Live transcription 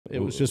It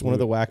was just one of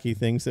the wacky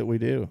things that we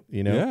do,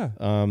 you know?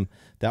 Yeah.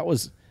 That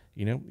was,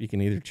 you know, you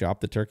can either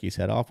chop the turkey's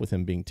head off with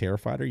him being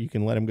terrified, or you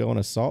can let him go on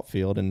a salt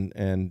field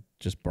and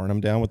just burn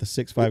him down with a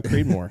 6.5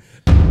 Creedmoor.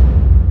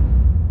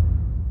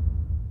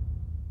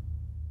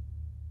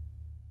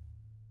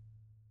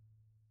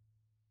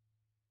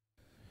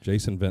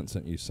 Jason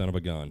Vincent, you son of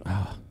a gun.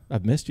 Oh,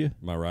 I've missed you.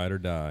 My ride or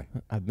die.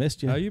 I've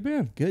missed you. How you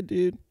been? Good,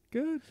 dude.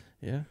 Good.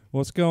 Yeah.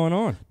 What's going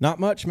on? Not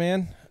much,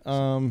 man.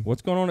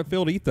 What's going on at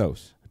Field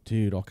Ethos?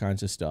 Dude, all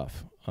kinds of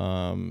stuff.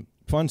 Fun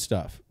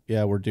stuff.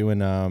 Yeah, we're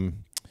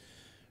doing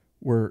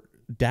we're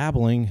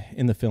dabbling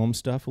in the film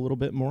stuff a little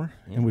bit more,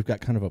 and we've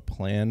got kind of a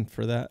plan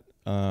for that.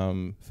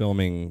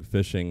 Filming,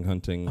 fishing,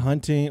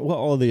 hunting. Well,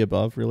 all of the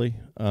above, really.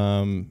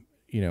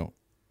 You know,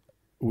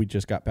 we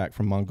just got back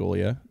from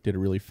Mongolia, did a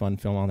really fun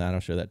film on that. I'll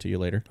show that to you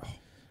later.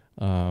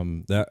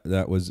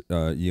 That was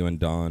you and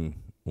Don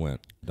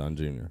went, Don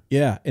Jr.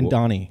 Yeah, and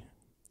Donnie.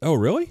 Oh,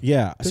 really?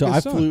 Yeah. Took So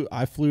his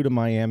I flew to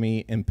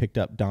Miami and picked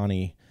up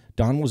Donnie.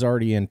 Don was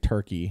already in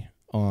Turkey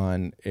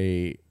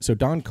so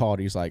Don called.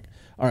 He's like,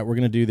 all right, we're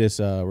going to do this.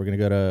 We're going to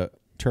go to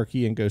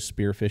Turkey and go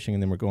spearfishing,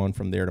 and then we're going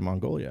from there to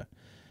Mongolia.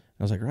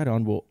 I was like, right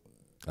on. Well,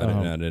 I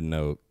didn't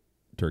know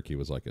Turkey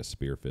was like a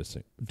spear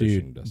fishing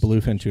dude,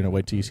 destination. bluefin tuna.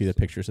 Wait till you see the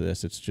pictures of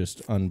this. It's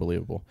just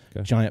unbelievable.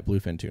 Okay. Giant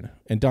bluefin tuna.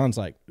 And Don's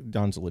a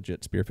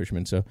legit spear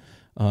fisherman. So,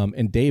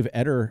 and Dave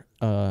Etter,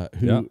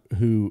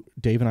 who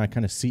Dave and I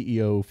kind of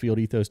CEO Field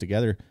Ethos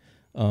together.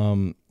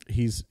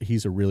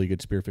 He's a really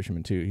good spear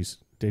fisherman too.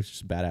 Dave's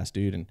just a badass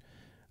dude.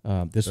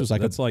 And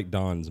that's like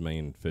Don's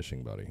main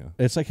fishing buddy, huh?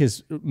 It's like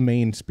his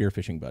main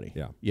spearfishing buddy.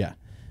 Yeah. Yeah.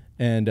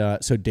 And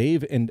so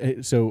Dave,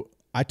 and so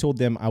I told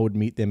them I would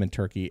meet them in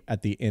Turkey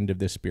at the end of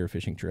this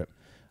spearfishing trip.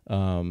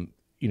 You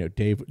know,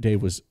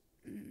 Dave was,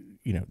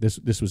 you know,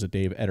 this was a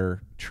Dave Etter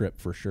trip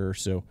for sure.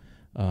 So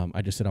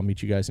I just said, I'll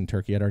meet you guys in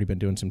Turkey. I'd already been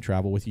doing some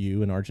travel with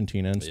you in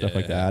Argentina and stuff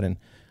like that.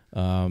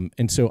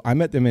 And so I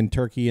met them in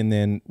Turkey, and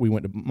then we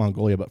went to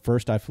Mongolia. But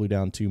first I flew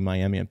down to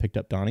Miami and picked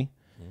up Donnie.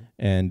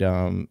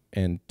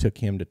 And took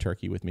him to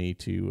Turkey with me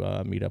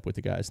to meet up with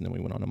the guys, and then we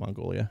went on to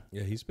Mongolia.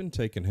 Yeah, he's been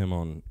taking him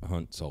on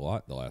hunts a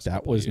lot the last.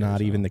 That was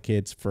not even the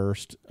kid's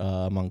first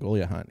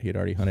Mongolia hunt. He had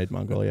already hunted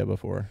Mongolia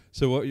before.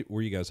 So what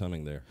were you guys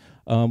hunting there?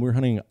 We were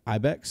hunting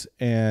ibex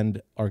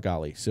and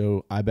argali.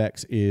 So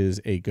ibex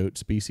is a goat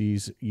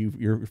species.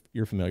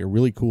 You're familiar.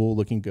 Really cool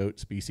looking goat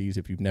species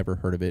if you've never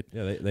heard of it.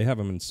 Yeah, they have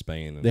them in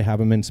Spain. They have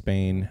them in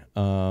Spain.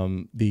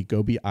 The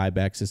Gobi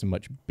ibex is a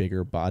much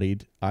bigger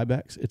bodied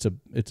ibex. It's a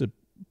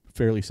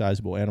fairly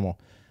sizable animal.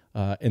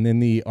 And then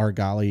the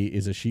argali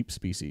is a sheep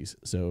species.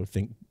 So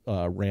think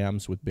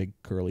rams with big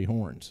curly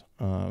horns.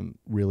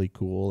 Really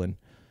cool. And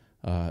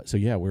so,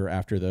 yeah, we were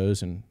after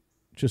those, and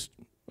just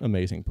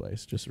amazing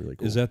place. Just really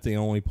cool. Is that the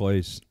only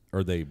place?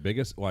 Are they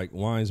biggest? Like,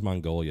 why is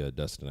Mongolia a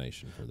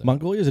destination for that?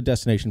 Mongolia is a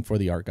destination for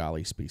the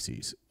argali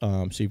species.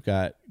 So you've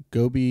got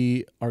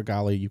Gobi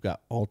argali, you've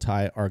got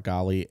Altai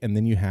argali, and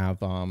then you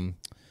have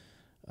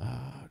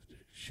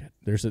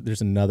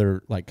there's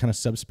another like kind of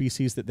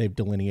subspecies that they've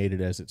delineated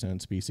as its own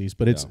species,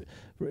 but it's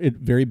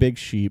very big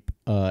sheep.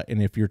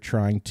 And if you're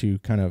trying to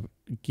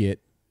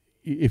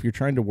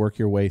work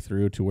your way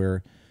through to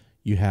where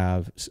you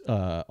have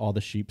all the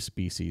sheep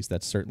species,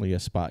 that's certainly a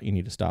spot you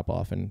need to stop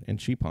off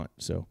and sheep hunt.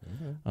 So,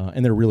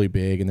 and they're really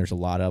big, and there's a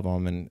lot of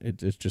them, and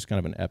it's just kind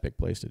of an epic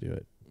place to do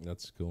it.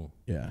 That's cool.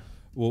 Yeah.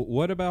 Well,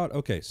 what about,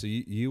 so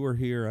you were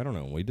here, I don't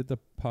know, we did the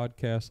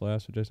podcast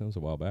last with Jason, it was a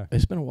while back.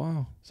 It's been a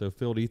while. So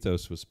Field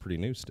Ethos was pretty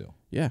new still.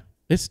 Yeah,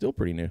 it's still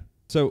pretty new.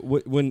 So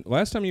when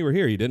last time you were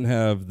here, you didn't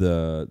have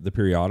the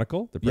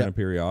periodical, the printed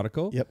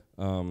periodical. Yep.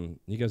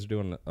 You guys are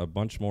doing a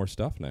bunch more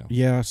stuff now.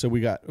 Yeah, so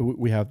we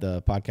have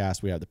the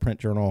podcast, we have the print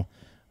journal,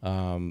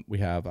 we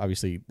have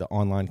obviously the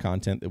online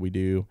content that we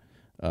do,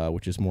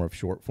 which is more of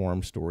short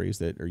form stories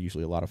that are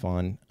usually a lot of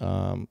fun.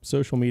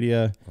 Social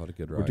media, a lot of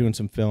good we're doing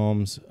some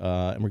films,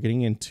 and we're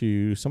getting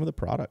into some of the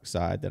product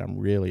side that I'm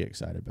really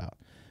excited about.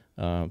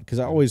 Because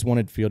I always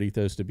wanted Field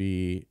Ethos to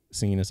be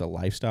seen as a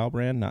lifestyle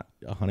brand, not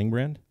a hunting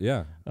brand.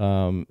 Yeah.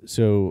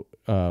 So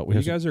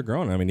you guys are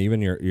growing. I mean,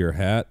 even your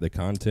hat, the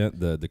content,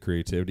 the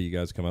creativity you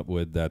guys come up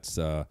with, that's,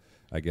 I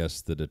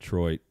guess, the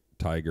Detroit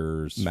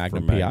Tigers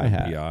Magnum PI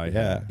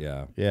hat.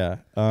 Yeah.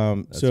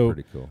 That's so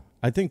pretty cool.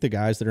 I think the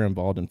guys that are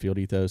involved in Field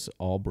Ethos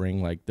all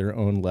bring like their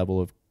own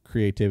level of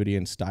creativity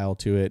and style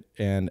to it.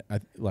 And I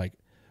like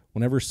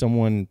whenever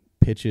someone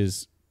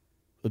pitches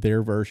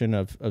their version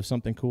of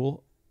something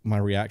cool, my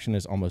reaction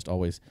is almost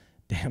always,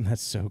 damn,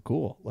 that's so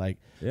cool. Like,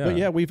 but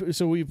yeah, we're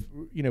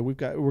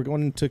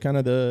going into kind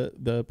of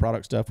the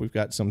product stuff. We've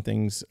got some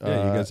things.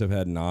 Yeah, you guys have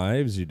had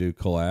knives. You do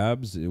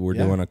collabs. We're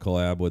doing a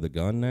collab with a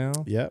gun now.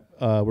 Yep.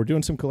 We're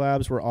doing some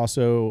collabs. We're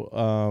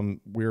also,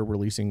 we're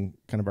releasing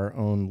kind of our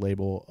own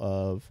label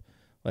of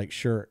like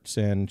shirts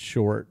and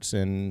shorts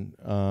and,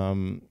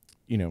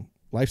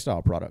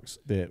 lifestyle products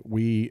that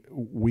we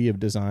have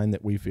designed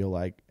that we feel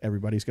like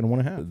everybody's going to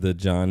want to have. The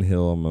John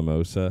Hill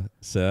mimosa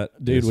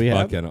set, dude, is we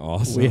fucking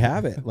awesome. We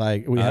have it.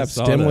 Like we have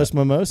stemless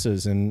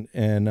mimosas,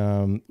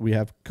 and we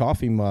have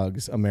coffee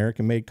mugs,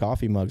 American made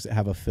coffee mugs that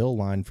have a fill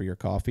line for your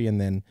coffee, and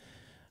then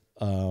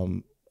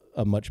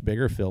a much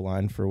bigger fill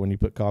line for when you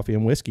put coffee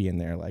and whiskey in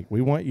there. Like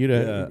we want you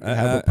to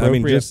have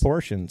appropriate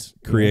portions.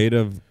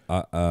 Creative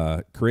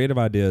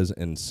ideas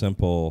and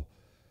simple,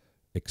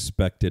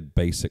 expected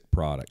basic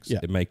products. Yeah.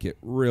 It make it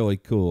really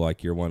cool.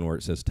 Like your one where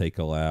it says "take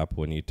a lap"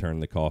 when you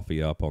turn the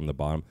coffee up on the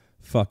bottom.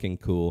 Fucking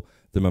cool.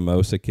 The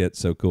mimosa kit's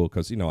so cool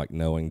because like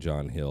knowing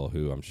John Hill,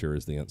 who I'm sure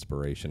is the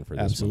inspiration for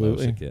this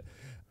mimosa kit.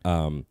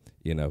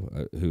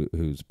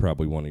 Who's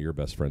probably one of your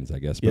best friends, I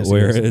guess. But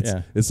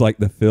yes, it's like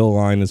the fill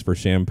line is for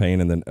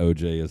champagne, and then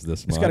OJ is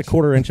this much. It's got a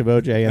 1/4 inch of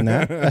OJ in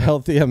that, a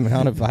healthy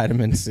amount of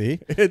vitamin C.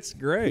 It's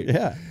great.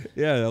 Yeah.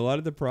 A lot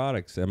of the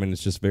products. I mean,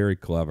 it's just very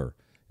clever,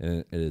 and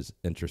it is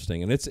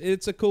interesting, and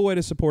it's a cool way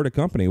to support a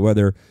company.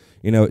 Whether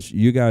it's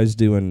you guys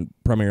doing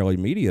primarily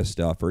media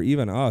stuff, or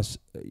even us,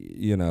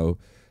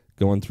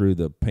 going through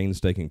the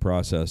painstaking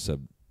process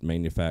of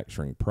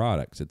manufacturing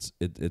products.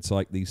 It's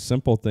like these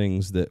simple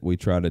things that we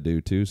try to do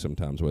too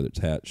sometimes, whether it's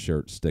hats,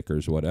 shirts,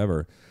 stickers,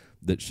 whatever,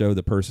 that show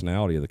the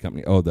personality of the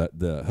company. Oh,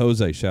 the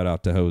Jose, shout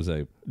out to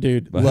Jose.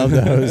 Dude, love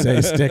the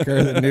Jose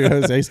sticker. The new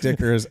Jose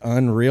sticker is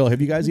unreal.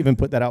 Have you guys even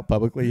put that out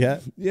publicly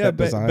yet? Yeah,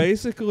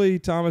 basically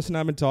Thomas and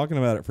I have been talking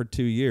about it for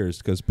 2 years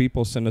because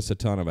people send us a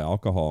ton of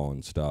alcohol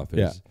and stuff.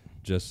 It's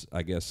just,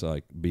 I guess,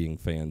 like being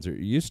fans. It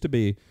used to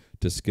be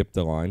to skip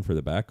the line for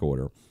the back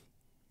order.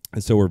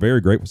 And so we're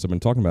very grateful. So I've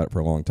been talking about it for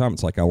a long time.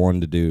 It's like I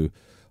wanted to do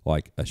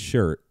like a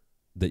shirt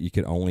that you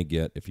could only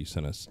get if you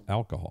sent us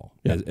alcohol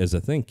as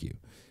a thank you.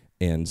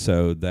 And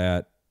so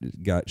that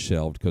got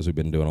shelved because we've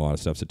been doing a lot of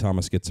stuff. So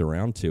Thomas gets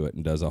around to it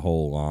and does a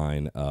whole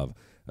line of,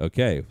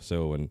 okay,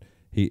 so when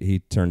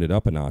he turned it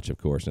up a notch, of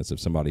course, and so if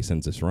somebody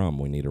sends us rum,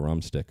 we need a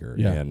rum sticker.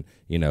 Yeah. And,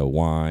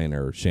 wine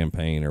or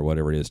champagne or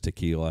whatever it is,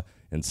 tequila.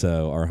 And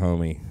so our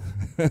homie,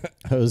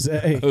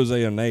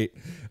 Jose and Nate,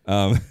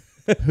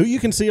 who you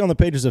can see on the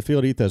pages of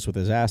Field Ethos with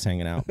his ass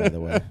hanging out, by the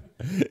way.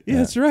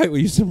 That's right.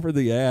 We used him for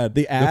the ad.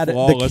 The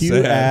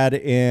Q ad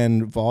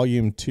in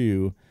Volume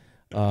 2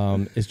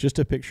 is just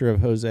a picture of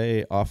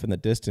Jose off in the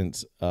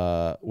distance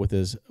with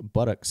his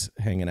buttocks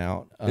hanging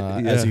out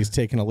as he's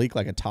taking a leak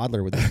like a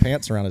toddler with his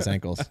pants around his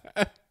ankles.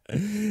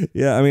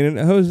 Yeah, I mean, and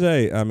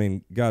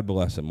Jose, God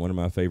bless him, one of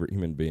my favorite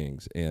human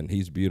beings, and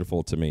he's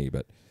beautiful to me,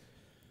 but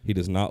he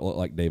does not look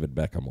like David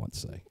Beckham,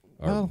 let's say.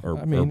 Or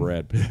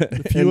Brad Pitt.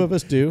 A few of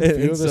us do.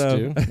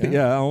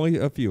 Yeah, only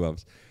a few of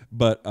us.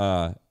 But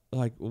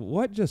like,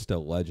 what just a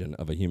legend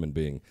of a human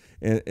being,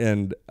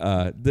 and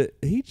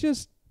he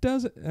just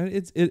doesn't.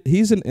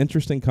 He's an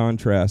interesting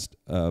contrast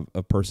of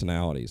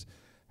personalities.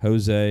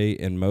 Jose,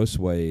 in most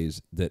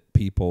ways that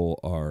people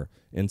are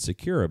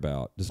insecure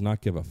about, does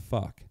not give a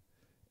fuck,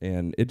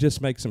 and it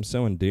just makes him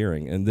so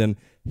endearing. And then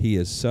he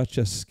is such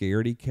a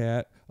scaredy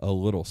cat, a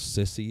little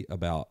sissy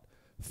about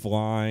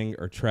flying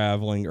or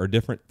traveling or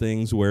different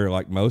things where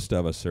like most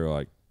of us are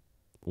like,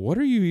 what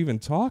are you even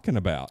talking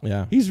about?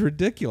 Yeah. He's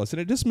ridiculous.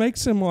 And it just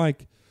makes him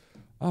like,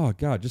 oh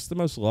God, just the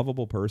most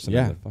lovable person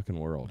in the fucking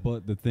world.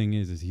 But the thing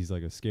is he's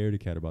like a scaredy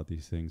cat about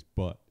these things,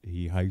 but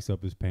he hikes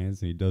up his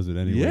pants and he does it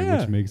anyway,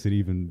 which makes it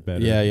even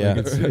better. Yeah.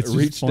 Like it's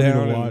Reach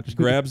down and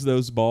grabs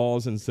those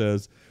balls and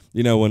says,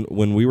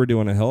 when we were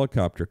doing a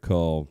helicopter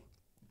call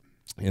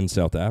in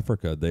South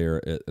Africa there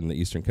in the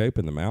Eastern Cape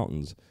in the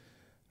mountains,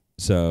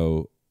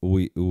 so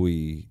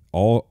we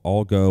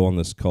all go on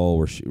this call.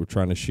 We're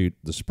trying to shoot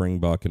the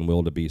springbuck and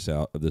wildebeest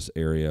out of this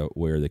area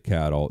where the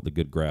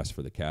good grass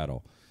for the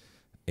cattle.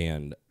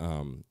 And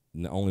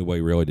the only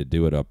way really to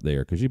do it up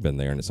there, because you've been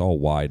there and it's all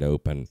wide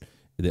open,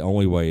 the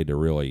only way to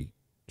really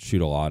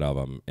shoot a lot of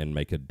them and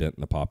make a dent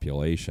in the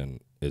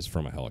population is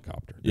from a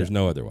helicopter. There's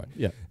no other way.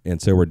 Yeah.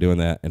 And so we're doing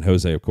that. And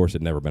Jose, of course,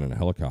 had never been in a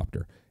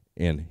helicopter.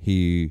 And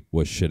he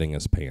was shitting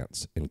his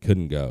pants and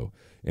couldn't go.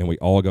 And we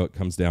all go, it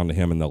comes down to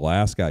him. And the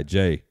last guy,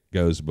 Jay,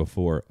 goes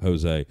before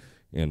Jose.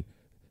 And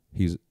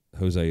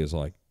Jose is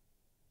like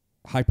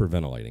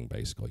hyperventilating,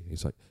 basically.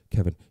 He's like,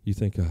 Kevin, you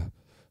think...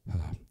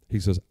 he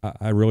says,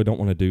 I really don't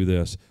want to do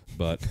this,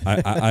 but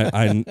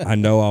I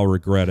know I'll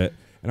regret it.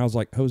 And I was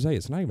like, Jose,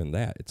 it's not even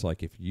that. It's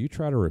like if you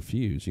try to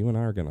refuse, you and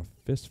I are going to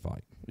fist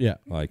fight. Yeah.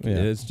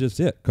 It's just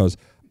it. Because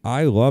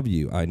I love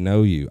you. I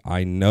know you.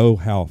 I know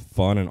how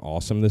fun and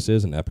awesome this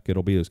is and epic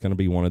it'll be. It's going to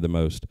be one of the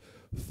most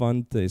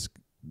fun things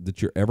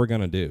that you're ever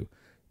going to do.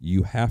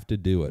 You have to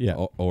do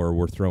it or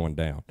we're throwing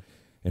down.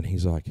 And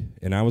he's like,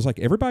 and I was like,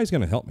 everybody's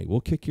going to help me.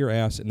 We'll kick your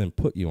ass and then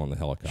put you on the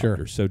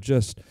helicopter. Sure.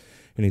 So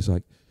and he's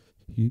like,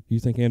 You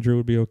think Andrew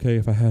would be okay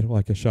if I had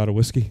like a shot of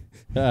whiskey?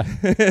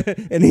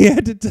 And he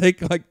had to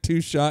take like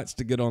 2 shots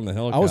to get on the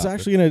helicopter.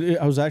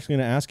 I was actually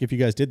gonna ask if you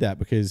guys did that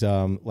because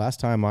last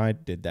time I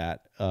did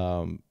that,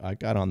 I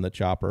got on the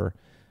chopper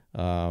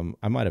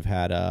I might have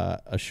had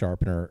a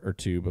sharpener or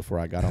two before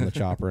I got on the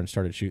chopper and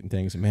started shooting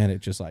things. And man, it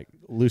just like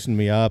loosened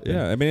me up.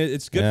 Yeah, I mean,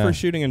 it's good for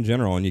shooting in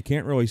general, and you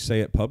can't really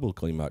say it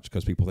publicly much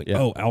because people think,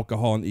 oh,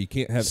 alcohol, and you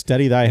can't have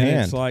steady thy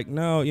hand. It's like,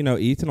 no,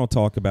 Ethan will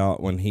talk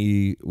about when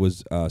he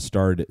was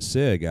started at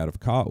SIG out of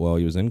college. Well,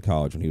 he was in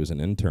college when he was an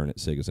intern at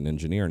SIG as an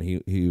engineer, and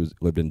he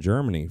lived in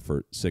Germany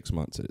for 6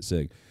 months at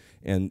SIG,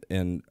 and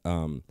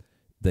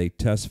they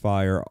test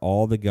fire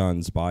all the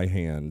guns by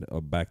hand.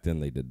 Back then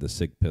they did the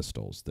SIG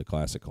pistols, the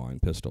classic line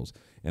pistols,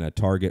 and a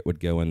target would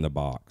go in the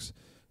box.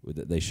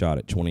 They shot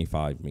at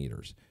 25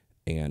 meters,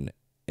 and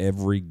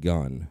every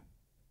gun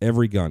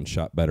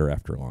shot better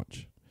after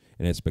lunch.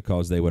 And it's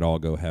because they would all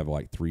go have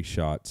like 3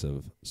 shots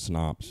of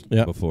snops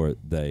before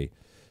they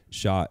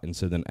shot. And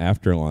so then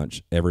after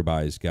lunch,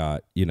 everybody's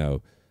got,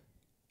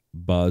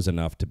 buzz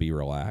enough to be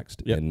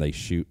relaxed, and they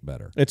shoot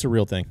better. It's a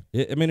real thing.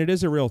 It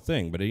is a real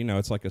thing, but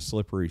it's like a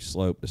slippery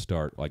slope to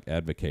start like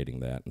advocating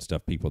that and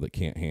stuff. People that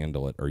can't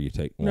handle it, or you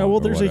take one. No, well,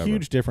 there's a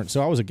huge difference.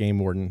 So I was a game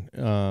warden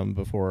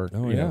before,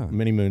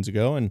 many moons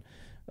ago,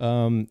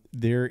 and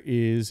there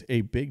is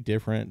a big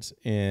difference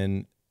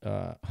in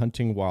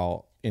hunting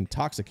while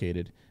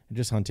intoxicated and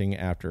just hunting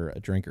after a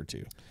drink or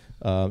two.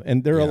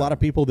 And there are a lot of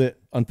people that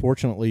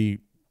unfortunately,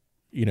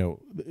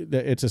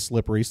 it's a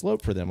slippery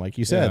slope for them. Like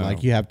you said,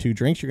 like you have 2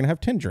 drinks, you're going to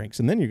have 10 drinks,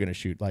 and then you're going to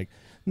shoot. Like,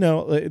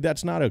 no,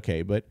 that's not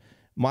okay. But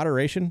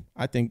moderation,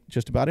 I think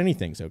just about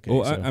anything's okay.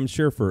 Well, I'm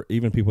sure for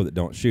even people that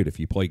don't shoot, if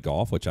you play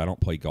golf, which I don't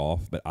play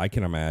golf, but I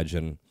can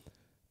imagine,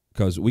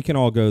 because we can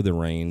all go to the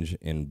range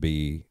and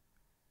be,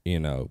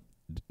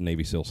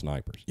 Navy SEAL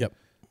snipers. Yep.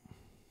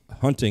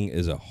 Hunting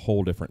is a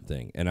whole different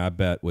thing. And I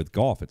bet with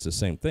golf, it's the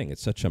same thing.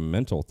 It's such a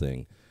mental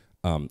thing.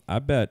 I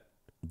bet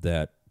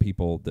that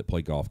people that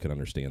play golf can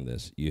understand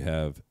this. You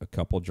have a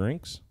couple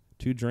drinks,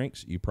 2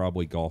 drinks, you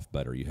probably golf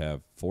better. You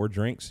have 4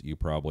 drinks, you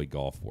probably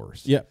golf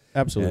worse. Yeah,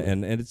 absolutely.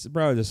 And it's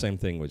probably the same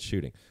thing with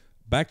shooting.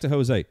 Back to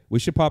Jose. We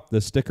should pop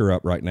the sticker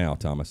up right now,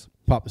 Thomas.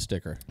 Pop the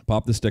sticker.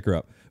 Pop the sticker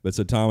up. But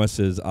so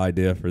Thomas's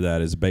idea for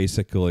that is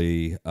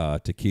basically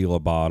a tequila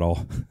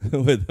bottle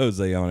with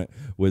Jose on it,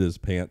 with his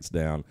pants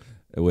down.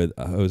 With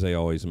Jose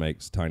always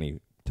makes tiny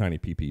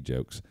pee-pee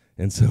jokes.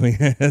 And so he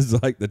has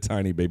like the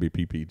tiny baby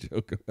pee-pee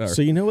joke.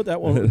 So you know what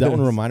that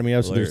one reminded me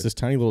of? So there's this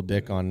tiny little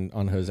dick on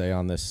Jose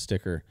on this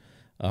sticker.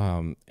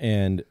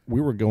 And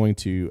we were going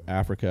to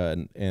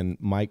Africa, and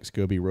Mike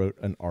Scobie wrote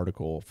an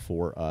article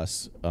for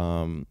us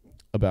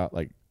about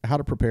like how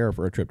to prepare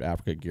for a trip to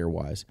Africa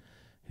gear-wise.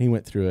 And he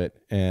went through it,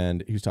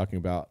 and he was talking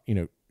about,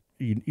 you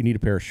need a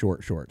pair of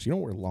short shorts. You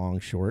don't wear long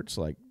shorts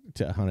like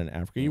to hunt in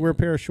Africa. You wear a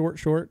pair of short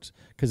shorts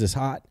because it's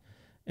hot.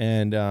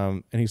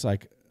 And he's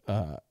like,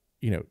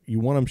 you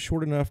want them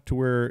short enough to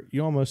where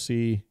you almost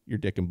see your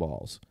dick and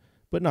balls,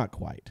 but not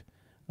quite.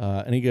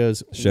 And he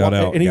goes, shout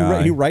out, and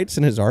guy. he writes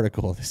in his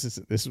article, this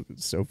is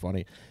so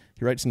funny.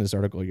 He writes in his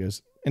article, he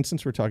goes, and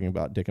since we're talking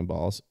about dick and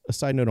balls, a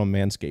side note on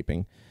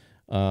manscaping.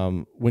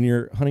 When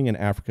you're hunting in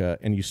Africa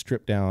and you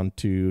strip down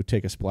to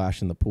take a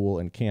splash in the pool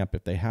and camp,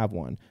 if they have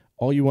one,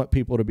 all you want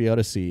people to be able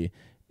to see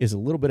is a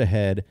little bit of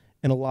head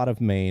and a lot of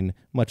mane,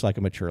 much like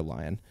a mature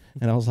lion.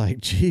 And I was like,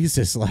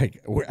 Jesus,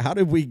 like, how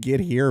did we get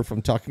here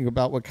from talking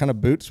about what kind of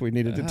boots we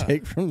needed to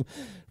take from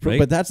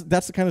but that's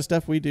the kind of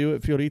stuff we do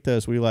at Field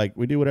Ethos. We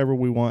do whatever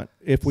we want.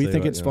 If we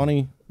think it's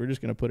funny, we're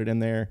just going to put it in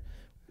there.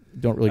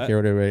 Don't really care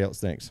what everybody else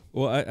thinks.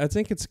 Well, I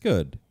think it's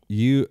good.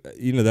 You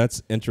know,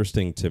 that's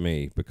interesting to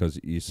me because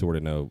you sort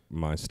of know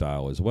my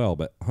style as well.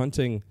 But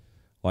hunting,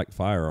 like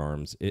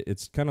firearms,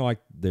 it's kind of like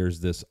there's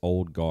this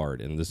old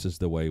guard, and this is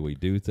the way we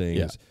do things.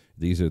 Yeah.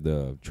 These are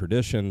the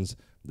traditions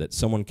that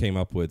someone came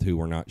up with who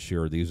we're not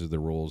sure. These are the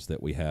rules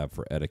that we have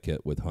for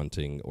etiquette with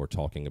hunting or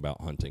talking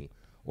about hunting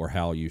or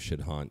how you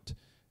should hunt.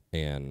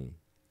 And,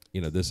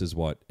 this is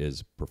what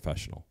is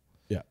professional.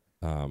 Yeah.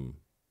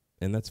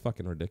 And that's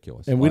fucking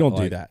ridiculous. And we don't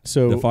do that.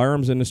 So the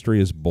firearms industry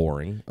is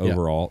boring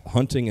overall. Yeah.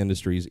 Hunting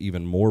industry is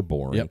even more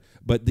boring. Yep.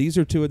 But these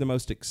are 2 of the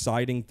most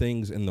exciting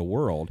things in the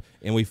world,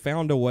 and we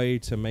found a way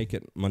to make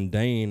it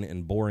mundane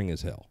and boring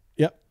as hell.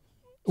 Yep.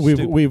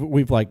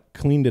 We've like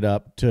cleaned it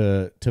up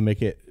to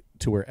make it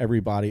to where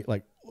everybody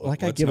like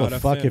I give a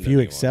fuck if you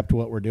accept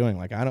what we're doing.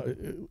 Like I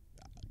don't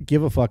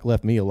give a fuck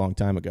left me a long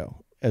time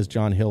ago, as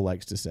John Hill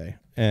likes to say.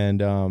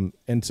 And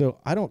so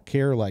I don't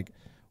care like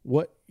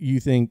what you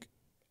think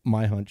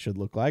my hunt should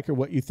look like or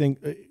what you think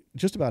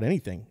just about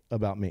anything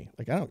about me.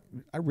 Like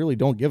I really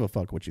don't give a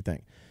fuck what you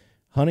think.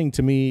 Hunting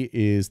to me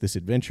is this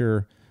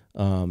adventure.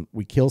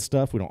 We kill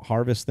stuff. We don't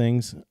harvest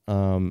things.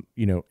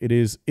 It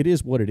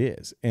is what it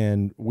is.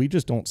 And we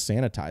just don't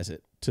sanitize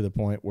it to the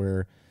point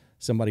where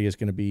somebody is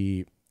going to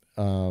be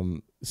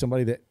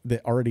somebody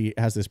that already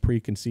has this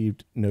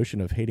preconceived notion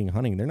of hating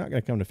hunting. They're not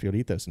going to come to Field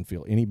Ethos and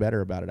feel any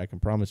better about it. I can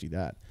promise you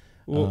that.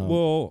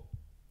 Well,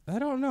 I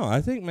don't know.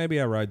 I think maybe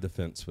I ride the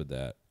fence with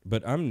that,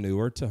 but I'm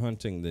newer to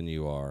hunting than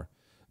you are.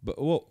 But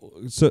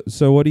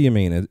so what do you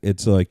mean?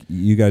 It's like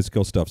you guys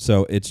kill stuff.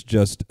 So it's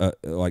just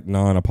like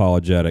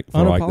non-apologetic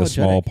for like the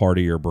small part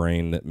of your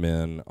brain that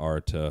men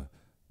are to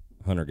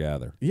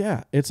hunter-gather.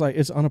 Yeah, it's like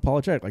it's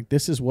unapologetic. Like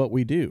this is what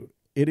we do.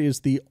 it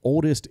is the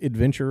oldest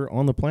adventure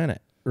on the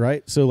planet,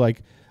 right? So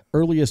like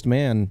earliest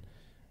man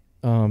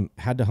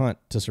had to hunt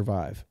to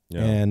survive,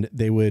 and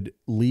they would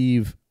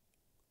leave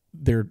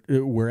their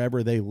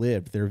wherever they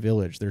lived, their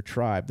village, their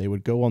tribe. They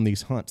would go on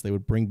these hunts. They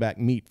would bring back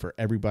meat for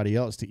everybody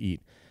else to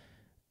eat.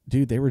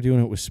 Dude, they were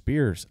doing it with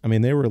spears. I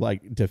mean, they were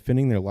like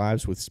defending their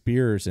lives with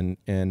spears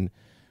and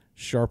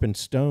sharpened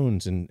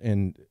stones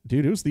and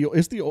dude, it's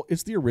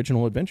the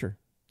original adventure,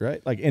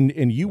 right? Like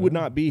and you would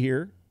not be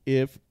here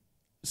if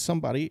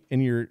somebody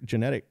in your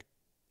genetic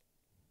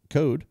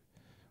code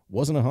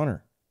wasn't a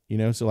hunter. You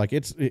know, so like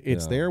it's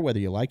there whether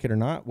you like it or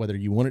not, whether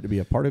you want it to be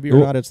a part of you or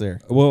not, it's there.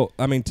 Well,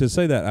 I mean, to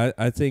say that,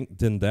 I think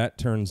then that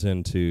turns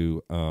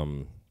into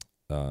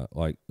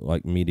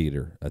like Meat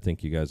Eater. I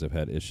think you guys have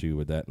had issue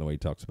with that in the way he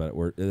talks about it,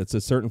 where it's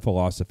a certain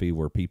philosophy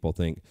where people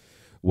think,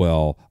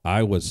 well,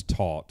 I was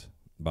taught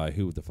by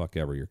who the fuck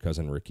ever, your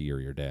cousin Ricky or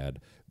your dad,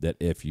 that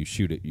if you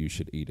shoot it, you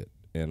should eat it.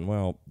 And,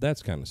 well,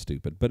 that's kind of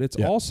stupid. But it's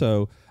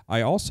also,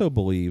 I also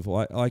believe,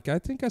 like I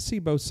think I see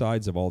both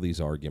sides of all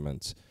these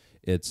arguments.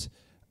 It's,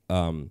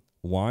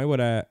 why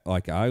would I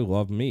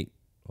love meat.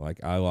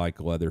 Like, I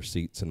like leather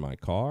seats in my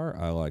car.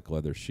 I like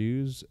leather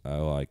shoes. I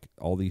like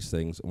all these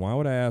things. Why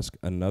would I ask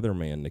another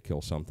man to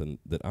kill something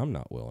that I'm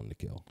not willing to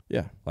kill?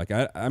 Yeah. Like,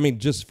 I mean,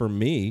 just for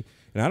me,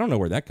 and I don't know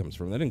where that comes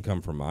from. That didn't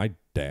come from my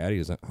dad. He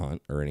doesn't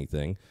hunt or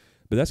anything.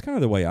 But that's kind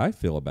of the way I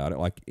feel about it.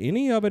 Like,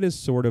 any of it is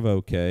sort of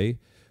okay,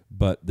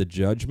 but the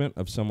judgment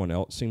of someone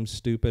else seems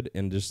stupid.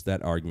 And just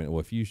that argument,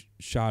 well, if you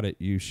shot it,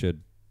 you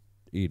should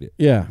eat it.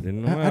 Yeah.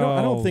 And, I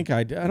don't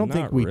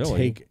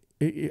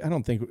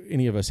think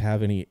any of us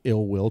have any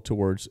ill will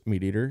towards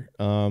Meat Eater.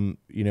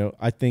 You know,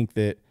 I think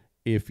that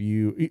I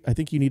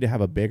think you need to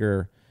have a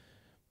bigger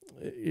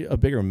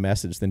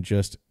message than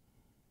just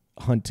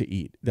hunt to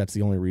eat. That's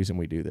the only reason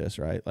we do this,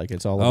 right? Like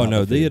it's all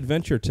about the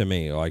adventure to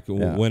me, like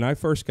when I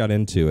first got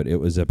into it, it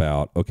was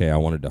about, okay, I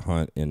wanted to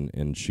hunt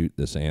and shoot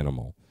this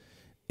animal.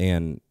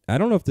 And I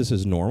don't know if this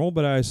is normal,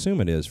 but I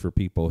assume it is for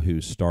people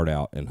who start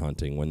out in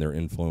hunting when they're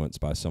influenced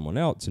by someone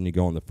else and you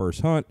go on the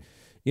first hunt.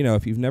 You know,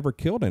 if you've never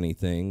killed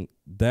anything,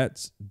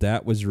 that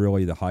was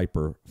really the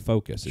hyper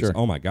focus. Sure. It's,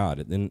 oh my God.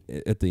 And then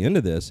at the end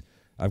of this,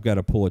 I've got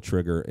to pull a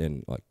trigger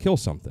and like kill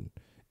something.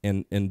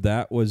 And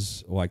that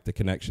was like the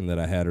connection that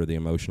I had, or the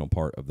emotional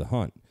part of the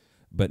hunt.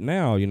 But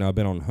now, you know, I've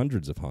been on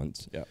hundreds of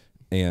hunts,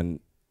 and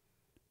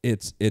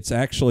it's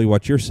actually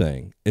what you're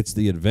saying. It's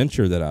the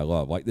adventure that I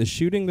love. Like the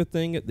shooting the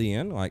thing at the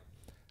end, like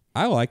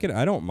I like it.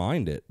 I don't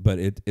mind it, but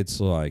it's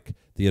like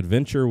the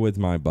adventure with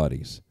my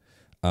buddies.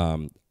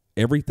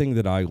 Everything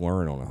that I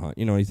learn on a hunt,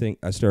 you know,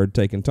 I started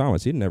taking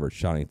Thomas. He'd never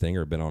shot anything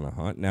or been on a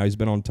hunt. Now he's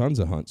been on tons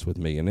of hunts with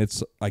me, and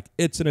it's like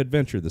it's an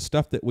adventure. The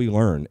stuff that we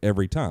learn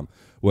every time,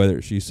 whether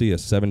it's you see a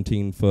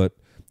 17-foot,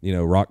 you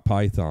know, rock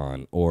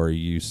python, or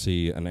you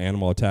see an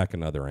animal attack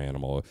another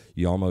animal,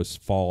 you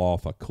almost fall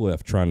off a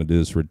cliff trying to do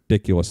this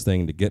ridiculous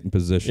thing to get in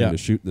position to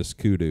shoot this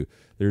kudu.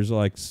 There's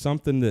like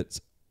something that's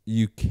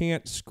you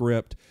can't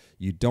script,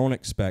 you don't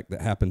expect,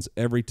 that happens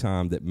every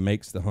time that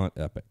makes the hunt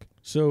epic.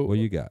 So what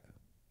you got?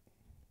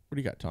 What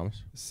do you got,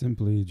 Thomas?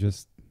 Simply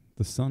just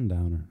the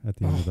sundowner at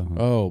the end of the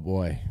hunt. Oh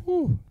boy,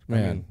 man,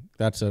 I mean,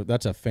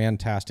 that's a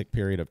fantastic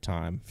period of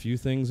time. Few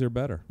things are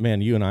better.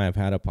 Man, you and I have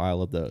had a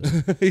pile of those.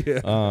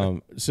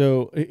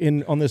 So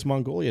on this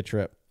Mongolia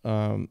trip,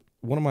 one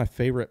of my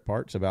favorite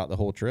parts about the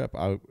whole trip,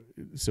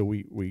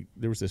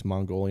 there was this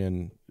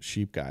Mongolian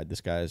sheep guide. This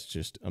guy is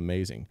just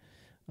amazing,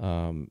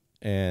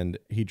 and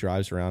he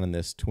drives around in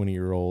this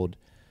 20-year-old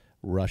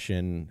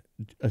Russian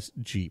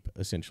Jeep,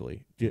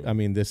 essentially. I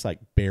mean, this like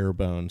bare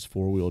bones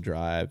 4-wheel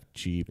drive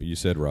Jeep. You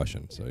said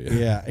Russian, so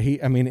yeah.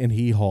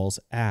 He hauls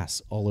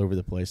ass all over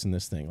the place in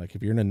this thing. Like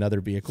if you're in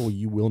another vehicle,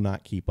 you will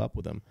not keep up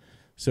with him.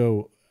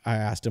 So I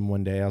asked him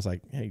one day, I was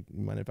like, hey,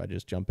 you mind if I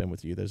just jump in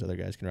with you? Those other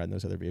guys can ride in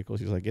those other vehicles.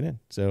 He was like, get in.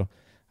 So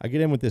I get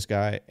in with this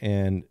guy,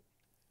 and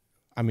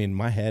I mean,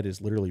 my head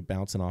is literally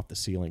bouncing off the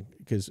ceiling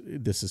because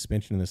the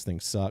suspension in this thing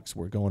sucks.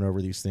 We're going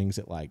over these things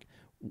at like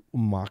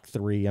Mach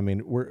 3. I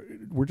mean,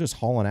 we're just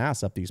hauling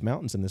ass up these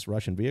mountains in this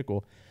Russian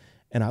vehicle,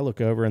 and I look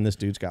over and this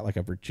dude's got like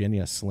a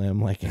Virginia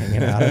Slim like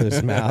hanging out of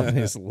his mouth, and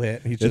he's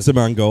lit. It's a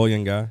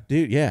Mongolian guy,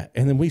 dude. Yeah,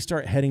 and then we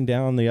start heading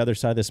down the other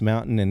side of this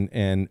mountain,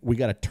 and we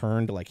got to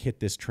turn to like hit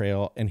this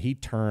trail, and he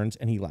turns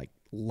and he like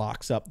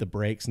locks up the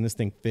brakes, and this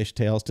thing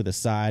fishtails to the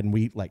side, and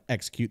we like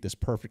execute this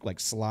perfect like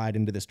slide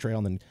into this trail,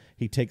 and then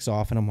he takes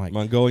off, and I'm like,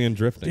 Mongolian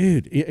drifting,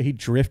 dude. He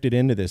drifted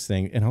into this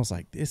thing, and I was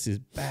like, this is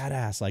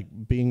badass. Like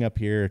being up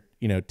here,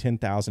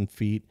 10,000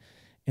 feet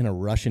in a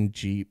Russian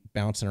Jeep,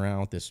 bouncing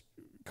around with this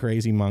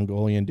crazy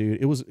Mongolian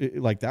dude.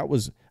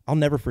 I'll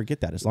never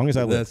forget that as long as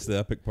I live. That's the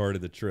epic part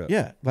of the trip.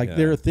 Yeah,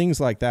 there are things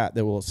like that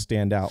will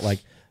stand out. Like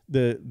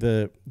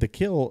the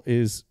kill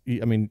is,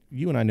 I mean,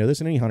 you and I know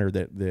this, and any hunter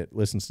that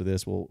listens to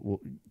this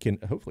can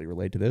hopefully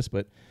relate to this,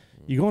 but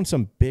you go on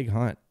some big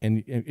hunt,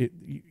 and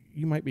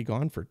you might be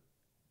gone for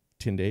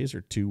 10 days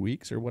or 2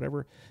 weeks or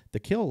whatever. The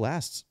kill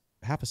lasts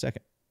half a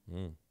second.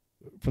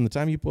 From the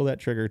time you pull that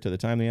trigger to the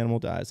time the animal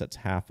dies, that's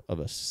half of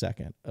a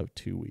second of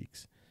 2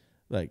 weeks.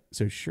 Like,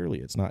 so surely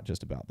it's not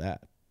just about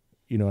that.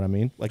 You know what I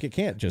mean? Like it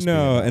can't just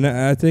no. be And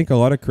I think a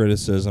lot of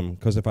criticism,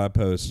 because if I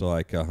post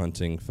like a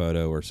hunting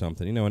photo or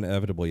something,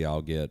 inevitably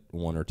I'll get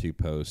one or two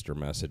posts or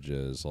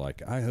messages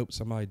like, I hope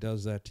somebody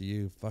does that to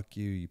you. Fuck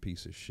you, you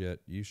piece of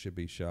shit. You should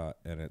be shot.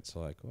 And it's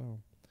like,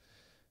 well,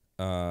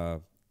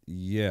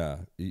 yeah.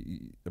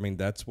 I mean,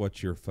 that's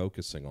what you're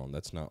focusing on.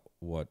 That's not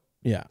what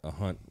a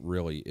hunt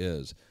really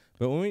is.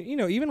 But when we,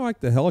 even like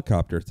the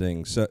helicopter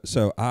thing.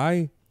 So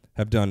I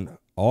have done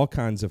all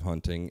kinds of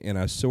hunting, and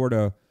I sort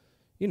of,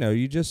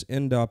 you just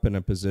end up in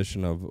a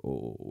position of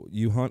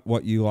you hunt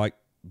what you like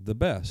the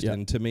best. Yep.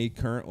 And to me,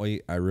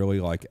 currently, I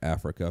really like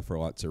Africa for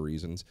lots of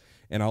reasons,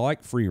 and I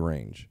like free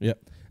range. Yep.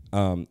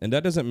 And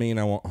that doesn't mean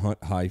I won't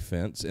hunt high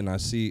fence, and I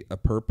see a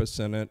purpose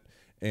in it.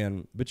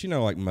 But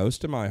like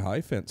most of my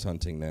high fence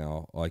hunting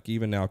now, like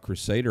even now,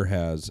 Crusader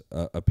has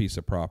a piece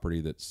of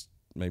property that's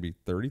maybe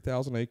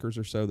 30,000 acres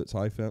or so that's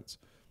high fence,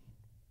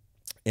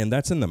 and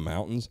that's in the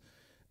mountains.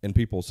 And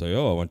people say,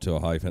 "Oh, I went to a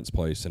high fence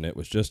place and it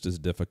was just as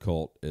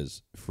difficult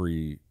as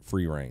free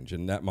range."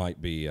 And that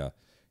might be,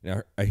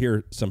 I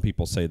hear some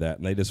people say that,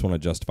 and they just want to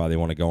justify they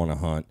want to go on a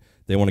hunt,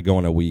 they want to go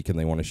in a week, and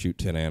they want to shoot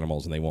 10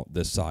 animals, and they want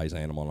this size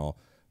animal and all.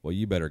 Well,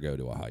 you better go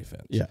to a high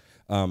fence. Yeah.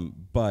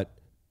 But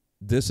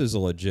this is a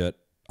legit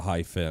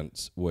high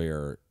fence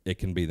where it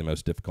can be the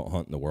most difficult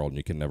hunt in the world, and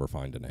you can never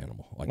find an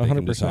animal. Like 100%, they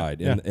can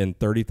decide in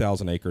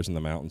 30,000 acres in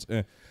the mountains.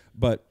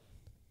 But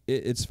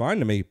it's fine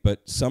to me.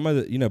 But some of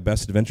the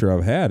best adventure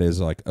I've had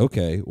is like,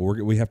 okay,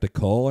 we have to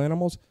cull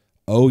animals.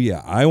 Oh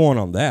yeah, I want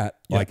on that.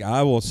 Yep. Like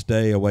I will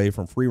stay away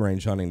from free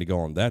range hunting to go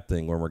on that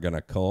thing where we're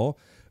gonna cull,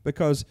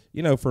 because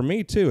for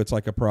me too, it's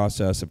like a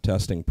process of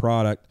testing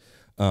product,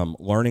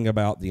 learning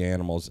about the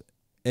animals.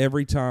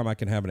 Every time I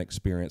can have an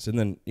experience, and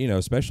then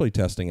especially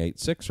testing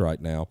 8.6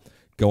 right now,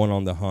 going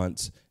on the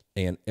hunts,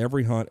 and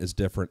every hunt is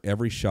different,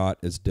 every shot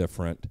is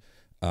different,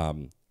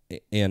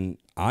 and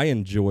I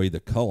enjoy the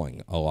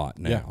culling a lot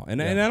now,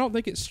 and I don't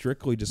think it's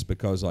strictly just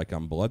because like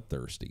I'm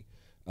bloodthirsty,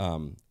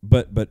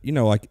 but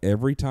like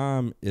every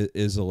time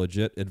is a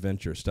legit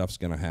adventure. Stuff's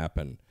gonna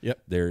happen.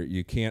 Yep. There,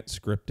 you can't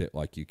script it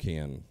like you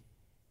can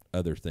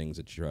other things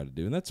that you try to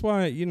do. And that's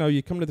why,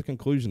 you come to the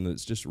conclusion that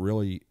it's just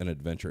really an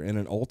adventure, and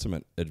an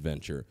ultimate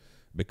adventure,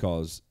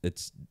 because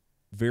it's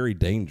very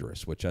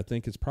dangerous, which I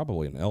think is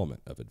probably an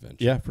element of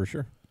adventure. Yeah, for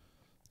sure.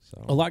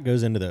 So a lot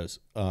goes into those.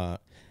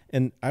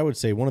 And I would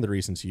say one of the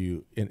reasons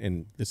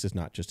and this is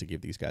not just to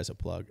give these guys a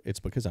plug, it's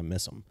because I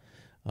miss them.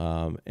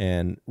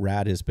 And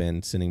Rad has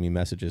been sending me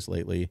messages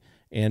lately.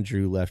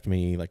 Andrew left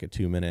me like a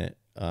 2-minute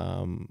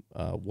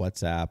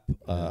WhatsApp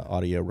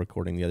audio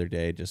recording the other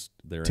day, just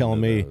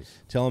telling me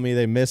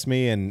they miss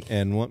me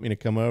and want me to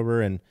come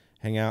over and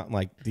hang out. And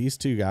like these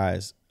two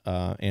guys,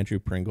 Andrew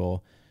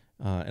Pringle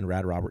and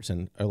Rad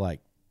Robertson, are like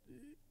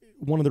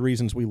one of the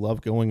reasons we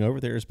love going over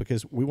there is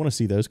because we want to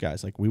see those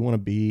guys. Like we want to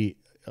be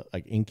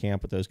like in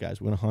camp with those guys.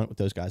 We want to hunt with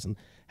those guys and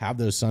have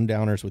those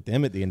sundowners with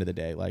them at the end of the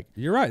day. Like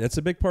you're right. That's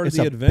a big part of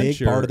the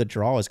adventure. Big part of the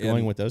draw is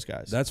going with those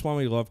guys. That's why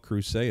we love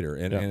Crusader.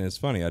 And it's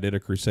funny. I did a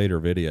Crusader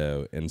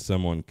video and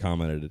someone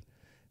commented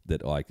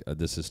that like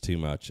this is too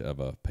much of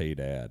a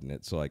paid ad. And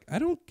it's like, I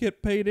don't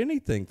get paid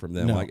anything from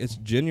them. No. Like it's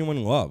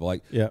genuine love.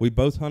 Like we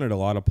both hunted a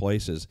lot of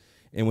places.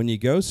 And when you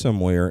go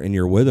somewhere and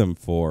you're with them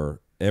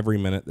for every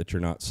minute that you're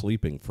not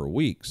sleeping for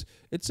weeks,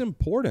 it's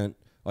important.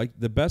 Like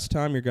the best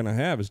time you're going to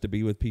have is to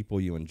be with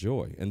people you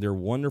enjoy, and they're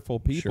wonderful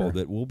people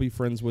that we'll be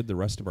friends with the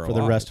rest of our lives.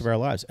 For the rest of our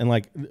lives. And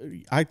like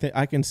I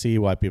can see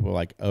why people are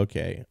like,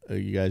 okay,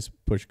 you guys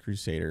push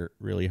Crusader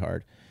really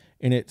hard,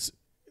 and it's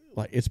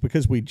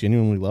because we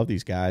genuinely love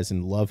these guys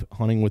and love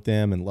hunting with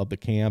them and love the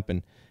camp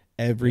and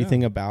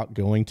everything about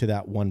going to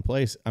that one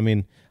place. I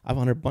mean, I've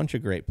hunted a bunch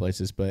of great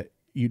places, but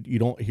you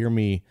don't hear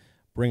me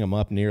bring them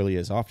up nearly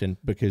as often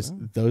because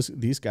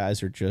these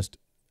guys are just.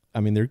 I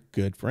mean, they're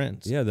good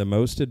friends. Yeah, the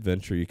most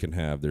adventure you can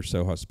have. They're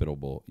so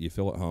hospitable. You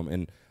feel at home.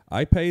 And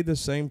I pay the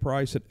same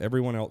price that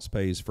everyone else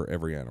pays for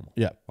every animal.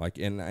 Yeah. Like,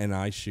 and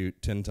I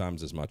shoot 10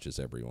 times as much as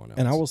everyone else.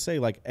 And I will say,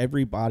 like,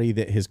 everybody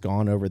that has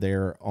gone over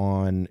there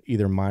on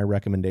either my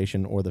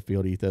recommendation or the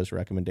Field Ethos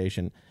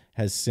recommendation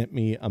has sent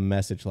me a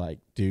message like,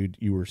 dude,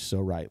 you were so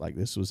right. Like,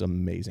 this was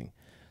amazing.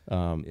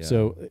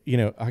 So,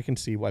 I can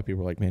see why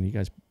people are like, man, you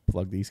guys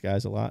plug these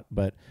guys a lot.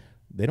 But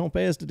they don't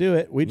pay us to do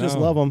it. We just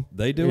love them.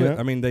 They do it.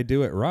 I mean, they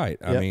do it right.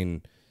 Yep. I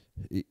mean,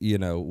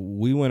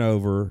 we went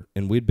over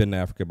and we'd been to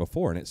Africa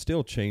before, and it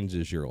still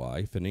changes your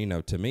life.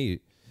 And, to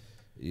me,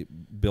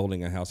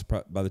 building a house,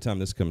 by the time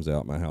this comes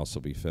out, my house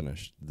will be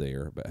finished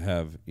there. But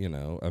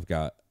I've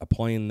got a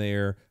plane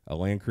there, a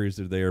Land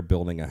Cruiser there,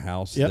 building a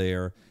house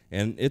there.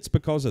 And it's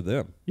because of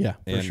them. Yeah,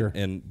 for sure.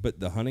 But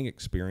the hunting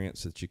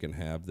experience that you can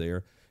have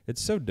there,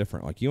 it's so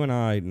different. Like you and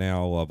I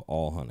now love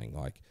all hunting.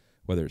 Like,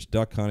 whether it's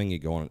duck hunting, you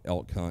go on an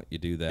elk hunt, you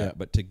do that. Yeah.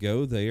 But to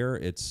go there,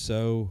 it's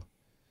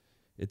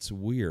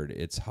weird.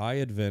 It's high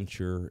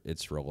adventure.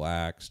 It's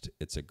relaxed.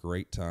 It's a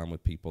great time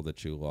with people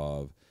that you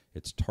love.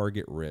 It's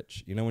target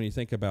rich. When you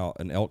think about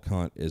an elk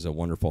hunt is a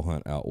wonderful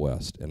hunt out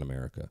west in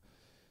America,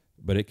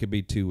 but it could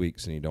be 2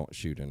 weeks and you don't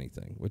shoot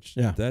anything, which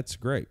that's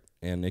great.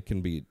 and it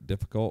can be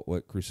difficult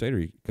with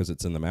Crusader because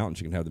it's in the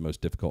mountains. You can have the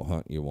most difficult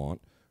hunt you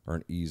want, or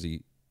an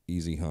easy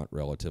hunt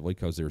relatively,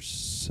 because they're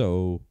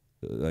so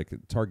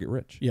target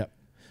rich. Yep.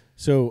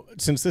 So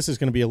since this is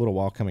going to be a little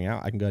while coming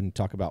out, I can go ahead and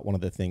talk about one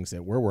of the things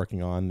that we're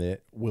working on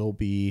that will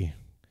be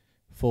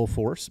full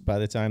force by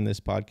the time this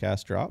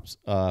podcast drops,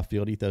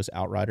 Field Ethos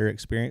Outrider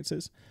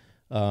experiences.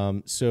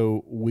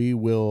 So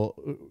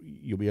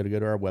you'll be able to go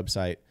to our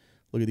website,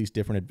 look at these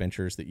different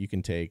adventures that you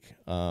can take.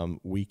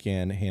 We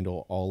can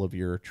handle all of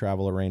your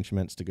travel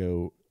arrangements to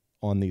go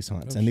on these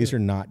hunts. These are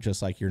not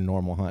just like your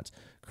normal hunts.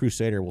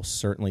 Crusader will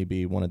certainly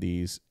be one of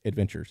these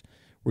adventures.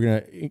 We're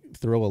going to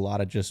throw a lot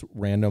of just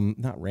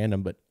not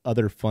random, but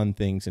other fun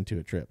things into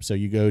a trip. So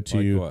you go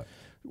to, like what?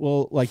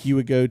 Well, like you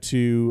would go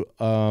to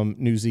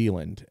New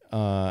Zealand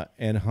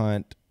and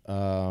hunt,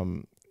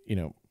 hunt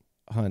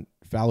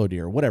fallow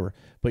deer or whatever,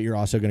 but you're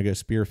also going to go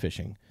spear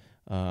fishing.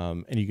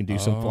 And you can do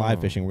some fly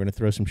fishing. We're going to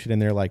throw some shit in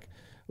there. Like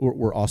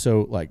we're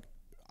also like,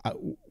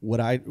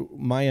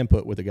 my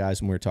input with the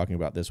guys when we were talking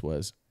about this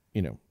was,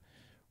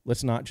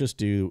 let's not just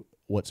do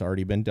what's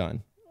already been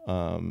done.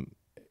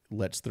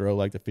 Let's throw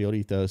like the Field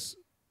Ethos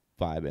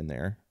vibe in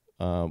there,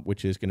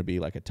 which is going to be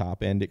like a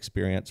top end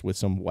experience with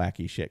some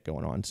wacky shit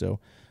going on.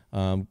 So,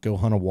 go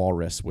hunt a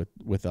walrus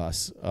with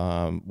us,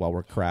 while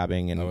we're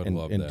crabbing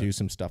and do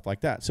some stuff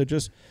like that. So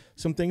just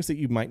some things that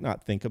you might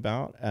not think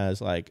about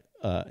as like,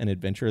 an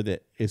adventure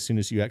that as soon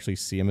as you actually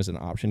see them as an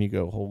option, you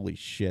go, holy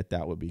shit,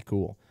 that would be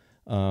cool.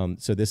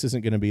 So this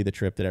isn't going to be the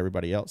trip that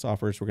everybody else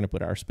offers. We're going to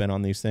put our spin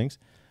on these things.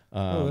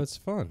 That's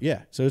fun.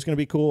 Yeah. So it's going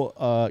to be cool.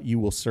 You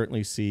will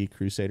certainly see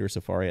Crusader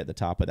Safari at the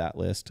top of that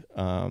list.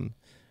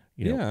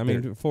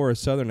 For a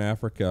Southern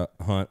Africa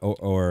hunt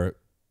or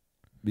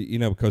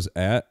because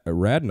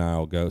Rad and I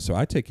will go. So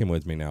I take him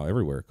with me now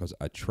everywhere because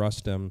I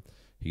trust him.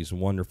 He's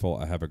wonderful.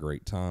 I have a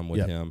great time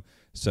with him.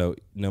 So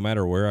no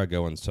matter where I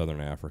go in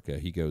Southern Africa,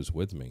 he goes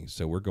with me.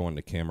 So we're going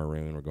to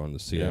Cameroon. We're going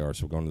to CAR.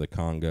 So we're going to the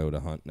Congo to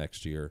hunt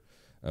next year.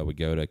 We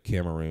go to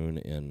Cameroon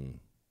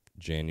in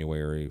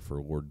January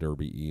for Lord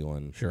Derby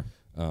Eland. Sure.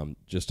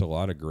 Just a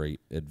lot of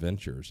great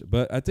adventures.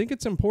 But I think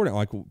it's important.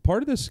 Like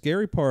part of the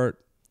scary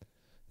part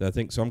that I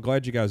think, so I'm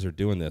glad you guys are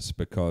doing this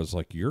because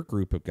like your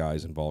group of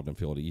guys involved in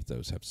Field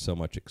Ethos have so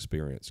much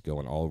experience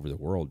going all over the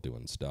world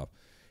doing stuff.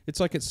 It's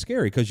like it's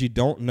scary because you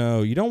don't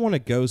know. You don't want to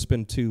go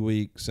spend 2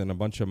 weeks and a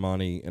bunch of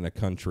money in a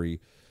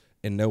country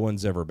and no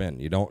one's ever been.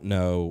 You don't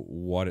know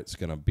what it's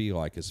going to be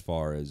like as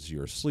far as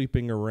your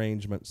sleeping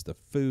arrangements, the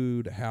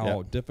food,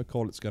 how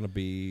difficult it's going to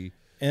be.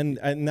 And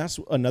that's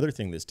another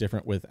thing that's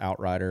different with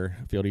Outrider,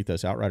 Field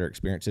Ethos Outrider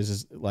experiences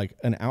is like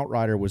an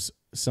Outrider was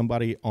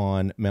somebody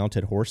on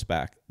mounted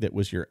horseback that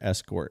was your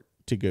escort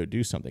to go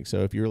do something.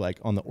 So if you're like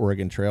on the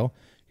Oregon Trail,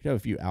 you'd have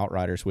a few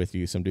Outriders with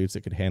you, some dudes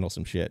that could handle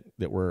some shit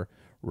that were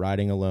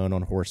riding alone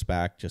on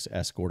horseback, just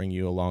escorting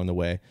you along the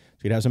way. So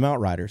you'd have some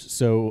Outriders.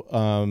 So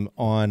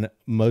on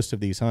most of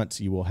these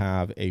hunts, you will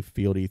have a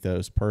Field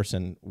Ethos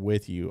person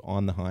with you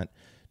on the hunt,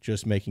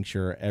 just making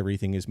sure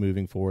everything is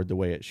moving forward the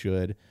way it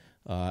should.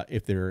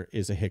 If there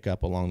is a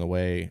hiccup along the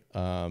way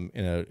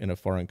in a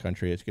foreign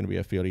country, it's going to be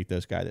a Field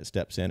Ethos guy that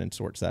steps in and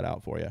sorts that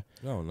out for you.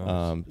 Oh,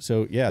 nice.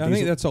 I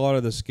think that's a lot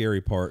of the scary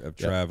part of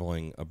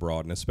traveling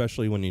abroad, and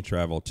especially when you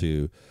travel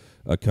to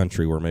a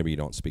country where maybe you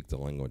don't speak the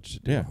language to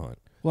do a hunt.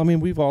 Well, I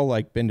mean, we've all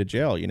like been to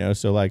jail,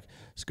 So like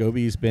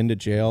Scobie's been to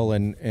jail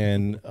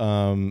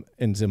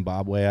in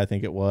Zimbabwe, I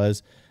think it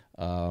was.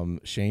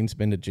 Shane's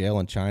been to jail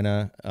in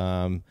China.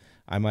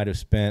 I might have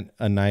spent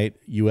a night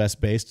U.S.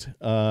 based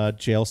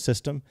jail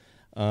system.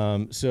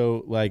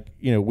 So like,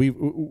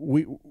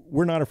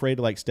 we're not afraid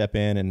to like step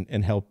in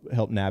and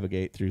help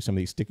navigate through some of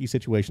these sticky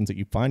situations that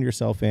you find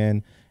yourself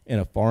in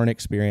a foreign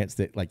experience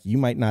that like you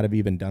might not have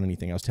even done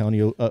anything. I was telling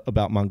you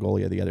about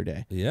Mongolia the other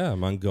day. Yeah,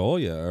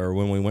 Mongolia, or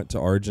when we went to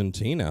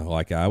Argentina,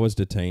 like I was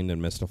detained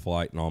and missed a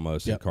flight and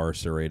almost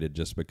incarcerated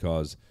just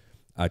because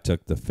I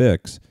took the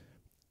fix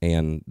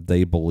and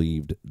they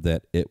believed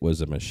that it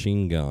was a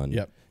machine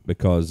gun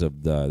because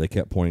of they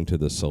kept pointing to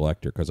the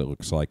selector because it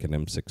looks like an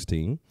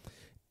M16.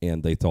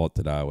 And they thought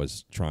that I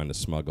was trying to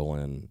smuggle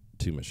in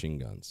 2 machine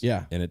guns.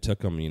 Yeah. And it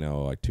took them,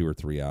 like 2 or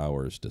 3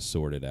 hours to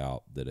sort it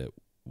out that it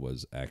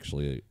was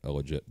actually a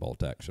legit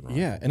bolt action rifle.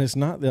 Yeah, and it's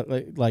not that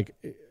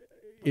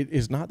it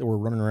is not that we're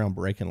running around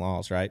breaking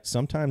laws, right?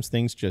 Sometimes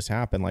things just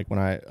happen. Like when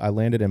I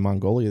landed in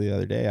Mongolia the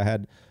other day, I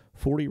had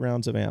 40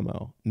 rounds of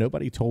ammo.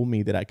 Nobody told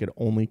me that I could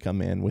only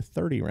come in with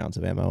 30 rounds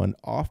of ammo. And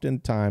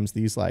oftentimes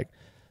these like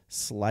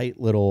slight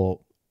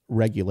little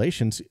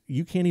regulations,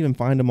 you can't even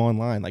find them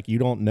online. Like you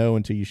don't know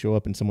until you show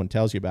up and someone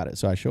tells you about it.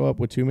 So I show up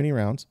with too many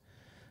rounds.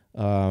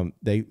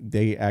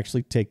 They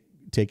actually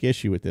take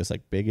issue with this,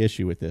 like big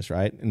issue with this,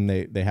 right? And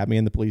they have me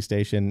in the police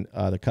station,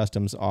 the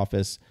customs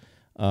office,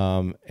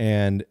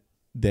 and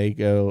they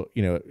go,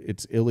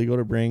 it's illegal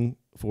to bring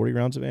 40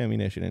 rounds of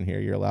ammunition in here.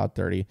 You're allowed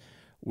 30.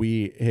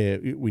 We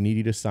need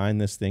you to sign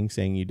this thing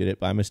saying you did it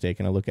by mistake.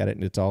 And I look at it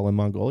and it's all in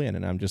Mongolian.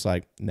 And I'm just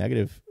like,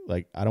 negative.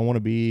 Like, I don't want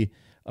to be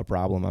a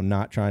problem. I'm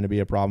not trying to be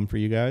a problem for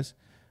you guys,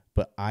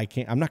 but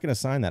I'm not going to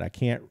sign that. I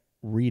can't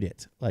read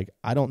it. Like,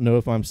 I don't know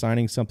if I'm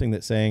signing something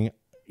that's saying,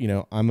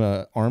 I'm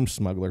a arms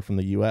smuggler from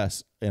the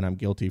U.S. and I'm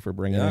guilty for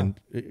bringing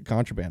in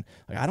contraband.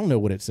 Like, I don't know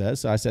what it says.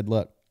 So I said,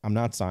 look, I'm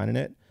not signing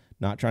it,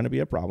 not trying to be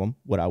a problem.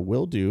 What I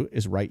will do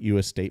is write you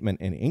a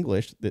statement in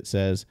English that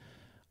says,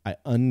 I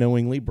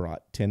unknowingly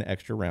brought 10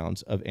 extra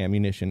rounds of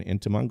ammunition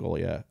into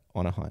Mongolia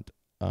on a hunt.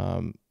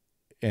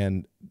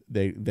 And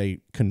they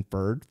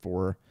conferred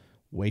for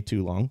way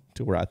too long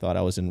to where I thought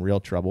I was in real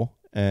trouble.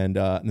 And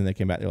then they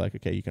came back. They're like,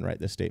 okay, you can write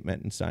this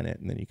statement and sign it,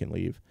 and then you can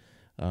leave.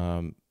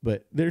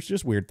 But there's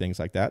just weird things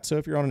like that. So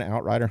if you're on an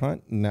outrider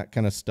hunt and that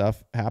kind of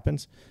stuff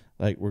happens,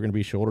 like, we're going to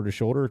be shoulder to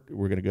shoulder.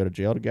 We're going to go to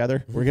jail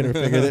together. We're going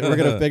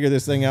to figure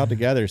this thing out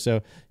together.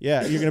 So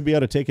yeah, you're going to be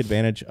able to take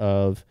advantage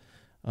of.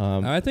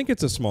 I think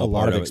it's a lot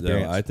part of of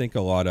experience. it, though. I think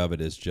a lot of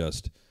it is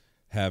just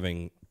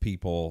having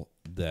people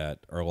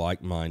that are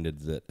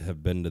like-minded that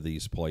have been to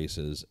these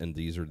places, and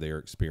these are their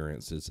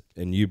experiences,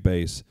 and you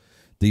base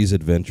these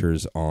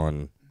adventures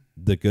on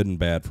the good and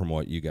bad from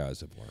what you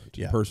guys have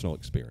learned, personal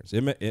experience.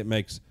 It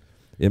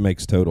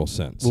makes total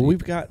sense. Well,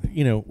 we've got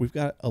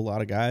a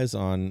lot of guys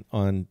on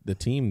the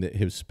team that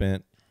have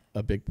spent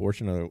a big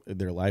portion of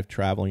their life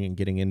traveling and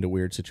getting into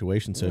weird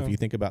situations. So if you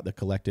think about the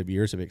collective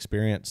years of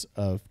experience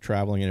of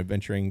traveling and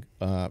adventuring,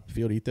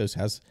 Field Ethos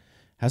has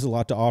a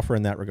lot to offer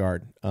in that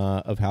regard,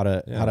 of how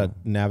to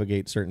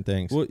navigate certain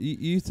things. Well,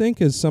 you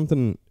think is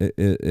something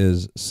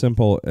as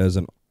simple as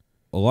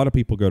a lot of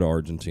people go to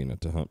Argentina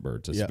to hunt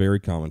birds. It's very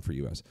common for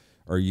U.S.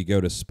 Or you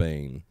go to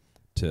Spain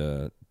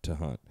to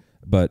hunt.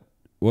 But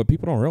what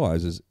people don't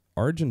realize is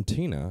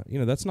Argentina,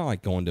 that's not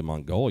like going to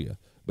Mongolia.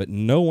 But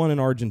no one in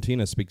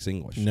Argentina speaks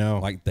English. No.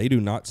 Like, they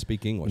do not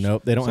speak English.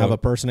 Nope, they don't have a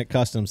person at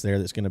customs there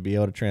that's going to be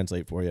able to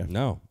translate for you.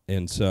 No.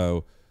 And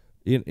so,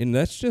 and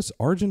that's just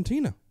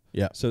Argentina.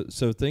 Yeah.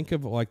 So think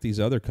of like these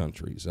other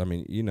countries. I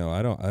mean,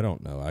 I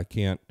don't know. I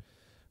can't,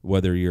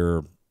 whether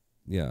you're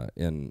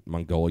in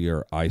Mongolia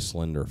or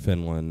Iceland or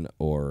Finland,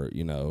 or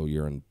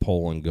you're in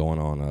Poland going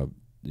on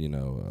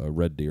a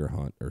red deer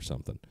hunt or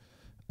something.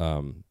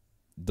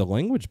 The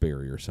language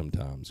barrier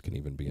sometimes can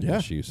even be an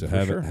issue. So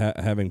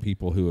having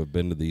people who have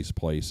been to these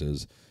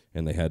places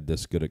and they had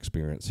this good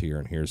experience here,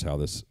 and here's how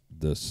this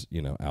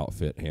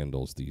outfit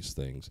handles these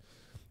things.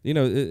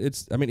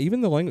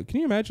 Even the language. Can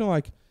you imagine,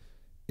 like,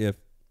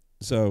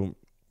 so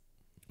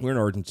we're in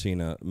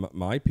Argentina.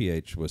 My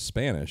PH was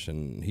Spanish,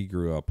 and he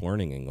grew up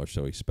learning English,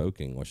 so he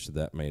spoke English, so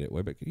that made it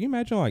way. But can you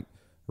imagine, like,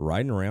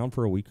 riding around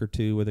for a week or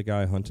two with a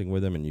guy hunting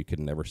with him, and you could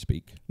never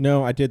speak?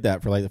 No, I did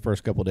that for like the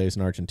first couple of days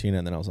in Argentina,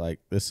 and then I was like,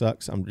 this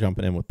sucks. I'm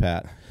jumping in with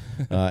Pat.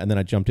 And then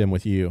I jumped in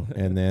with you,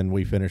 and then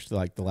we finished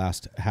like the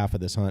last half of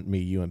this hunt, me,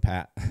 you, and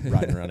Pat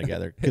riding around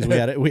together, because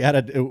we had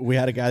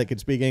a guy that could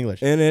speak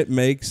English. And it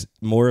makes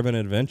more of an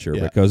adventure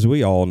because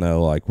we all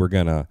know, like, we're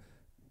gonna,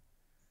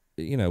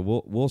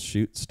 we'll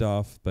shoot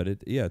stuff, but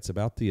it's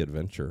about the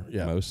adventure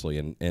mostly,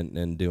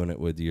 and doing it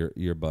with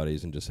your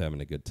buddies and just having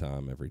a good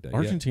time every day.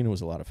 Argentina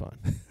was a lot of fun.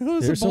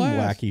 There's some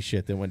wacky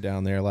shit that went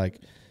down there. Like,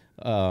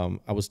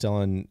 I was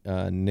telling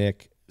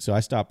Nick, so I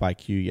stopped by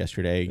Q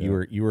yesterday.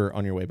 Yeah. You were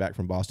on your way back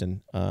from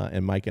Boston,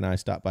 and Mike and I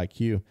stopped by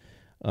Q,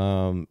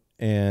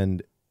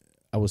 and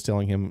I was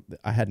telling him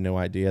I had no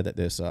idea that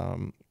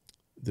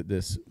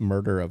this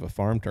murder of a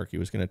farm turkey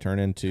was going to turn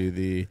into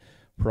the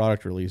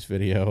product release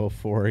video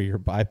for your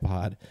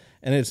bipod,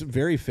 and it's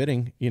very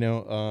fitting.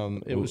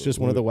 It was just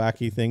one of the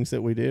wacky things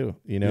that we do.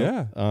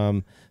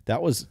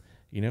 That was,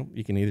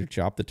 you can either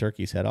chop the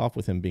turkey's head off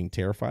with him being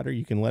terrified, or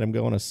you can let him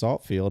go on a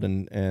salt field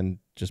and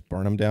just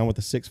burn him down with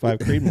a 6.5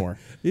 Creedmoor.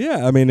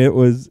 Yeah, I mean,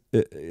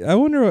 I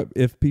wonder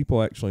if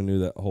people actually knew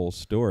that whole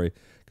story,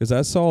 because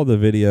I saw the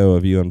video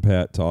of you and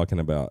Pat talking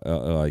about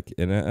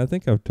and I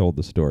think I've told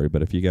the story,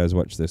 but if you guys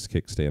watch this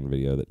kickstand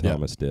video that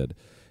Thomas did,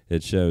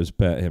 it shows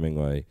Pat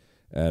Hemingway,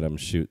 Adam,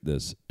 shoot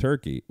this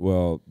turkey.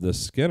 Well, the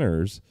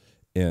Skinners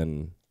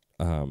in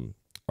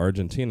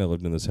Argentina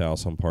lived in this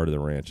house on part of the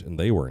ranch, and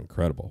they were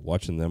incredible.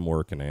 Watching them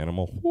work an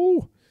animal,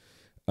 whoo.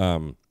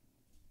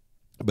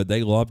 But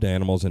they loved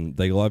animals, and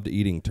they loved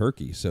eating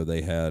turkey, so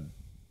they had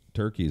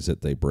turkeys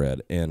that they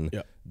bred.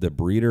 And the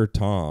breeder,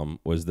 Tom,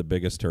 was the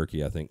biggest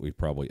turkey I think we've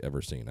probably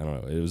ever seen. I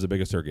don't know. It was the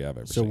biggest turkey I've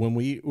ever seen. So when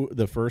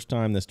the first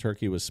time this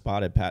turkey was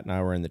spotted, Pat and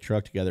I were in the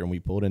truck together, and we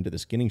pulled into the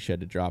skinning shed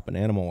to drop an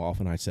animal off,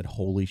 and I said,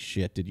 holy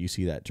shit, did you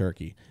see that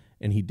turkey?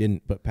 And he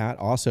didn't. But Pat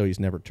also, he's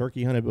never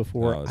turkey hunted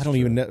before. Oh, I don't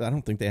even know. I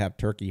don't think they have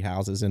turkey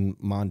houses in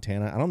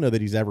Montana. I don't know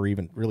that he's ever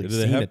even really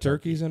seen Do they have a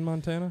turkey. turkeys in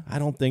Montana? I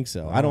don't think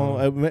so. I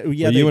don't. Well,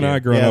 you and I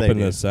growing up in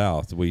the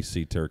South, we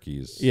see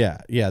turkeys. Yeah,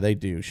 they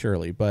do,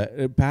 surely.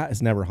 But Pat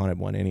has never hunted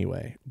one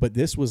anyway. But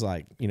this was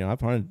like,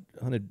 I've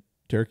hunted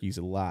turkeys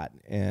a lot,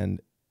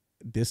 and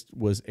this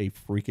was a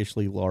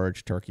freakishly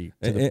large turkey.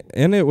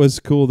 And it was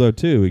cool, though,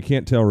 too. We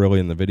can't tell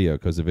really in the video,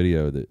 because the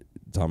video that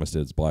Thomas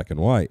did is black and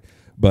white.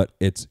 But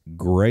it's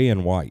gray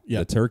and white.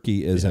 Yep. The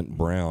turkey isn't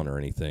brown or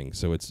anything,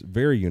 so it's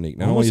very unique.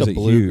 Not almost only is a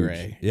it blue huge,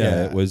 gray.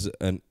 It was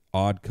an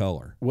odd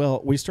color.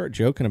 Well, we start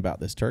joking about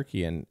this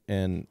turkey, and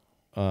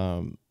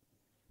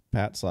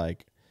Pat's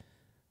like,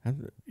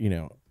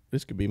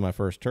 this could be my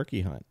first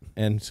turkey hunt.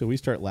 And so we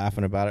start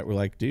laughing about it. We're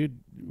like, dude,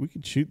 we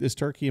could shoot this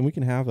turkey and we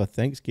can have a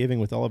Thanksgiving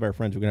with all of our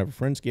friends. We're going to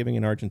have a Friendsgiving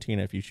in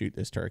Argentina if you shoot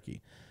this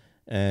turkey.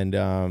 And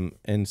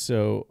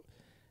so,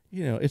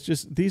 you know, it's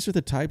just, these are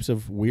the types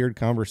of weird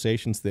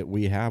conversations that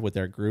we have with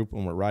our group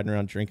when we're riding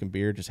around drinking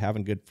beer, just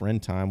having good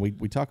friend time. We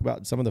talk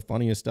about some of the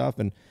funniest stuff.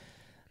 And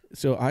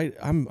so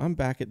I'm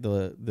back at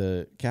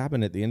the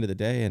cabin at the end of the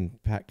day,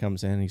 and Pat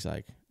comes in and he's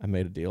like, I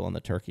made a deal on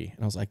the turkey.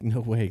 And I was like, no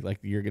way, like,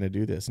 you're going to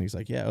do this? And he's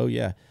like, yeah, oh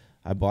yeah,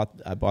 I bought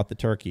the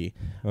turkey.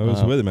 I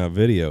was with him. I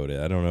videoed it.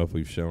 I don't know if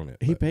we've shown it.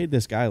 He paid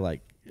this guy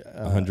like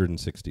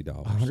 $160.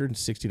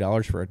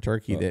 $160 for a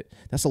turkey.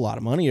 That's a lot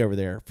of money over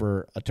there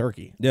for a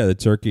turkey. Yeah, the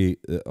turkey.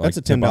 That's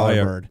a $10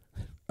 bird.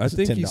 I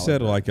think he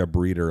said like a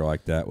breeder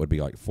like that would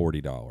be like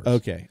 $40.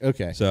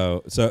 Okay.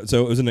 So it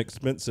was an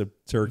expensive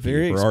turkey,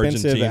 very for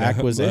expensive Argentina,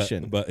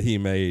 acquisition. but he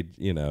made,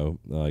 you know,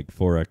 like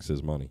 4x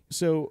his money.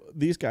 So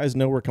these guys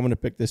know we're coming to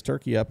pick this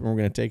turkey up, and we're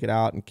going to take it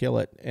out and kill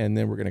it, and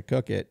then we're going to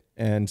cook it.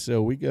 And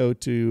so we go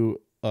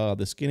to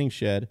the skinning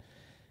shed,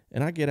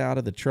 and I get out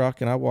of the truck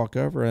and I walk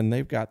over, and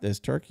they've got this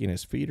turkey and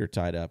his feet are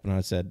tied up, and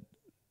I said,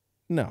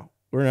 no.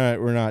 We're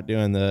not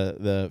doing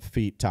the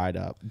feet tied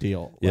up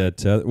deal. Yeah,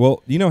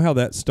 well, you know how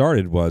that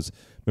started was,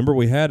 remember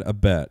we had a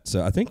bet.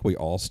 So I think we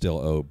all still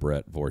owe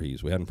Brett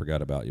Voorhees. We hadn't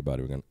forgot about you,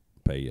 buddy. We're going to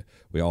pay you.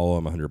 We all owe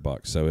him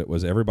 $100. So it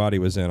was, everybody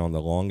was in on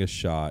the longest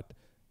shot,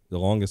 the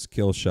longest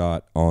kill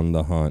shot on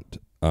the hunt.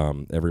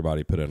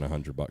 Everybody put in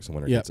 $100 and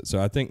winner gets it. So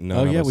I think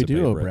none of us we have do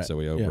paid owe Brett. Brett. So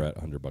we owe Brett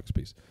 $100 a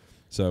piece.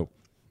 So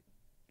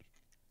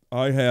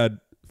I had,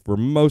 for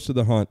most of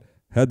the hunt,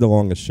 had the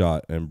longest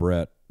shot, and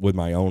Brett, with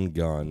my own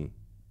gun,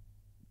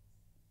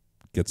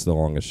 gets the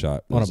longest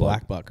shot on a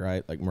black buck,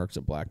 right? Like Merck's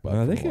a black buck.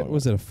 I think it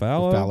was a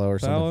fallow, or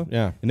something.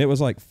 Yeah, and it was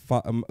like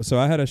so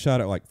I had a shot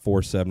at like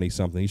 470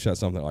 something. He shot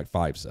something at like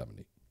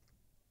 570.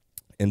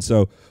 And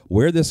so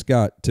where this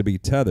got to be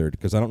tethered,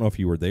 because I don't know if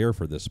you were there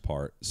for this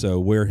part. So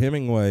where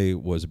Hemingway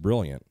was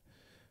brilliant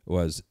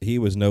was he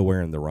was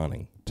nowhere in the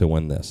running to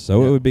win this.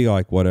 So it would be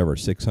like whatever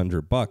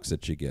 $600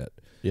 that you get.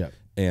 Yeah,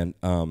 and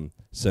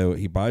so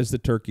he buys the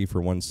turkey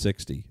for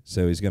 $160.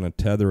 So he's going to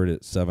tether it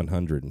at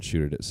 $700 and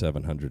shoot it at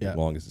 $700 as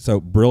long as.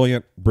 So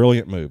brilliant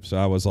move. So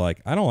I was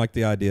like, I don't like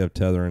the idea of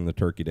tethering the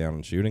turkey down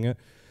and shooting it,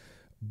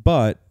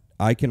 but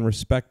I can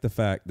respect the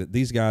fact that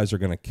these guys are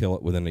going to kill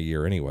it within a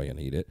year anyway and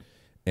eat it,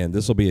 and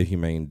this will be a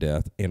humane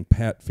death. And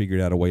Pat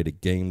figured out a way to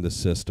game the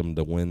system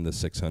to win the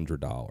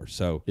 $600.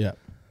 So yeah.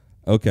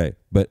 Okay,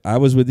 but I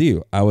was with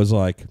you. I was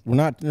like, we're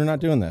not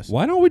doing this.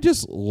 Why don't we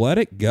just let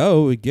it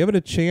go, give it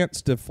a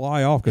chance to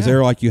fly off? Because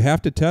they're like, you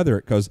have to tether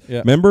it. Because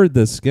remember,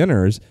 the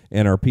Skinners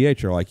and our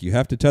PH are like, you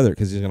have to tether it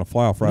because he's going to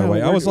fly off right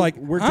away. I was like,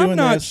 I'm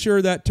not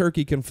sure that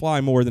turkey can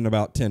fly more than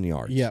about 10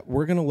 yards. Yeah,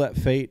 we're going to let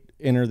fate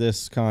enter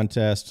this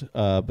contest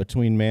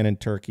between man and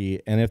turkey,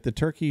 and if the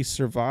turkey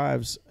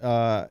survives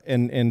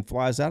and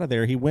flies out of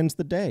there, he wins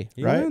the day,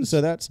 right? Wins.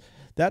 So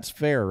that's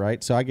fair,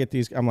 right? So I get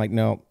these. I'm like,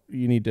 no,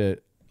 you need to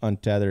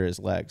untether his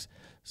legs.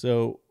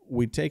 So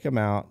we take him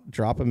out,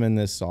 drop him in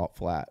this salt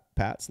flat.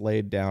 Pat's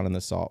laid down in the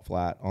salt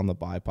flat on the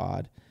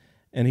bipod,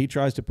 and he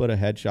tries to put a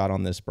headshot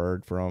on this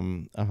bird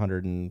from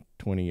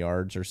 120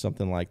 yards or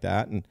something like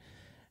that, and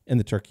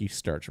the turkey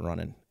starts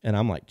running, and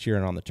I'm like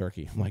cheering on the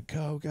turkey. I'm like,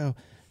 go,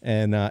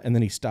 and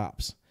then he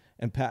stops,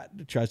 and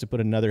Pat tries to put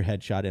another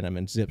headshot in him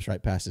and zips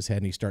right past his head,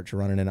 and he starts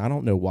running. And I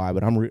don't know why,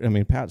 but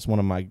Pat's one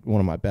of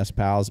my best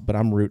pals, but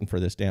I'm rooting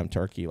for this damn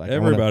turkey. Like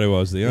everybody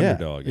was the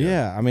underdog.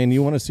 Yeah. I mean,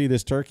 you want to see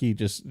this turkey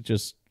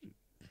just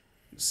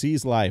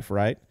seize life,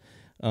 right?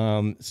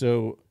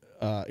 So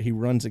he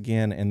runs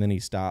again, and then he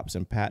stops,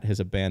 and Pat has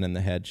abandoned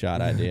the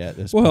headshot idea at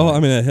this point. Well, I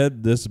mean, a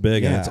head this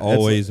big and it's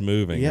always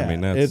moving. Yeah, I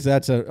mean,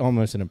 that's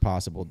almost an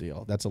impossible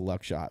deal. That's a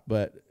luck shot.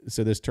 But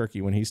so this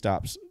turkey, when he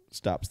stops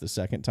the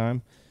second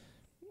time,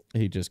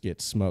 he just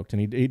gets smoked,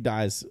 and he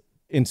dies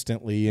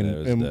instantly,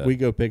 and we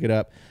go pick it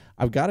up.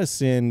 I've got to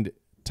send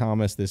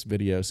Thomas this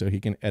video so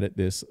he can edit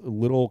this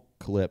little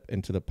clip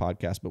into the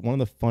podcast. But one of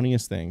the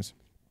funniest things,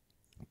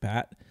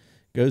 Pat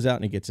goes out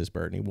and he gets his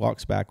bird, and he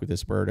walks back with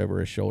this bird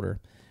over his shoulder.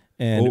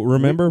 And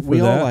remember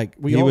he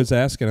was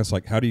asking us,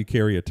 like, how do you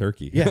carry a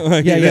turkey? Yeah,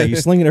 You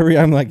sling it over.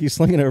 I'm like, you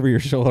sling it over your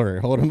shoulder.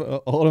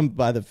 Hold him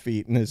by the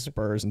feet and his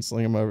spurs and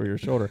sling him over your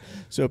shoulder.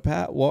 So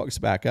Pat walks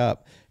back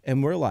up,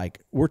 and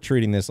we're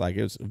treating this like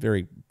it was a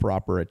very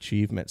proper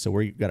achievement. So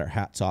we got our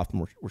hats off,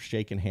 and we're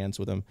shaking hands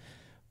with him.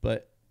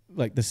 But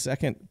like the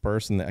second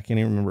person, that I can't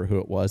even remember who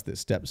it was, that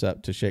steps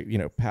up to shake,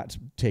 Pat's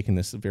taking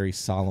this very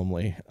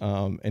solemnly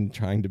and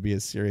trying to be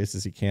as serious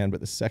as he can.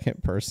 But the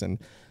second person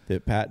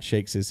that Pat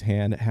shakes his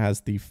hand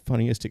has the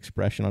funniest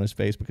expression on his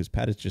face, because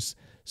Pat is just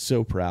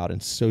so proud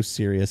and so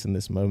serious in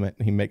this moment.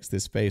 And he makes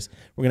this face.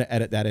 We're going to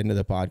edit that into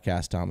the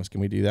podcast, Thomas.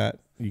 Can we do that?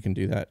 You can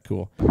do that?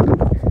 Cool.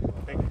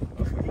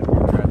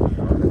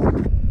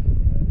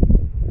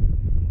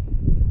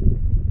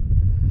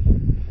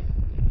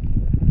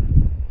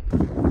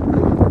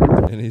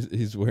 And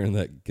he's wearing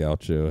that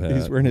gaucho hat.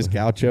 He's wearing his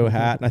gaucho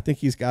hat, and I think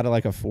he's got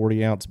like a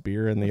 40-ounce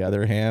beer in the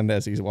other hand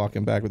as he's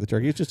walking back with the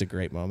turkey. It's just a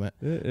great moment.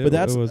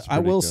 I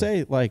will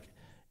say, like,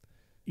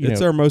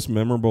 It's our most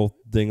memorable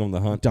thing on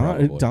the hunt.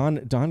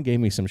 Don gave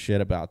me some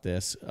shit about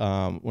this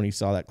when he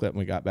saw that clip and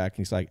we got back, and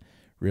he's like,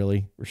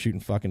 really? We're shooting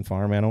fucking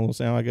farm animals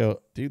now? I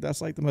go, dude,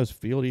 that's like the most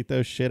field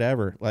ethos shit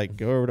ever. Like,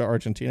 go over to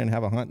Argentina and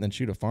have a hunt and then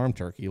shoot a farm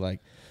turkey. Like,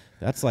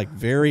 that's like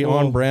very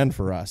on brand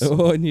for us.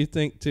 Well, and you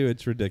think too,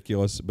 it's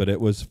ridiculous, but it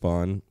was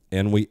fun,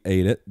 and we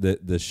ate it.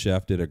 The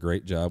chef did a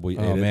great job. We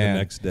ate it the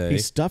next day. He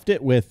stuffed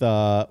it with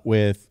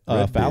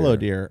fallow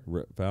deer.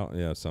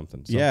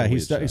 Something. Yeah,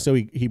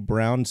 he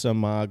browned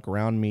some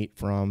ground meat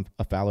from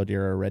a fallow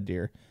deer or a red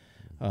deer.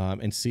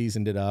 And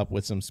seasoned it up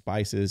with some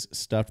spices,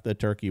 stuffed the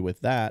turkey with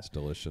that. It's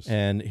delicious.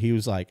 And he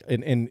was like,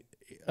 he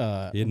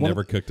had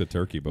never cooked a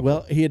turkey before.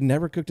 Well, he had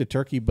never cooked a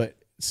turkey, but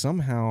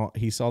somehow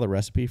he saw the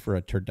recipe for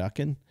a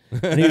turducken.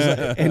 And he was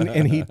like,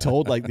 and he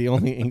told like the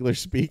only English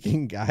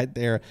speaking guy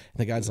there. And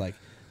the guy's like,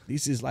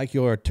 this is like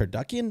your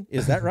turducken?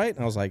 Is that right?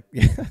 And I was like,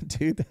 yeah,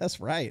 dude, that's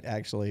right,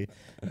 actually.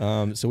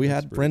 So we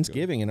had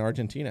Friendsgiving in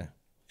Argentina,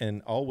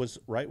 and all was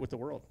right with the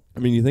world.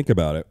 I mean, you think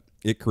about it.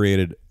 It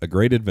created a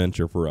great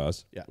adventure for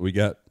us. Yeah. We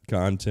got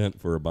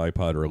content for a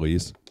bipod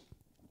release.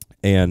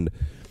 And,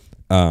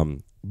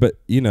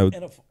 but, you know.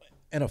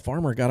 And a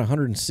farmer got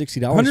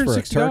 $160 for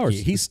a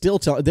turkey. He's still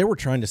they were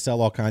trying to sell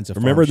all kinds of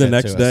Remember the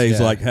next day, he's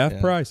yeah, like half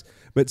price.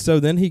 But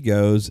so then he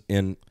goes,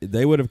 and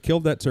they would have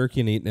killed that turkey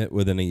and eaten it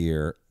within a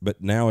year.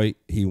 But now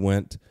he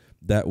went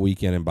that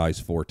weekend and buys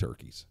 4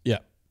 turkeys. Yeah.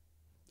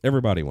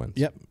 Everybody wins.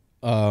 Yep.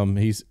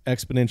 He's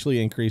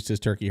exponentially increased his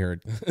turkey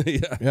herd.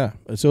 Yeah.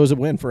 So it was a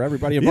win for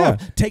everybody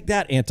involved. Yeah. Take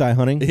that,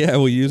 anti-hunting. Yeah,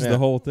 we used the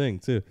whole thing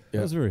too. It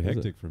was very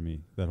hectic for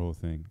me, that whole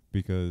thing,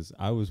 because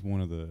I was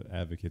one of the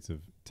advocates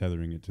of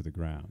tethering it to the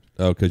ground.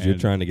 Oh, because you're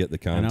trying to get the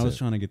content. And I was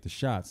trying to get the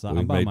shots. So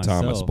I'm by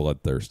myself. Thomas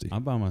bloodthirsty.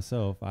 I'm by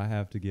myself. I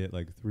have to get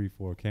like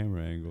 3-4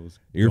 camera angles.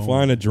 You're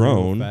flying a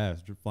drone.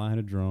 Fast. You're flying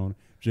a drone.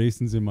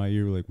 Jason's in my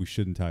ear like, we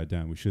shouldn't tie it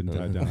down. We shouldn't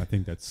tie it down. I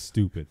think that's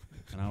stupid.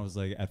 And I was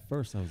like, at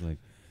first I was like,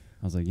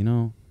 you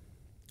know.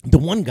 The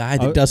one guy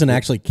that doesn't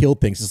actually kill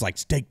things is like,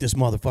 stake this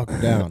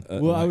motherfucker down.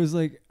 Well, I was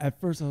like, at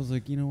first I was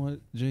like, you know what,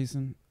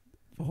 Jason,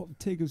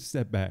 take a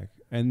step back.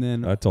 And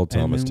then I told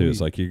Thomas too, it's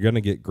like, you're going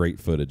to get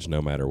great footage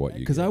no matter what you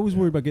get. Because I was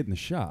worried about getting the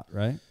shot,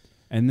 right?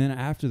 And then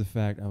after the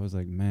fact, I was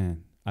like,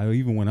 man, I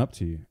even went up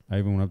to you.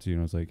 And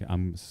I was like,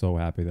 I'm so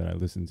happy that I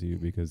listened to you,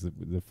 because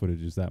the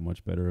footage is that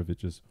much better of it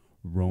just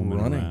roaming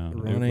around.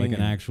 Like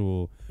an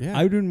actual,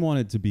 I didn't want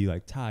it to be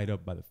like tied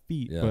up by the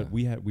feet, but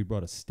we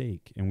brought a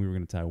stake, and we were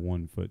going to tie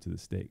 1 foot to the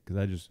stake,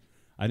 because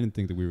I didn't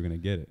think that we were going to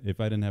get it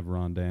if I didn't have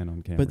Ron Dan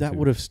on camera. But that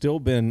would have still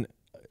been,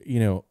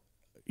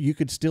 you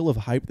could still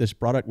have hyped this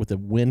product with a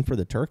win for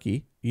the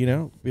turkey, be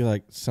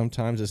like,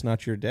 sometimes it's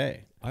not your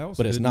day.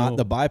 But it's not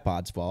the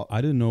bipod's fault.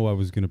 I didn't know I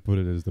was going to put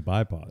it as the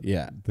bipod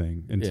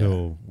thing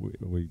until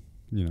we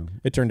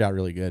It turned out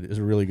really good. It was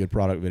a really good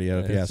product video,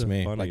 if you ask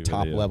me. Like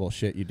top level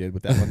shit you did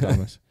with that one,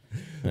 Thomas.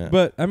 Yeah.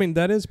 But I mean,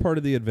 that is part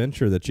of the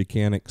adventure that you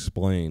can't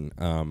explain.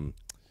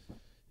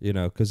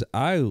 Because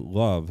I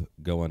love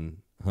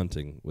going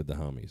hunting with the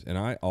homies, and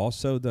I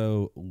also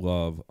though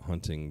love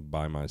hunting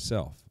by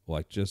myself.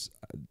 Like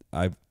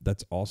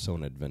that's also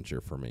an adventure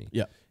for me.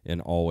 Yeah,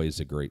 and always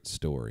a great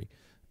story.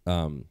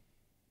 I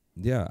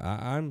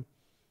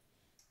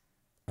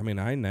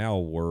now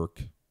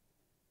work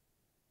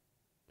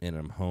and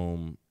I'm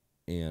home,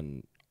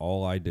 and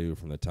all I do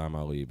from the time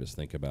I leave is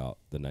think about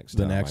the next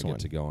time I get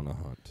to go on a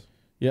hunt.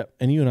 Yep.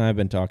 And you and I have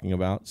been talking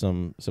about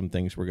some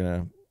things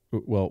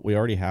we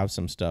already have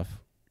some stuff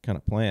kind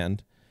of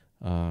planned.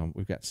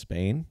 We've got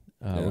Spain.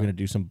 We're going to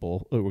do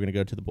we're going to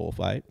go to the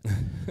bullfight,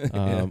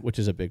 which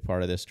is a big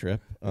part of this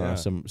trip.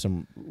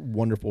 Some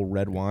wonderful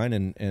red wine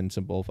and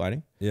some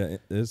bullfighting. Yeah,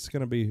 that's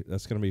going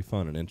to be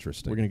fun and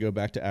interesting. We're going to go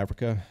back to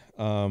Africa.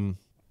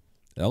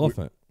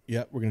 Elephant.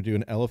 We're going to do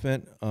an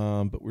elephant.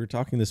 But we were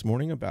talking this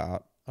morning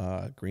about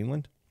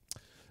Greenland.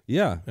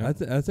 Yeah.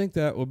 I think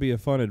that will be a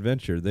fun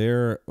adventure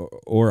there,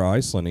 or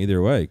Iceland.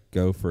 Either way,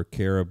 go for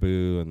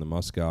caribou and the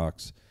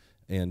muskox,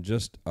 and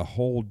just a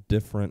whole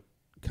different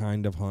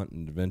kind of hunt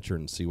and adventure,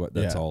 and see what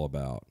that's all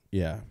about.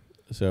 Yeah.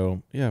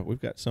 So we've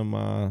got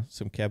some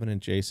Kevin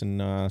and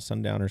Jason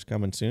sundowners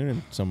coming soon,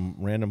 and some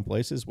random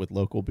places with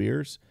local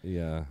beers.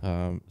 Yeah.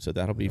 So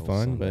that'll be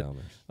fun.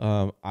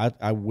 But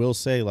I will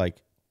say,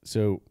 like,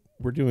 so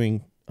we're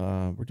doing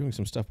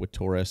some stuff with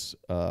tourists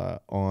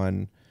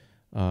on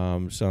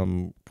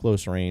some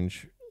close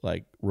range,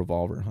 like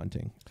revolver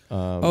hunting.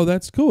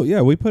 That's cool.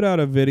 Yeah, we put out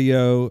a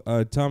video,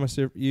 Thomas,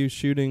 you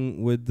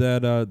shooting with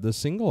that the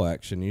single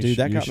action. Dude,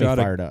 that got me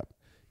fired up.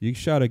 You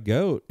shot a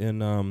goat,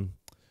 and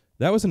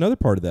that was another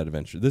part of that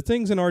adventure. The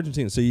things in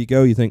Argentina. So you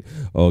go, you think,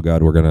 oh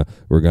God, we're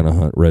gonna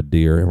hunt red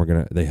deer,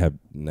 and they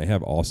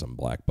have awesome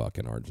black buck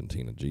in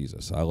Argentina.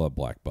 Jesus, I love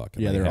black buck.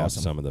 And they're have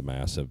awesome. Some of the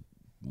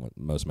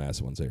most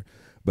massive ones there.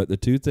 But the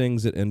two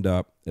things that end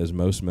up as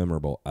most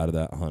memorable out of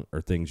that hunt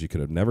are things you could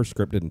have never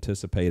scripted,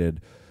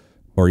 anticipated,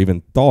 or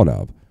even thought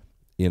of.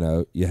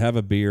 You have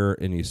a beer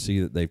and you see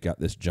that they've got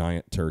this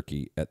giant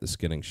turkey at the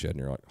skinning shed, and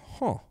you're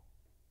like,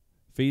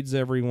 feeds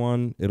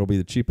everyone. It'll be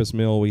the cheapest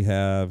meal we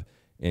have,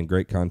 and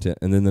great content.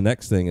 And then the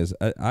next thing is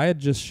I had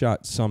just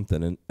shot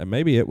something, and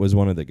maybe it was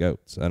one of the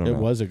goats. I don't know. It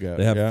was a goat.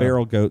 They have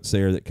feral goats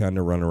there that kind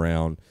of run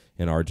around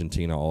in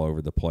Argentina all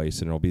over the place,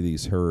 and it'll be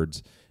these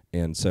herds.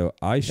 And so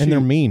I shoot. And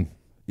they're mean.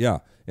 Yeah.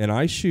 And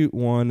I shoot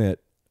one at,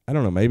 I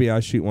don't know, maybe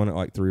I shoot one at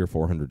like 300 or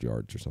 400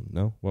 yards or something.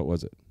 No? What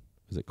was it?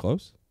 Was it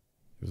close?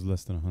 It was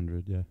less than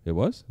 100, yeah. It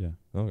was? Yeah.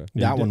 Okay.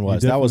 That one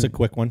was. That was a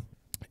quick one.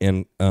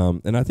 And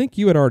I think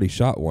you had already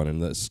shot one,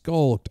 and the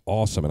skull looked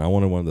awesome, and I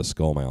wanted one of the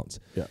skull mounts.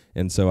 Yeah.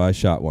 And so I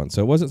shot one.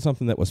 So it wasn't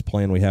something that was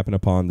planned. We happened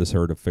upon this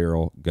herd of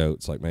feral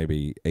goats, like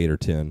maybe 8 or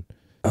 10.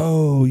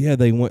 Oh yeah,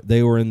 they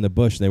were in the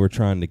bush. And they were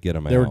trying to get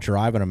them out. They were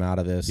driving them out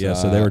of this. Yeah,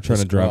 so they were trying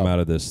to drive them out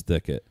of this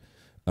thicket.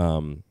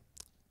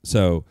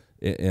 So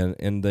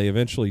and they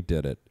eventually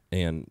did it.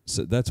 And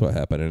so that's what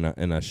happened,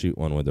 and I shoot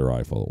one with the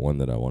rifle, one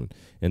that I wanted.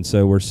 And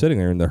so we're sitting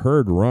there, and the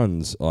herd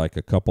runs like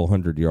a couple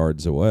hundred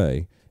yards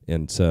away.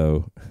 And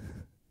so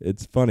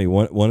it's funny.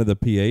 One of the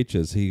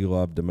PHs, he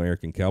loved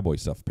American Cowboy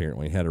stuff,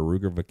 apparently. He had a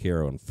Ruger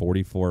Vaquero and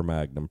 44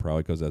 Magnum,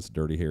 probably because that's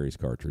Dirty Harry's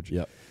cartridge.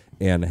 Yep.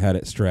 And had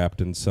it strapped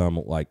in some,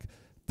 like,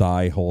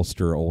 thigh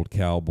holster, old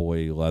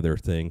cowboy leather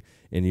thing.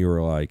 And you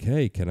were like,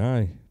 hey, can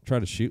I try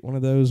to shoot one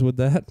of those with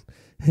that?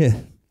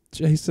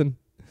 Jason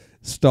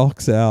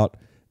stalks out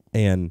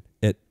and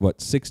at,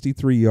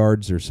 63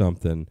 yards or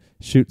something,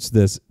 shoots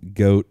this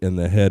goat in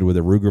the head with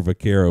a Ruger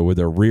Vaquero with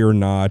a rear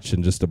notch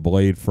and just a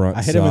blade front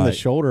I hit him in the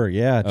shoulder,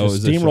 yeah.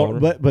 Just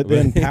steamrolled. But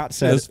then Pat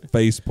said... Just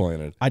face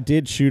planted. I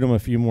did shoot him a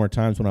few more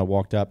times when I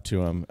walked up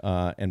to him,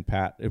 and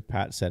Pat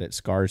said it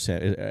scars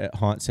him. It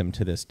haunts him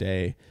to this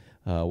day,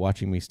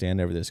 watching me stand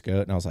over this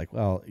goat. And I was like,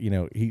 well,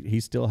 he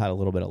still had a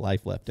little bit of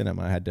life left in him.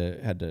 I had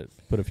to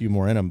put a few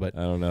more in him, but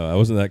I don't know. I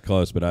wasn't that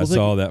close, but I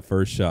saw that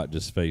first shot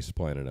just face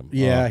planted him.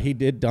 Yeah, he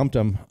did dumped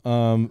him.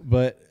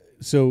 But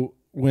so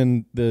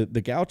when the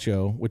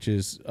gaucho, which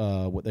is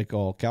what they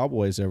call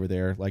cowboys over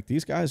there, like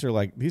these guys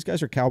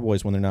are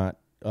cowboys when they're not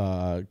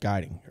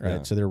guiding, right?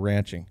 Yeah. So they're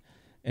ranching.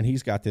 And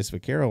he's got this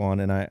Vaquero on,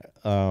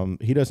 and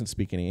he doesn't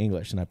speak any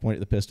English. And I point at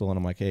the pistol, and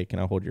I'm like, hey, can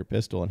I hold your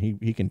pistol? And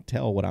he can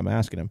tell what I'm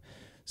asking him.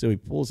 So he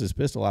pulls his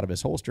pistol out of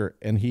his holster,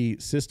 and he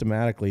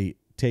systematically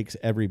takes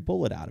every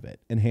bullet out of it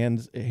and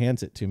hands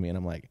it to me. And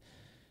I'm like,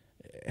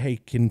 hey,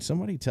 can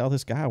somebody tell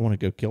this guy I want to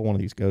go kill one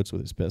of these goats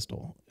with his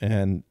pistol?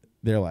 And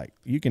they're like,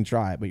 you can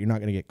try it, but you're not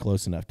going to get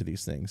close enough to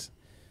these things.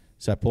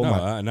 So I pulled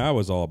and I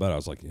was all about it. I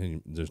was like,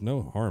 hey, there's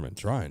no harm in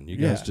trying. You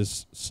guys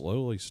just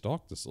slowly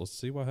stalk this. Let's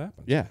see what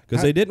happens. Yeah.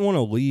 Because they didn't want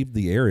to leave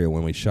the area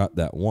when we shot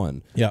that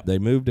one. Yeah. They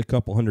moved a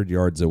couple hundred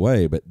yards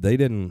away, but they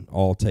didn't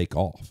all take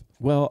off.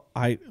 Well,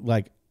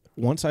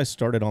 once I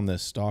started on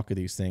this stalk of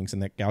these things,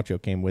 and that gaucho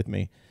came with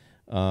me,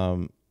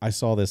 I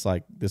saw this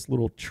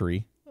little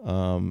tree,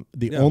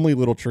 only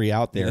little tree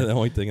out there. Yeah, the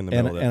only thing in the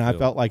middle of that and field. I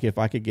felt like if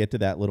I could get to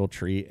that little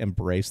tree and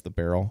brace the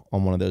barrel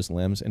on one of those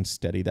limbs and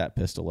steady that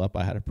pistol up,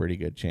 I had a pretty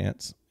good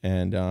chance.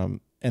 And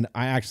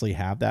I actually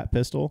have that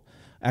pistol.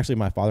 Actually,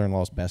 my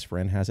father-in-law's best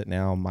friend has it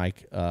now.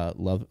 Mike,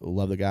 love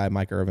the guy,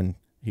 Mike Irvin.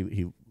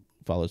 He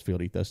follows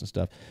Field Ethos and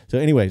stuff. So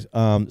anyways,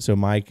 so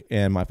Mike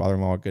and my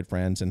father-in-law are good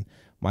friends, and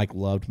Mike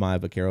loved my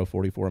Vaquero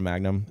 44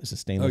 Magnum. It's a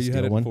stainless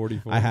steel one.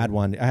 44? I had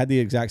one. I had the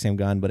exact same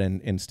gun, but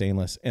in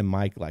stainless. And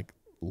Mike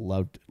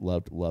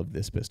loved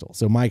this pistol.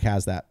 So Mike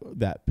has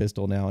that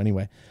pistol now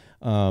anyway.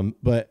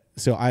 But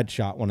so I'd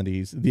shot one of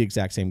these, the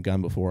exact same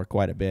gun before,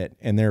 quite a bit,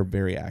 and they're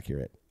very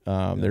accurate.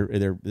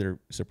 They're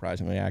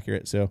surprisingly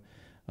accurate. So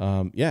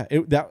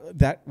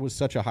that was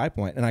such a high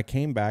point. And I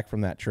came back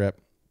from that trip,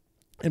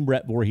 and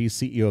Brett Voorhees,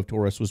 CEO of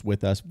Taurus, was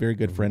with us. Very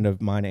good friend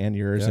of mine and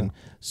yours, and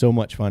so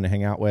much fun to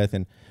hang out with.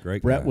 And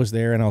Great Brett guy. was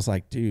there, and I was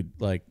like, dude,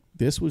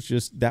 this was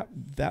just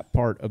that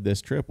part of this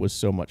trip was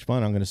so much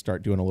fun. I'm going to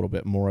start doing a little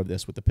bit more of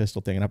this with the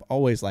pistol thing. And I've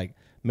always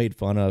made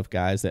fun of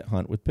guys that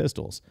hunt with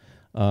pistols,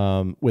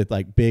 with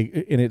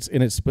big, and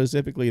it's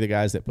specifically the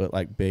guys that put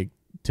big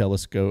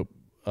telescope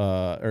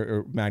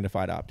or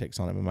magnified optics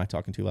on them. Am I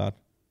talking too loud?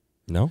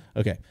 No.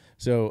 Okay.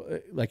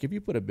 So if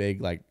you put a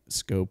big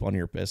scope on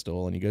your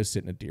pistol and you go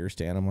sit in a deer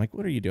stand, I'm like,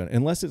 what are you doing?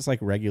 Unless it's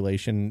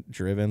regulation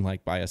driven,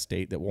 by a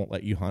state that won't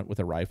let you hunt with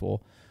a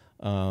rifle,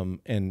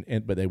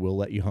 but they will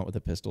let you hunt with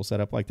a pistol set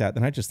up like that.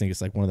 Then I just think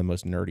it's one of the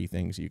most nerdy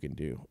things you can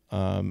do.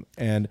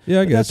 And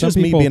yeah, I guess that's just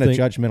me being a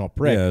judgmental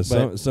prick. Yeah,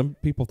 but some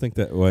people think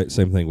that way.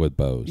 Same thing with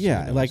bows.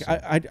 Yeah,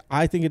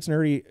 I think it's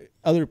nerdy.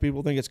 Other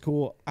people think it's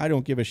cool. I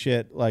don't give a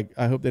shit.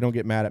 I hope they don't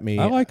get mad at me.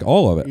 I like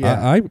all of it.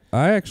 Yeah.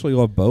 I actually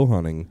love bow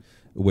hunting,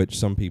 which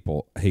some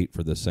people hate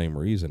for the same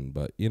reason.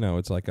 But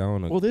it's I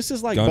own a well, this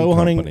is like gun bow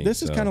hunting. company,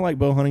 This is kind of like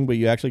bow hunting, but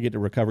you actually get to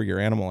recover your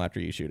animal after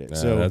you shoot it.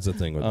 So that's the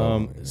thing with bow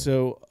hunting.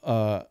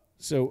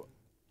 So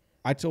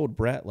I told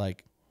Brett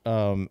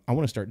I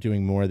want to start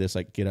doing more of this,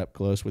 get up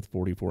close with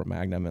 44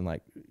 Magnum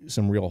and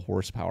some real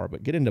horsepower,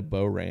 but get into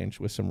bow range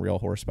with some real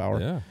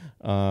horsepower.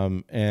 Yeah.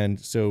 And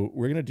so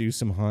we're gonna do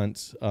some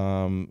hunts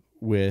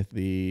with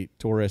the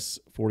Taurus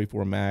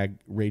 44 Mag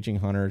Raging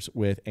Hunters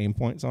with aim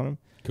points on them.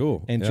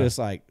 Cool. And just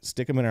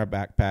stick them in our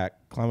backpack,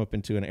 climb up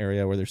into an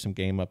area where there's some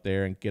game up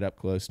there, and get up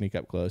close, sneak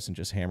up close, and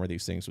just hammer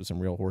these things with some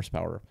real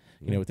horsepower.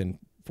 Within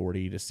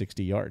 40 to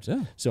 60 yards.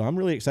 Yeah. So I'm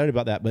really excited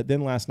about that. But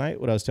then last night,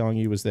 what I was telling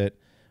you was that,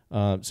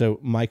 so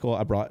Michael,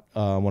 I brought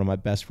one of my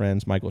best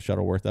friends, Michael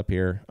Shuttleworth, up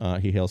here.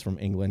 He hails from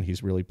England.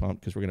 He's really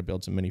pumped because we're going to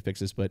build some mini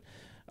fixes. But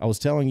I was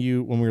telling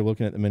you when we were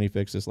looking at the mini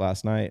fixes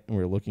last night and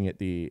we were looking at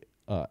the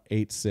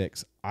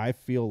 8.6, I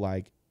feel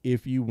like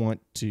if you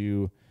want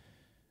to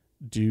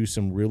do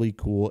some really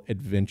cool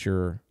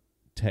adventure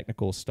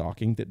technical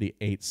stalking, that the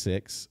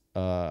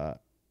 8.6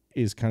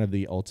 is kind of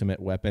the ultimate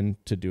weapon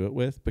to do it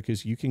with,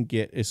 because you can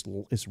get, it's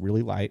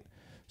really light,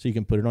 so you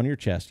can put it on your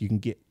chest. You can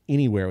get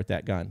anywhere with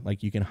that gun.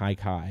 Like you can hike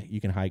high, you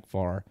can hike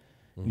far,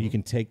 and you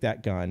can take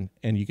that gun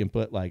and you can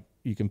put like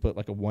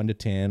a 1 to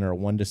 10 or a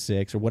 1 to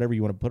 6 or whatever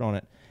you want to put on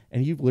it,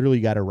 and you've literally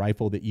got a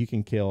rifle that you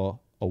can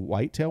kill a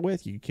whitetail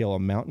with, you can kill a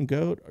mountain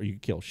goat, or you can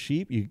kill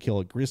sheep, you can kill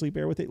a grizzly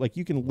bear with it. Like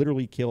you can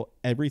literally kill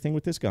everything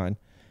with this gun,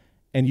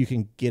 and you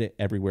can get it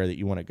everywhere that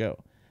you want to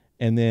go.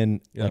 And then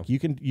like you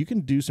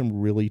can do some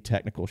really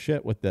technical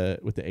shit with the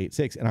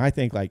 8.6. And I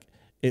think like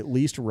at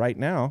least right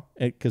now,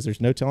 because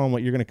there's no telling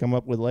what you're going to come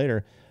up with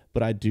later,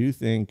 but I do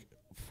think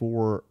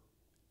for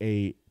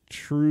a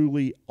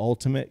truly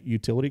ultimate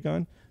utility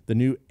gun, the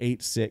new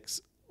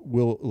 8.6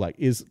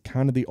 is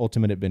kind of the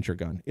ultimate adventure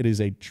gun. It is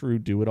a true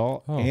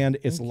do-it-all, and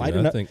it's light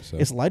enough. So.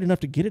 It's light enough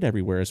to get it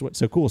everywhere. Is what's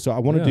so cool. So I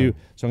want to do.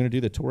 So I'm going to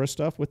do the Taurus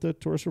stuff with the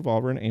Taurus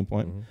revolver and aim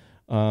point.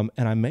 And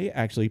I may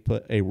actually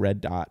put a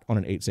red dot on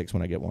an 8.6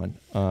 when I get one,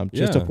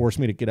 just to force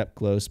me to get up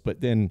close. But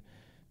then,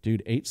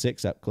 dude,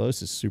 8.6 up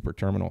close is super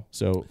terminal.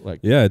 So like,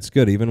 yeah, it's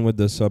good even with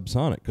the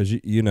subsonic, because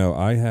you know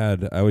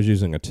I was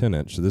using a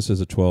 10-inch, so this is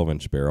a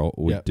 12-inch barrel.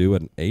 We do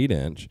an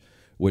 8-inch.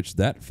 Which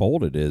that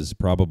folded is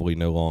probably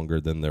no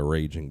longer than the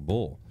Raging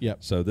Bull.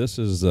 Yep. So this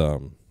is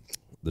the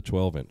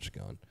 12-inch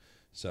gun.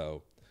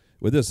 So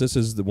with this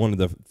is one of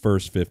the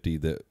first 50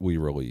 that we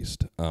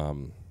released.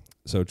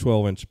 So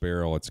 12-inch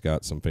barrel. It's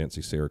got some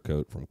fancy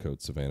Cerakote from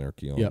Coats of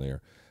Anarchy on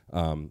there.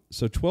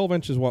 So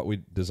 12-inch is what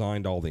we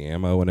designed all the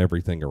ammo and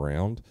everything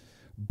around.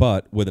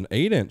 But with an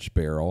 8-inch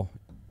barrel,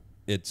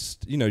 it's,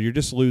 you know, you're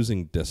just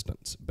losing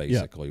distance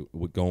basically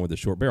with going with the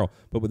short barrel.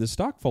 But with the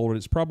stock folded,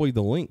 it's probably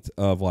the length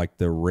of like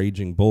the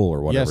Raging Bull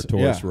or whatever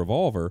Taurus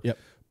revolver. Yep.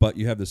 But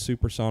you have the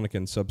supersonic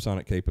and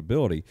subsonic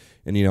capability.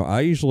 And, you know, I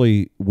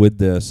usually with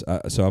this,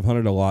 so I've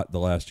hunted a lot the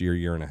last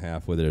year and a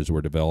half with it as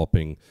we're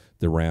developing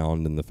the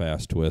round and the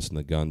fast twist and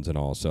the guns and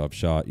all. So I've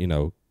shot, you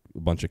know, a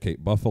bunch of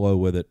Cape Buffalo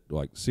with it,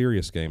 like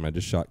serious game. I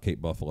just shot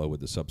Cape Buffalo with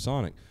the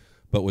subsonic.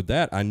 But with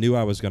that, I knew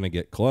I was going to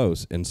get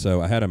close. And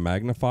so I had a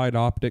magnified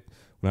optic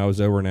when I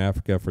was over in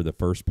Africa for the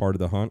first part of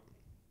the hunt.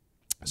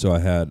 So I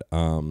had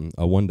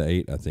a 1 to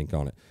 8, I think,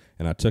 on it.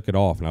 And I took it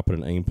off, and I put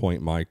an aim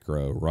point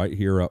micro right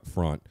here up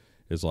front.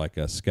 Is like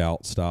a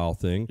scout style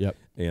thing. Yep.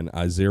 And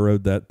I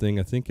zeroed that thing.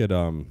 I think it, I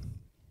don't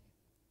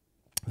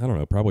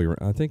know, probably,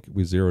 I think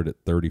we zeroed at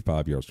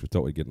 35 yards. We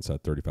thought we'd get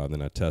inside 35.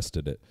 Then I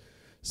tested it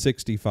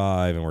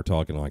 65, and we're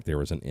talking like there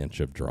was an inch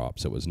of drop,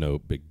 so it was no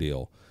big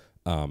deal.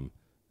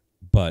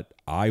 But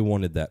I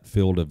wanted that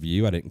field of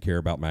view. I didn't care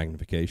about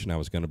magnification. I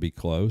was going to be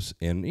close.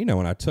 And, you know,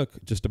 and I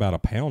took just about a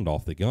pound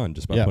off the gun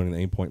just by putting the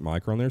aim point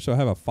micro on there. So I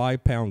have a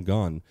 5-pound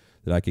gun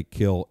that I could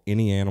kill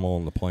any animal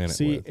on the planet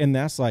with. And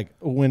that's like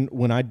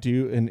when I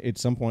do, and at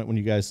some point when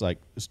you guys like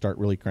start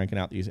really cranking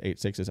out these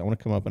 8.6s, I want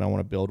to come up and I want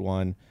to build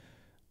one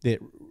that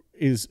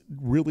is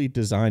really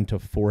designed to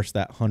force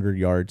that 100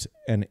 yards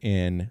and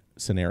in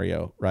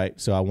scenario, right?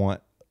 So I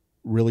want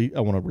a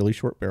really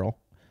short barrel.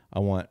 I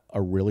want a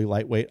really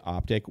lightweight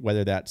optic,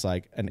 whether that's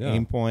like an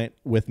aim point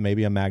with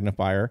maybe a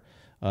magnifier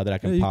that I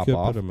can pop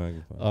off. Put a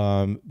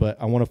magnifier.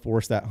 But I want to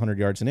force that 100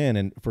 yards and in.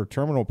 And for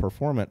terminal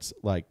performance,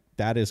 like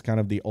that is kind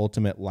of the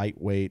ultimate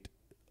lightweight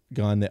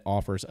gun that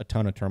offers a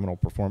ton of terminal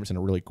performance and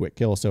a really quick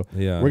kill. So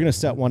we're going to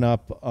set one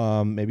up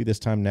maybe this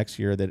time next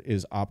year that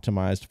is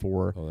optimized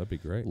for that'd be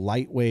great.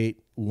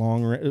 Lightweight,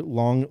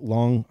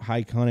 long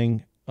hike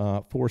hunting,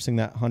 forcing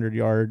that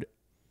 100-yard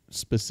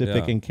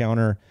specific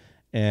encounter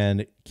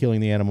and killing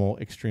the animal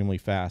extremely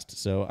fast.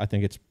 So I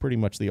think it's pretty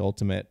much the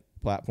ultimate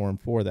platform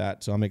for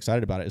that. So I'm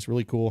excited about it. It's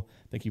really cool.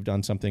 I think you've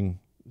done something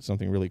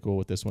really cool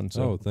with this one.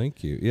 So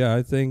thank you. Yeah,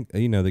 I think,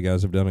 you know, the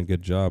guys have done a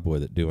good job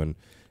with it doing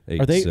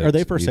 8.6. Are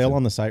they for sale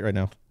on the site right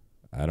now?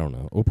 I don't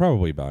know. Well,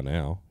 probably by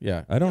now.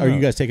 Yeah. I don't know. Are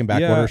you guys taking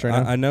back orders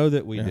right now? I know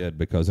that we did,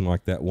 because in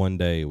like that one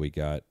day we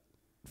got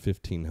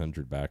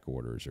 1,500 back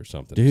orders or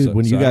something.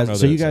 Dude, you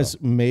guys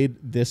made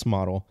this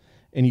model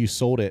and you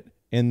sold it.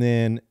 And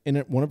then in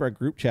one of our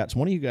group chats,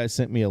 one of you guys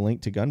sent me a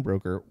link to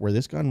Gunbroker where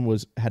this gun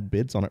had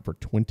bids on it for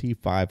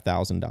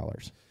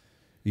 $25,000.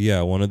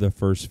 Yeah, one of the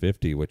first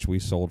 50, which we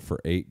sold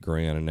for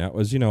 $8,000, and that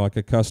was, you know, like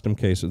a custom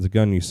case of the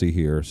gun you see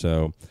here.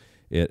 So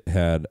it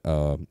had,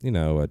 you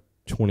know, a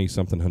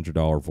 $20-something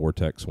 $100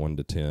 Vortex 1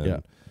 to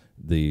 10,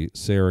 the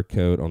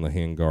Cerakote on the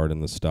handguard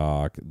and the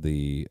stock,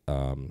 the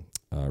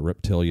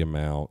Reptilia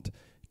mount.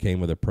 Came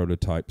with a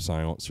prototype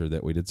silencer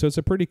that we did. So it's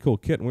a pretty cool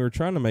kit, and we were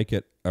trying to make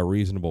it a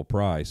reasonable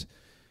price.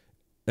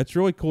 It's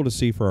really cool to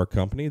see for our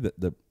company that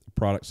the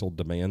products will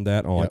demand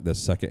that on like the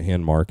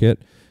secondhand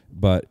market.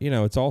 But, you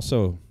know, it's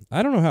also,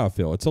 I don't know how I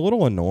feel. It's a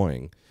little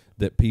annoying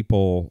that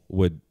people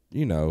would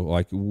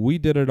like we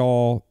did it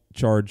all,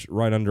 charge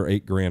right under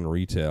 $8,000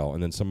 retail,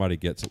 and then somebody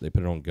gets it, they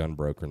put it on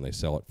Gunbroker, and they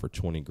sell it for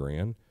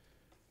 $20,000.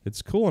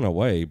 It's cool in a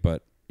way,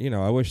 but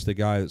I wish the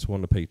guy that's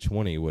willing to pay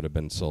 20 would have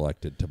been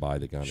selected to buy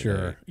the gun.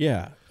 Sure.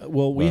 Yeah.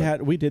 Well,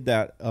 we did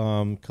that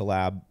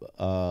collab,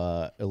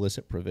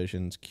 Illicit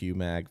Provisions, Q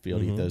Mag,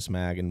 Field Ethos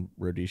Mag, and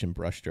Rhodesian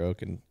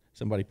Brushstroke, and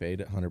somebody paid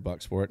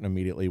 $100 for it and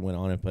immediately went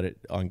on and put it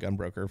on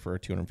Gunbroker for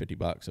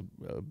 $250.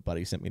 A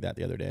buddy sent me that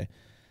the other day.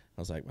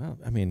 I was like, well,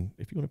 I mean,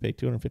 if you want to pay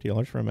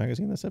 $250 for a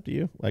magazine, that's up to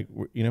you. Like,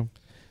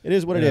 it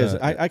is what it is.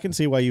 I can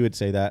see why you would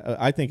say that.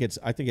 I think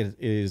it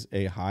is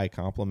a high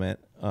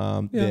compliment.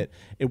 That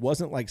it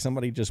wasn't like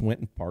somebody just went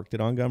and parked it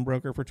on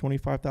Gunbroker for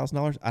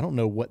 $25,000. I don't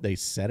know what they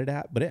set it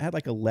at, but it had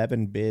like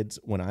 11 bids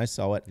when I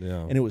saw it,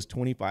 and it was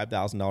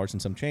 $25,000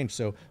 and some change.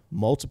 So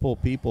multiple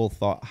people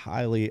thought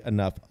highly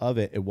enough of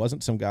it. It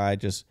wasn't some guy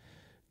just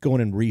going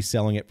and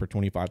reselling it for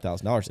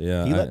 $25,000.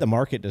 Yeah, he let the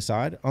market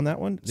decide on that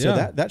one.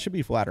 So that should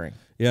be flattering.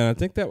 Yeah, and I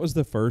think that was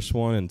the first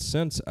one, and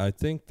since I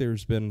think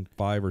there's been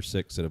 5 or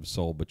 6 that have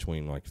sold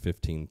between like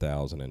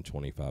 $15,000 and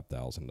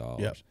 $25,000.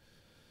 Yep.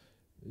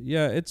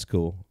 Yeah, it's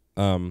cool.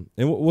 And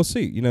we'll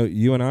see.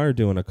 You and I are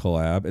doing a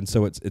collab, and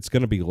so it's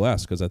going to be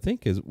less because I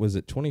think was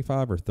it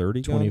 25 or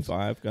 30 guns?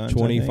 25 guns.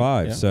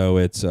 25. Yeah. So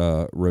it's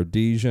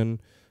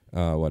Rhodesian. A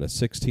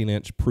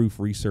 16-inch proof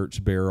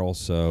research barrel.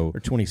 So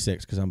or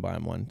 26 because I'm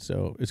buying one,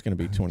 so it's going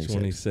to be 26.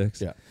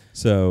 26. Yeah.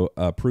 So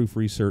proof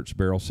research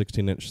barrel,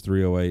 16-inch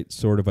 308,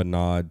 sort of a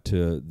nod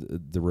to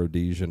the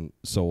Rhodesian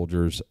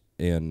soldiers,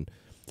 and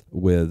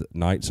with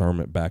Knight's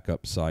Armament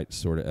backup sights,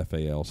 sort of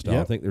FAL style.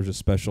 Yep. I think there's a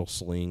special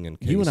sling and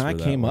case. You and I for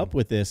that came one. up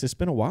with this. It's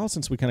been a while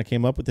since we kind of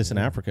came up with this in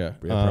Africa,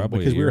 probably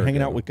because a we were year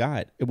hanging ago. out with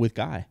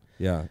Guy.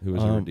 Yeah, who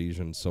was a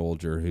Rhodesian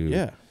soldier who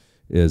Yeah.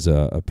 is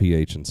a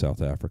PH in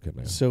South Africa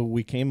now. So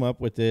we came up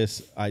with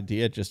this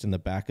idea just in the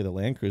back of the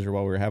Land Cruiser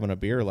while we were having a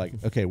beer. Like,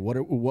 okay, what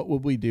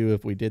would we do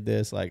if we did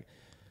this? Like,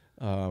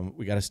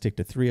 we got to stick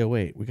to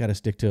 308. We got to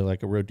stick to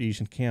like a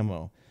Rhodesian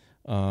camo.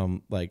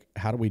 Like,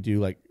 how do we do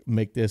like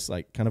make this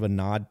like kind of a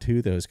nod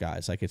to those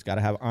guys? Like, it's got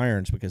to have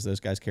irons because those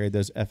guys carried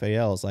those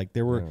FALs. Like,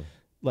 there were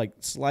like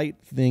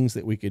slight things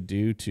that we could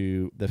do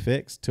to the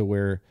fix to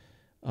where,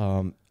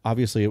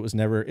 obviously it was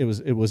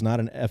not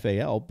an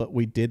FAL, but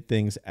we did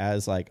things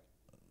as like,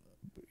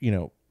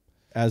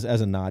 as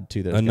a nod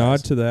to those guys.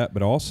 Nod to that,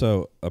 but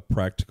also a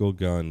practical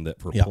gun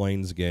that for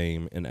plains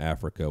game in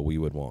Africa we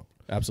would want.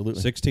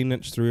 Absolutely.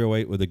 16-inch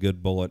 308 with a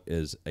good bullet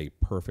is a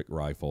perfect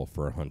rifle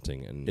for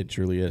hunting. It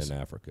truly is. In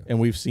Africa. And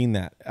we've seen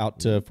that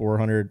out to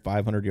 400,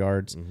 500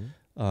 yards.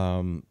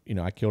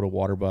 I killed a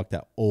water buck,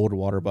 that old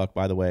water buck,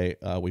 by the way.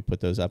 We put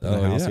those up in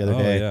the house the other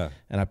day.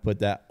 And I put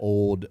that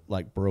old,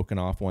 like, broken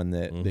off one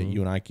that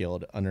you and I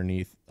killed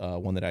underneath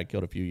one that I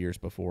killed a few years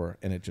before.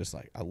 And it just,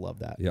 like, I love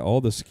that. Yeah,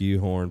 all the skew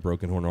horn,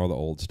 broken horn, all the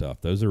old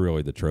stuff. Those are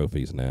really the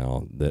trophies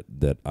now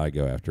that I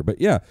go after. But,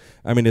 yeah,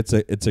 I mean, it's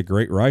a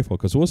great rifle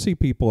because we'll see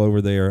people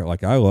over there.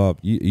 Like, I love,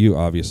 you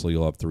obviously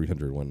love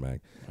 300 Win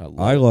Mag.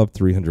 I love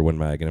 300 Win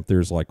Mag. And if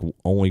there's, like,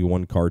 only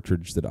one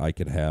cartridge that I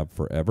could have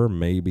forever,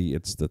 maybe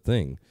it's the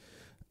thing.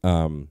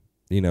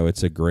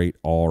 It's a great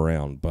all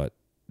around, but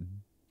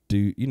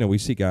we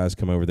see guys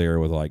come over there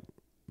with like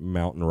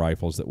mountain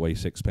rifles that weigh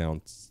 6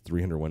 pounds,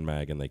 300 Win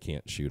Mag, and they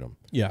can't shoot them.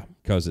 Yeah.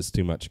 Because it's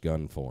too much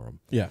gun for them.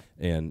 Yeah.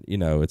 And,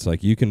 it's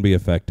like you can be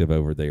effective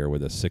over there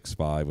with a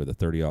 6.5, with a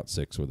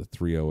 30-06, with a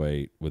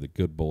 308, with a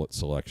good bullet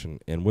selection,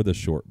 and with a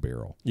short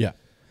barrel. Yeah.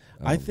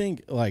 I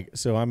think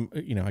I'm,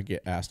 I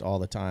get asked all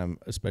the time,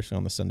 especially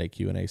on the Sunday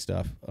Q&A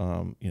stuff.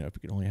 If you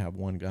could only have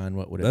one gun,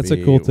 what would it be? That's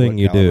a cool thing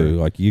you do.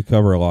 Like you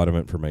cover a lot of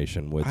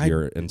information with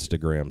your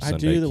Instagram Sunday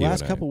Q&A. I do. The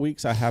last couple of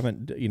weeks I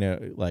haven't,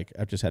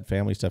 I've just had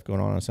family stuff going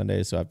on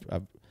Sundays. So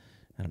I've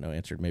I don't know,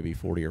 answered maybe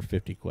 40 or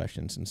 50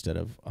 questions instead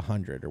of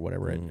 100 or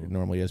whatever it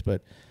normally is.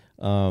 But,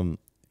 so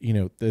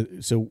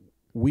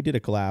we did a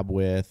collab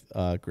with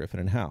Griffin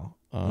and Hal.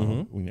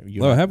 I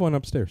have one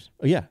upstairs.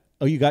 Oh, yeah.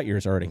 Oh, you got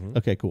yours already.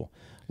 Okay, cool.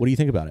 What do you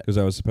think about it? Because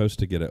I was supposed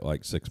to get it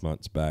like 6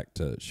 months back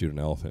to shoot an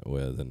elephant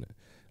with,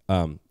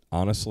 and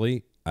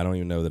honestly, I don't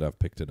even know that I've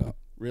picked it up.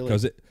 Really?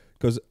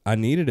 Because I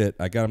needed it.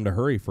 I got them to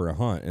hurry for a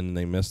hunt, and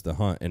they missed the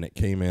hunt, and it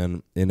came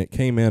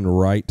in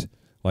right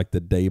like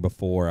the day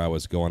before I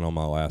was going on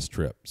my last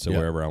trip. So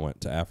wherever I went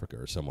to Africa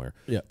or somewhere.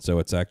 Yeah. So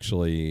it's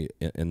actually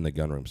in the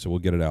gun room. So we'll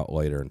get it out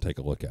later and take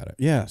a look at it.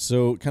 Yeah.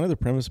 So kind of the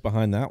premise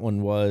behind that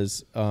one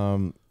was,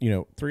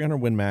 300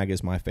 Win Mag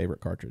is my favorite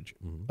cartridge.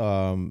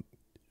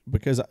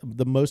 Because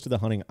the most of the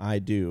hunting I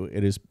do,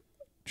 it is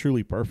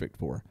truly perfect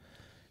for.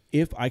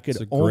 If I could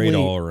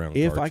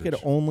I could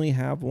only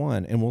have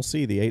one, and we'll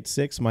see, the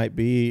 8.6 might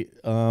be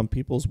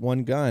people's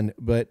one gun,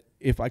 but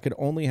if I could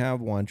only have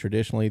one,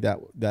 traditionally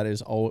that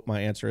is all.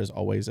 My answer is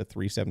always a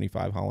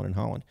 375 Holland &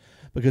 Holland,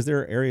 because there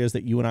are areas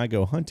that you and I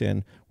go hunt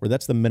in where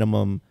that's the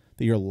minimum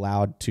that you're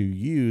allowed to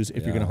use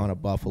if you're going to hunt a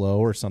buffalo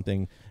or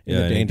something in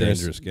the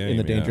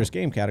dangerous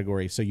game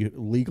category. So you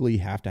legally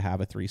have to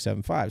have a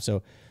 375.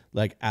 So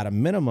like at a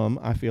minimum,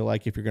 I feel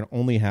like if you're going to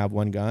only have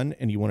one gun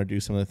and you want to do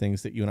some of the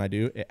things that you and I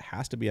do, it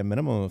has to be a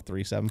minimum of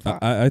 375.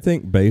 I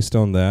think based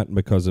on that,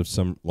 because of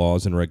some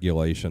laws and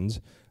regulations,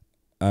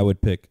 I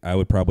would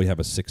probably have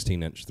a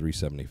 16-inch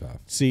 375.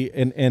 See,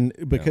 and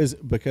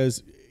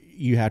because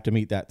you have to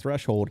meet that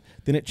threshold,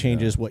 then it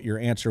changes what your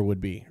answer would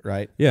be,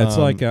 right? Yeah,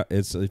 it's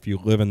it's if you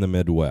live in the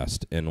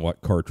Midwest, and what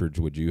cartridge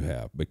would you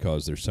have?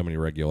 Because there's so many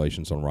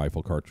regulations on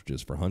rifle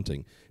cartridges for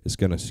hunting, it's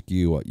going to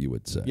skew what you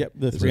would say. Yep,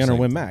 the 300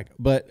 Win Mag.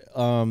 But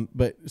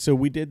so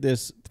we did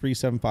this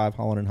 375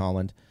 Holland &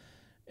 Holland,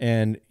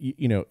 and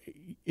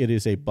it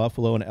is a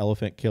buffalo and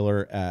elephant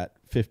killer at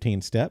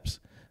 15 steps.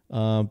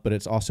 But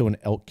it's also an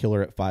elk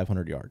killer at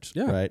 500 yards.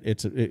 Yeah.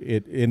 Right.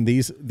 And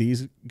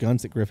these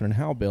guns that Griffin and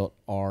Hal built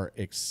are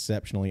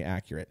exceptionally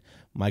accurate.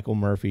 Michael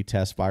Murphy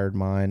test fired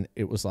mine.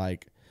 It was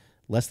like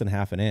less than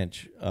half an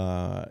inch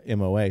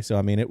MOA. So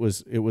I mean,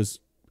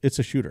 it's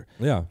a shooter.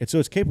 Yeah. So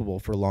it's capable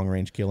for long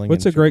range killing. Well,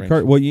 it's a great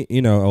card. Well,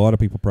 a lot of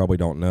people probably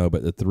don't know,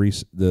 but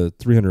the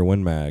 300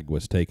 Win Mag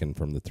was taken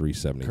from the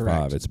 375.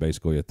 Correct. It's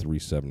basically a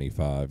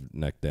 375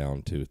 neck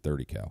down to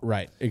 30 cal.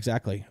 Right.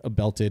 Exactly. A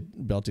belted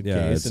case.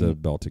 Yeah, it's a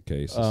belted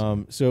case.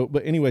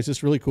 But anyways,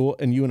 it's really cool.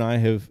 And you and I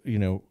have,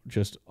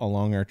 just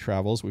along our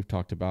travels, we've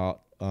talked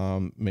about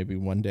maybe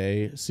one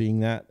day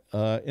seeing that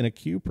in a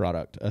Q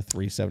product, a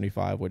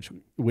 375,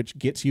 which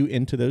gets you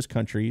into those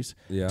countries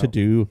to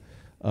do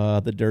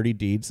the dirty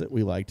deeds that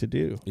we like to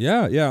do.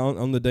 Yeah,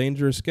 on the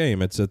dangerous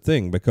game. It's a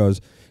thing,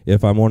 because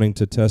if I'm wanting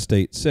to test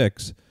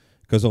 8.6,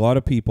 because a lot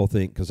of people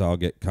think, because I'll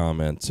get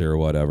comments or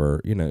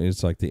whatever,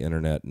 it's like the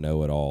internet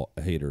know-it-all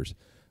haters,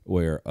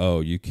 where,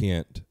 you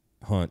can't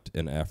hunt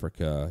in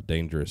Africa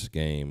dangerous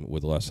game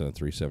with less than a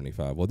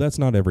 375. Well, that's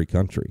not every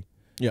country.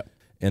 Yeah.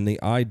 And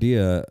the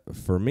idea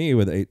for me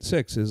with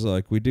 8.6 is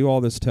like, we do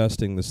all this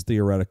testing, this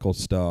theoretical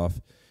stuff,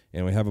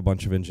 and we have a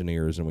bunch of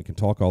engineers, and we can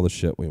talk all the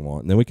shit we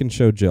want, and then we can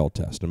show gel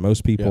test. And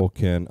most people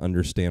can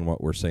understand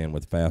what we're saying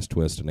with fast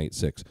twist and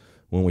 8.6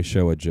 when we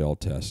show a gel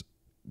test,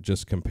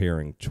 just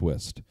comparing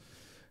twist.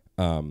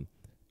 But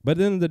at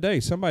the end of the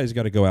day, somebody's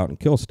got to go out and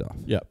kill stuff.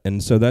 Yep.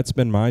 And so that's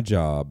been my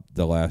job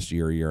the last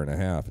year and a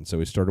half. And so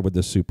we started with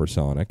the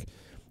supersonic,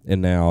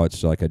 and now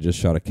it's like I just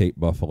shot a Cape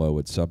Buffalo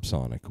with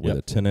subsonic with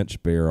a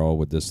 10-inch barrel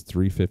with this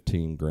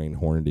 315 grain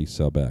Hornady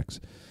Sub X.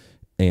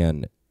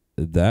 And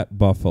that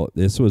buffalo,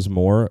 this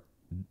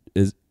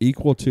is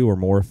equal to or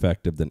more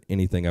effective than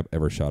anything I've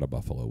ever shot a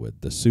buffalo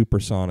with. The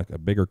supersonic, a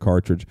bigger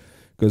cartridge,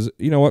 because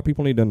you know what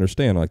people need to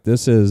understand. Like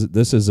this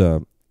is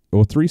a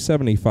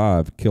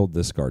 375 killed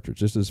this cartridge.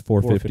 This is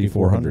 450,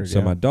 400.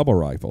 So my double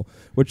rifle,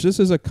 which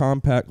this is a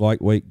compact,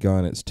 lightweight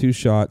gun. It's 2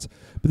 shots,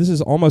 but this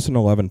is almost an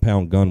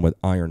 11-pound gun with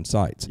iron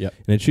sights. Yep.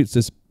 And it shoots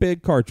this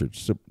big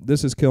cartridge. So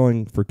this is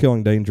killing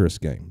dangerous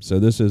game. So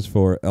this is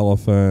for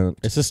elephant.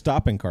 It's a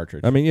stopping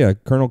cartridge. I mean, yeah,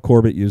 Colonel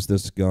Corbett used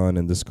this gun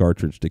and this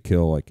cartridge to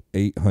kill like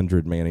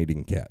 800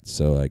 man-eating cats.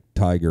 So like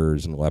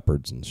tigers and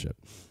leopards and shit.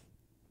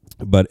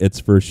 But it's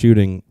for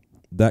shooting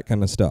that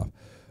kind of stuff.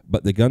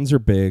 But the guns are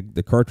big.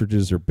 The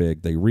cartridges are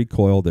big. They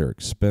recoil. They're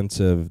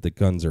expensive. The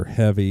guns are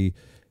heavy.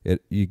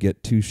 You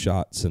get 2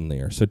 shots in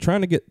there. So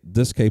trying to get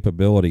this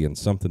capability in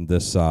something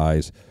this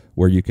size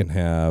where you can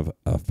have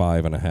a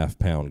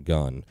 5.5-pound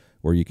gun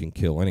where you can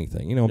kill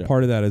anything. And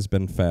part of that has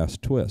been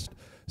fast twist.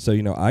 So,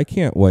 I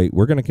can't wait.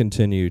 We're going to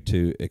continue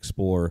to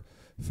explore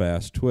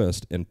fast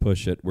twist and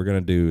push it. We're going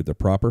to do the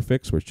proper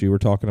fix, which you were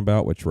talking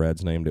about, which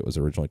Rad's named. It was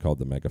originally called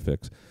the Mega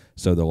Fix.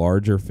 So the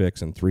larger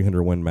fix and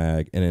 300 Win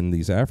Mag, and in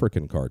these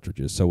African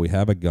cartridges. So we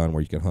have a gun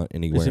where you can hunt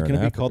anywhere in Africa. Is it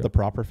going to be called the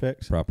proper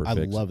fix? Proper fix.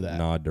 I love that.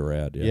 Nod to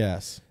Rad. Yeah.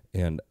 Yes.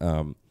 And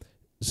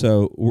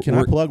so can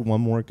I plug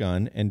one more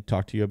gun and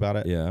talk to you about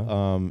it?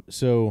 Yeah.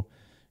 So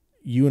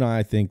you and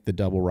I think the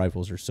double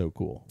rifles are so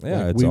cool.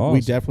 Yeah, like it's awesome.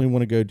 We definitely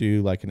want to go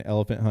do like an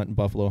elephant hunt and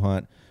buffalo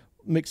hunt,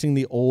 mixing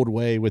the old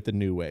way with the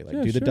new way.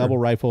 Like do the double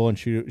rifle and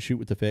shoot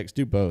with the fix.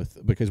 Do both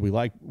because we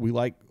like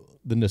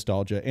the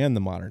nostalgia and the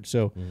modern.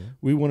 So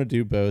we want to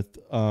do both.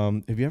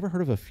 Have you ever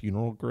heard of a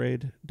funeral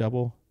grade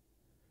double?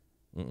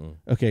 Mm-mm.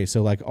 Okay,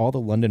 so like all the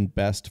London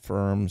best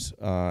firms,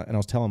 and I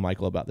was telling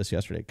Michael about this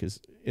yesterday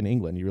because in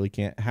England you really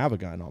can't have a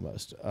gun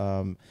almost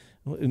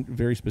in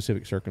very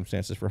specific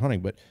circumstances for hunting.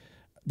 But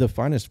the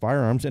finest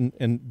firearms,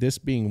 and this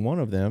being one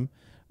of them,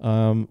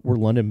 were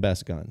London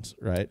best guns,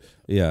 right?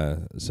 Yeah,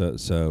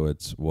 so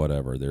it's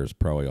whatever. There's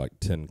probably like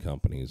 10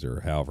 companies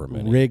or however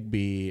many.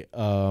 Rigby,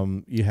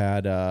 you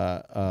had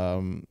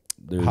Holland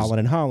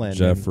and Holland,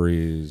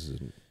 Jeffries,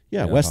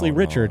 Wesley Holland,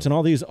 Richards, and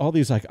all these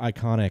like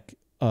iconic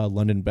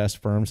London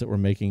best firms that were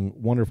making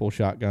wonderful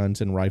shotguns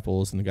and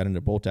rifles, and they got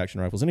into bolt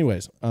action rifles.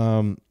 Anyways,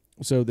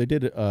 so they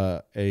did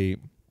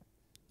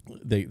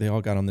they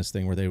all got on this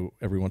thing where they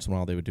every once in a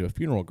while they would do a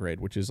funeral grade,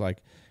 which is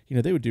like,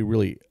 they would do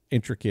really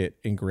intricate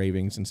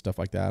engravings and stuff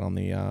like that on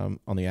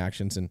the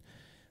actions, and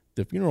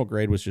the funeral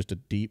grade was just a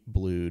deep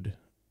blued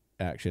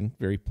action,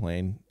 very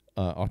plain,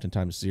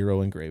 oftentimes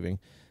 0 engraving,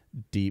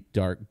 deep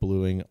dark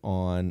bluing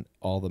on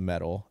all the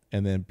metal,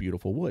 and then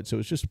beautiful wood. So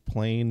it's just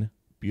plain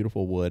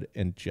beautiful wood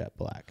and jet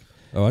black.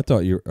 Oh, I thought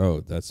you.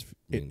 That's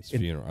means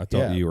funeral. I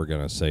thought you were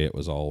gonna say it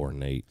was all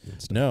ornate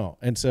and stuff. No,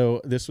 and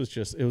so this was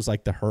just, it was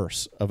like the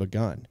hearse of a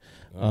gun.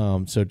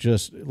 So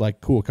just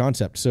like cool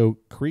concept. So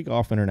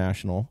Krieghoff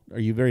International, are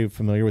you very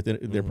familiar with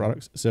their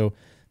products? So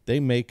they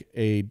make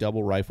a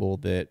double rifle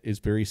that is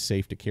very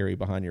safe to carry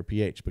behind your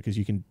PH because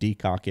you can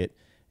decock it,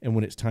 and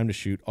when it's time to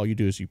shoot, all you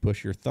do is you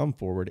push your thumb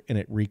forward and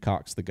it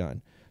recocks the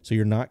gun. So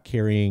you're not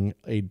carrying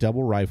a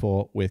double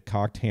rifle with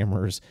cocked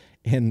hammers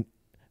and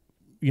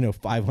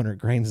 500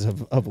 grains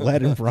of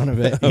lead in front of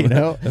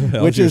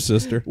it, which is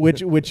sister.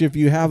 Which if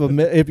you have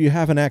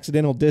an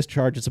accidental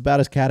discharge, it's about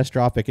as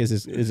catastrophic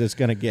as it's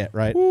going to get,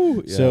 right?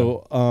 Ooh, yeah.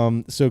 So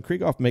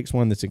Krieghoff makes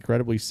one that's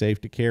incredibly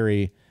safe to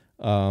carry,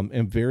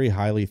 and very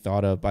highly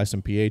thought of by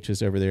some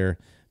PHs over there.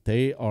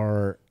 They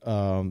are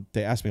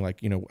they asked me, like,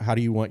 how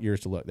do you want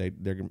yours to look?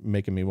 They're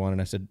making me one,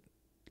 and I said,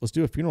 let's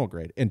do a funeral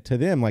grade. And to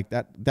them, like,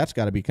 that's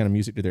got to be kind of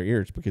music to their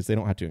ears because they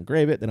don't have to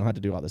engrave it, they don't have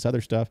to do all this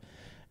other stuff.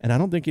 And I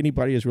don't think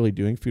anybody is really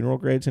doing funeral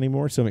grades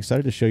anymore. So I'm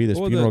excited to show you this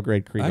funeral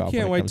grade Krieghoff. I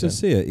can't wait to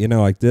see it.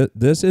 Like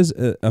this is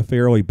a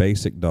fairly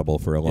basic double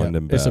for a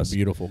London Best. It's a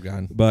beautiful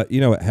gun. But,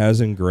 it has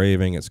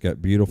engraving. It's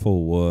got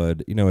beautiful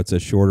wood. It's a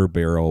shorter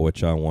barrel,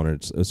 which I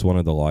wanted. It's one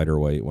of the lighter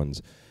weight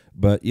ones.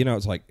 But,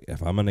 it's like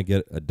if I'm going to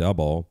get a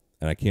double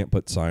and I can't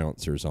put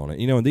silencers on it,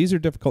 and these are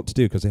difficult to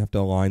do because they have to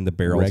align the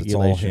barrels. It's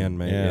all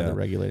handmade. Yeah, the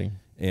regulating.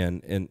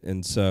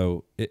 And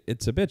so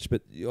it's a bitch,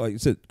 but like I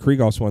said,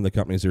 Krieghoff's one of the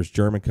companies. There's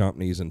German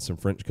companies and some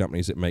French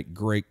companies that make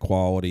great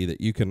quality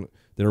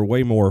that are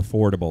way more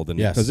affordable than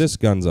because this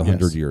gun's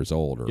 100 years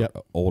old or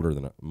older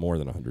than more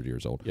than 100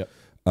 years old. Yep.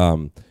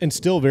 And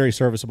still very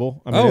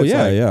serviceable. I mean,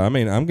 yeah. I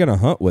mean, I'm gonna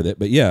hunt with it,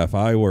 but yeah, if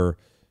I were.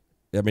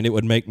 it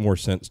would make more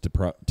sense to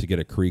get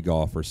a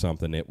Krieghoff or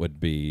something. It would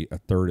be a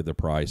third of the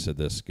price of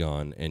this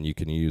gun, and you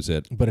can use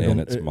it,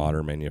 it's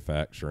modern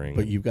manufacturing.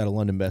 But you've got a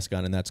London Best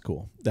gun, and that's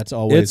cool. That's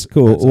always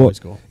cool. That's always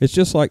cool. It's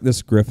just like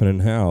this Griffin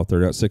and Howe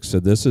 30.6. So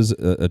this is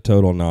a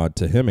total nod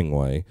to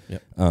Hemingway.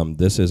 Yep.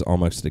 This is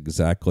almost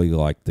exactly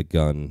like the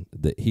gun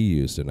that he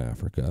used in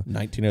Africa.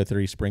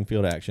 1903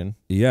 Springfield action.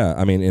 Yeah,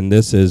 I mean, and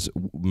this is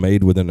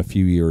made within a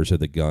few years of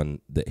the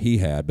gun that he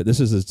had, but this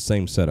is the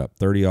same setup,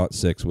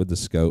 30-06 with the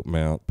scope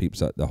mount,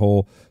 peeps out. The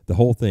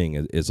whole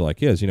thing is like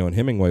his, and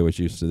Hemingway was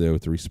used to the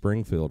 03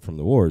 Springfield from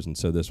the wars, and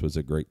so this was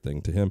a great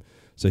thing to him.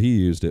 So he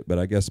used it, but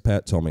I guess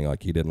Pat told me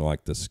like he didn't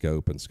like the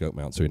scope and scope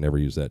mount, so he never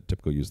used that.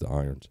 Typically used the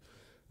irons.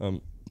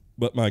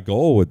 But my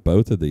goal with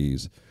both of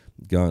these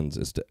guns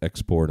is to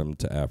export them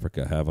to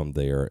Africa, have them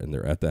there, and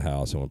they're at the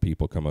house, and when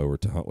people come over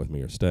to hunt with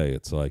me or stay,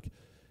 it's like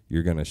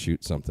you're going to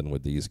shoot something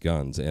with these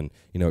guns. And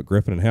at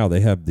Griffin and Howe,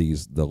 they have the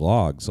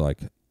logs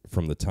like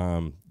from the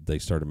time they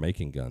started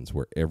making guns,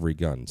 where every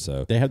gun,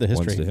 so they have the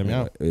history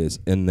is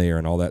in there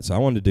and all that. So I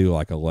wanted to do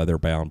like a leather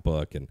bound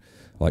book, and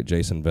like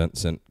Jason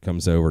Vincent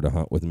comes over to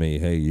hunt with me.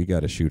 Hey, you got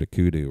to shoot a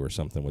kudu or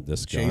something with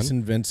this gun.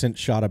 Jason Vincent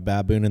shot a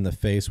baboon in the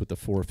face with the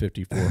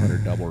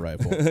 450-400 double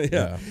rifle.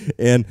 Yeah,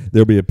 and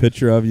there'll be a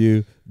picture of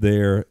you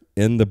there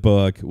in the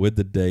book with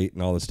the date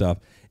and all the stuff.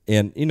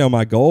 And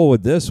my goal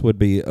with this would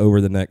be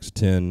over the next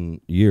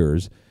 10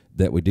 years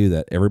that we do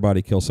that.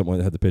 Everybody kills someone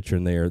that had the picture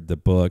in there, the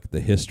book,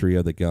 the history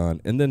of the gun,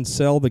 and then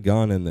sell the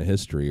gun and the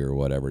history or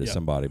whatever to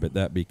somebody. But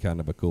that'd be kind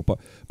of a cool part.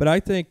 But I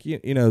think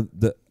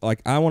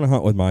I want to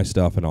hunt with my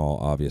stuff and all,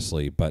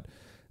 obviously, but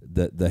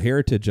the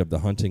heritage of the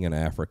hunting in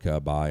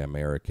Africa by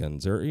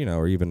Americans, or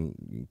or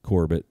even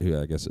Corbett, who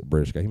I guess is a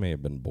British guy, he may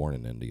have been born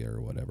in India or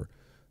whatever.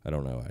 I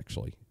don't know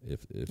actually.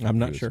 If I'm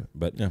not sure,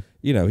 but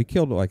he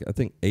killed like I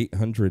think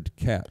 800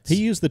 cats. He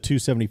used the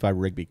 275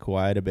 Rigby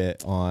quite a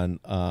bit on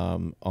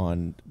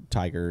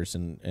tigers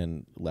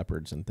and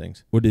leopards and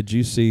things. Well, did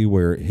you see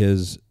where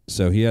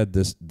so he had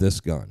this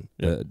gun,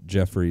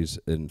 Jeffries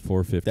in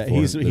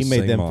 450. He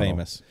made them model.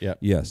 famous. Yeah.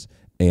 Yes,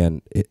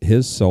 and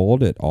his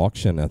sold at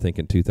auction I think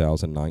in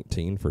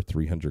 2019 for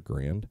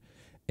 $300,000.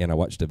 And I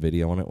watched a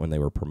video on it when they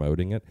were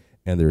promoting it,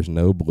 and there's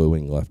no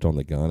bluing left on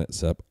the gun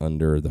except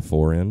under the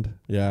forend.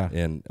 Yeah.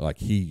 And like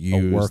he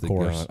used the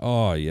gun.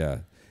 Oh yeah.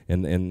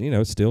 And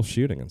it's still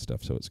shooting and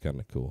stuff, so it's kind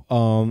of cool.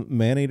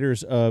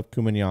 Man-Eaters of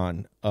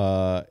Kumanyaan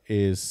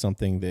is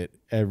something that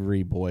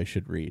every boy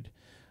should read.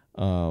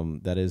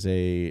 That is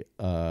a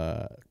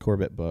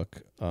Corbett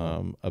book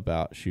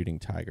about shooting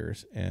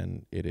tigers,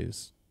 and it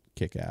is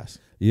kick-ass.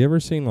 You ever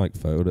seen like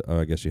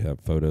I guess you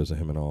have photos of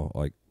him and all.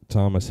 Like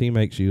Thomas, he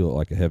makes you look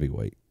like a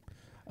heavyweight.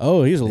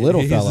 Oh, he's a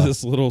little fella. He's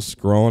this little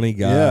scrawny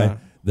guy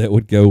that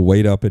would go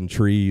wait up in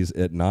trees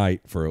at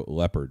night for a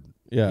leopard.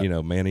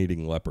 Yeah,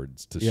 man-eating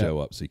leopards to show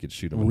up so you could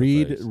shoot them.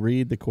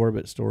 Read the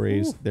Corbett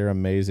stories; Ooh. They're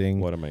amazing.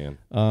 What a man!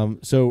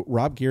 So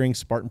Rob Gearing,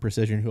 Spartan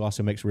Precision, who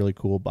also makes really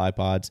cool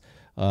bipods.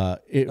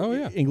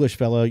 English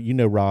fellow,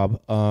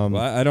 Rob. Well,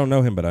 I don't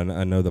know him, but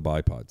I know the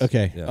bipods.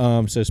 Okay.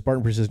 Yeah. So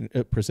Spartan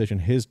Precision,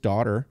 his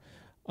daughter,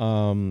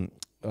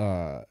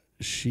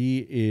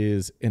 she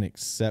is an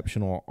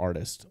exceptional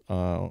artist.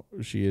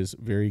 She is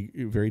very,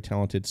 very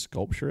talented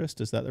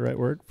sculpturist. Is that the right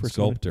word for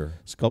Sculptor?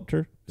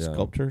 Sculptor? Yeah.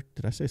 Sculptor?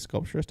 Did I say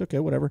sculpturist? Okay,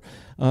 whatever.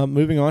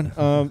 Moving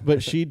on.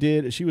 But she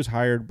was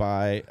hired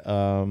by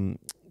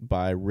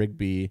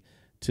Rigby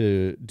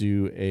to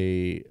do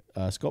a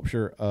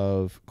sculpture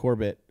of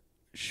Corbett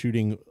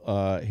shooting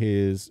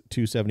his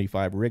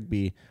 275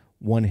 Rigby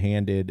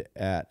one-handed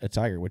at a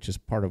tiger, which is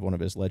part of one of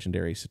his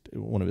legendary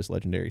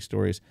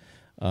stories.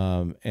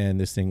 And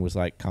this thing was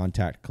like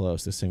contact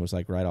close. This thing was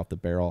like right off the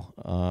barrel,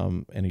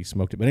 and he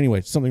smoked it. But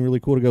anyway, something really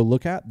cool to go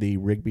look at, the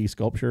Rigby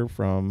sculpture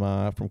from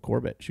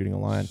Corbett shooting a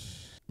lion.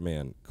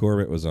 Man,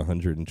 Corbett was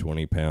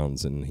 120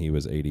 pounds, and he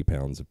was 80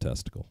 pounds of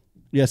testicle.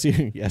 Yes,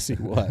 he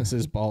was.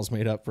 His balls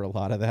made up for a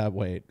lot of that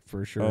weight,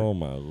 for sure. Oh,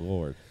 my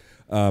Lord.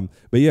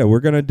 But, yeah,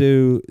 we're going to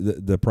do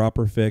the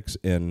proper fix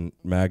in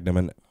Magnum,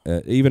 and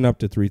even up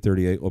to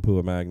 338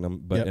 Lapua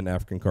Magnum, but in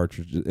African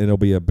cartridges. It'll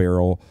be a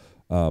barrel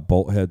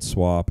bolt head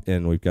swap,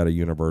 and we've got a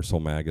universal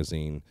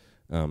magazine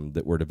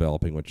that we're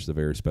developing, which is a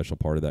very special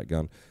part of that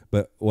gun.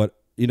 But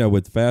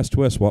with fast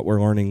twist, what we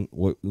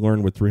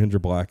learned with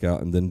 300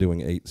 blackout and then doing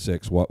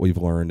 8.6, what we've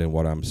learned and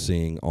what I'm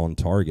seeing on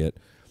target,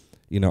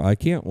 I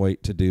can't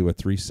wait to do a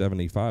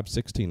 375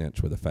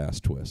 16-inch with a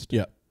fast twist.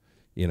 Yeah.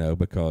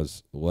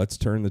 Because let's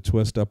turn the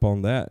twist up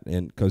on that.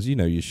 And because,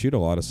 you shoot a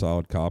lot of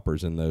solid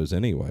coppers in those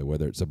anyway,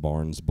 whether it's a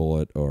Barnes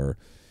bullet or,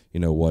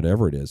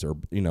 whatever it is, or,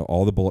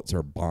 all the bullets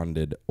are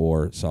bonded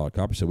or solid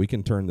copper. So we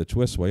can turn the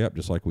twist way up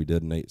just like we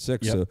did in 8.6.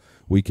 Yep. So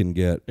we can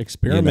get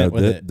experiment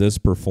with it. This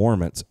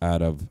performance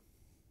out of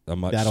a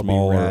much That'll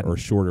smaller or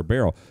shorter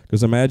barrel.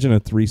 Because imagine a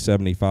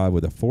 375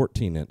 with a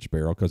 14-inch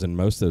barrel, because in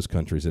most of those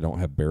countries they don't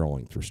have barrel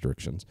length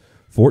restrictions.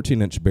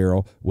 14-inch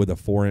barrel with a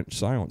 4-inch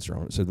silencer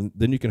on it. So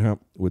then you can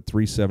hunt with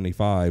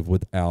 375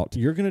 without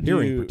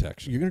hearing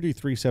protection. You're going to do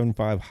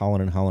 375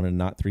 Holland & Holland and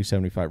not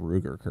 375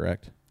 Ruger,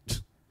 correct?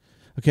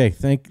 Okay,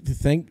 thank.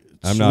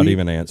 I'm not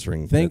even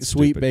answering. Thank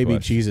sweet baby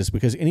question. Jesus,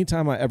 because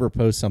anytime I ever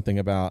post something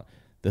about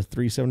the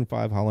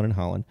 375 Holland &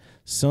 Holland,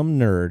 some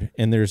nerd,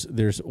 and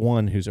there's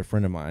one who's a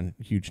friend of mine,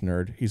 huge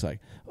nerd, he's like,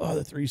 oh,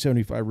 the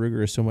 375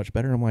 Ruger is so much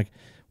better. I'm like,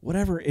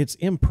 whatever, it's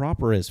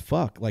improper as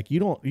fuck. Like, you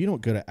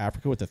don't go to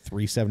Africa with a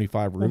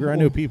 375 Ruger. I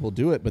know people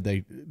do it, but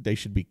they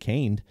should be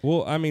caned.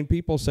 Well, I mean,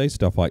 people say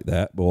stuff like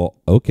that. Well,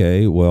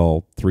 okay,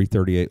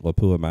 338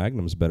 Lapua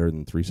Magnum's better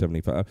than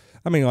 375.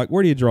 I mean, like,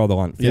 where do you draw the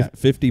line?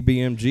 50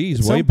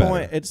 BMG's way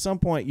better. At some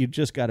point, you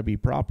just got to be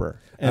proper,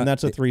 and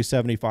that's a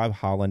 375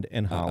 Holland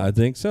 & Holland. I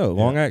think so.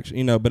 Long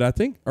action, but I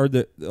think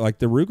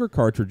the Ruger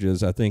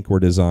cartridges, I think,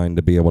 were designed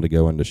to be able to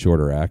go into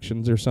shorter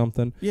actions or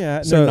something. Yeah,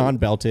 and they're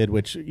non-belted,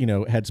 which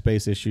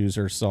headspace issues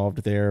are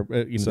solved there.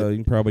 So you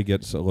can probably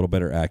get a little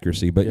better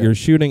accuracy, but you're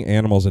shooting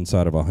animals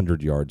inside of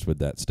 100 yards with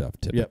that stuff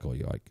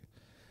typically.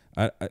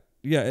 Like,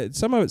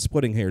 some of it's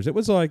splitting hairs. It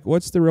was like,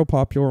 what's the real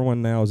popular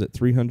one now? Is it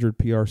 300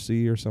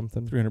 PRC or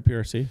something? 300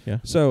 PRC, yeah.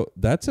 So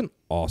that's an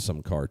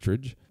awesome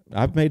cartridge.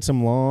 I've made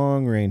some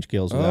long range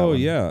kills with that one.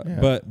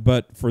 Yeah.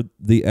 But for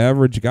the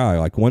average guy,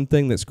 like, one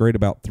thing that's great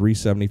about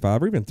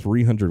 375 or even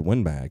 300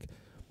 Win Mag,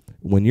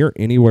 when you're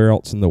anywhere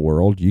else in the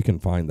world, you can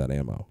find that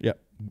ammo. Yep.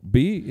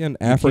 Be in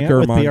Africa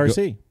or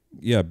PRC.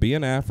 Yeah, be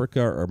in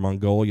Africa or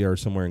Mongolia or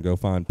somewhere and go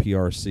find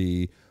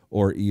PRC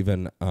or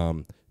even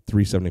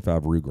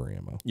 375 Ruger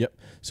ammo. Yep.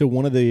 So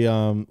one of the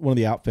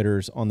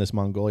outfitters on this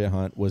Mongolia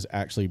hunt was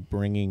actually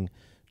bringing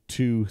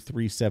two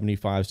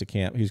 375s to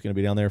camp. He's going to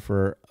be down there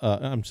for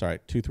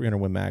two 300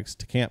 Win Mags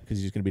to camp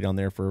because he's going to be down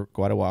there for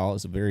quite a while. It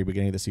was the very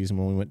beginning of the season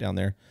when we went down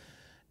there.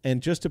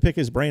 And just to pick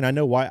his brain, I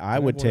know why I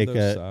would take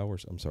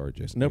I'm sorry,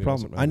 Jason. No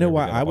problem. I know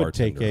why I would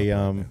take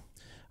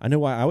I know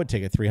why I would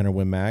take a 300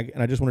 Win Mag,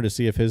 and I just wanted to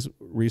see if his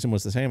reason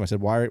was the same. I said,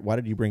 why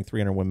did you bring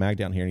 300 Win Mag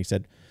down here? And he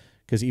said,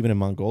 because even in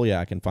Mongolia,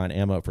 I can find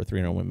ammo for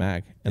 300 Win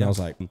Mag. And I was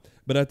like,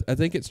 but I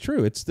think it's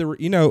true. It's the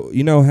you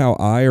know how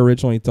I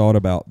originally thought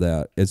about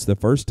that. It's the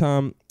first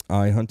time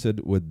I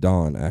hunted with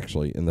Don,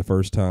 actually, and the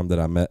first time that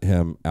I met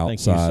him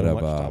outside of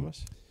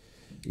Thomas.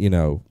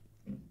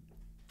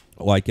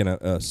 Like in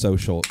a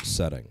social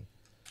setting.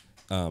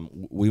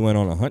 We went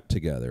on a hunt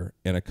together,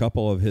 and a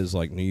couple of his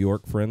like New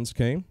York friends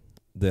came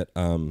that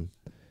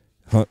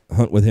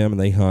hunt with him,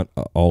 and they hunt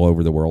all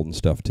over the world and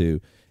stuff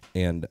too.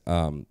 And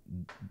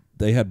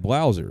they had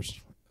Blousers.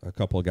 A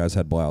couple of guys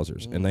had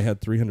Blousers, and they had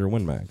 300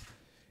 Win Mag.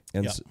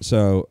 And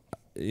so,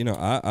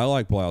 I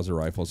like Blouser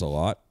rifles a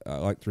lot. I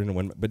like 300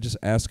 Win Mag, but just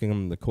asking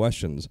them the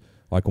questions,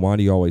 like, why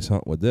do you always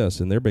hunt with this?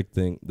 And their big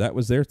thing, that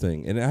was their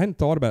thing. And I hadn't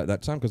thought about it at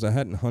that time because I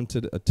hadn't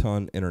hunted a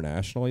ton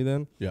internationally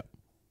then. Yeah.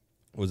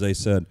 Was they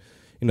said,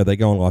 they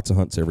go on lots of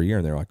hunts every year,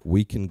 and they're like,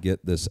 we can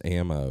get this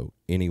ammo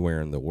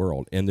anywhere in the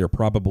world. And there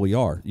probably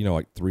are.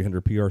 Like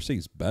 300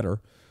 PRCs,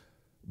 better.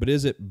 But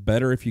is it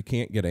better if you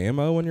can't get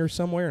ammo when you're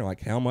somewhere?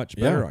 Like, how much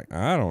better? Yeah. Like,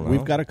 I don't know.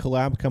 We've got a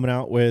collab coming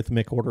out with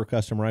McOrder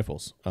Custom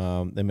Rifles.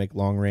 They make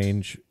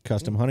long-range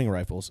custom hunting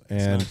rifles.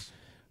 And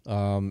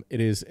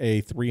it is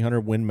a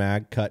 300 Win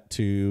Mag cut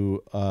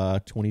to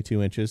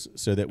 22 inches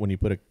so that when you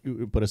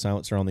put a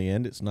silencer on the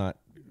end, it's not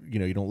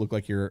you don't look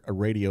like you're a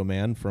radio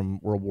man from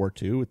World War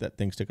II with that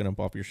thing sticking up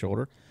off your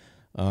shoulder.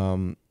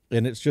 And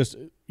it's just,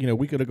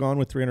 we could have gone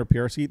with 300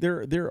 PRC.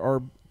 There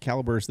are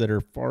calibers that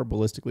are far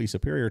ballistically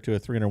superior to a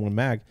 301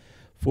 mag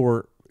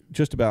for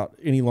just about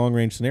any long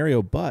range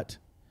scenario, but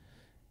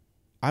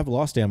I've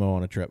lost ammo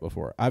on a trip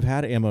before. I've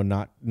had ammo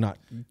not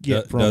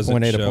get from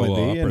point A to point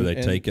B, or they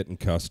take it in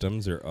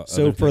customs, or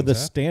so for the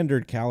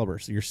standard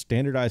calibers, your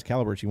standardized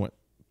calibers, you want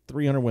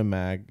 300 Win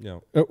Mag. Yeah.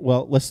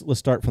 Well, let's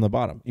start from the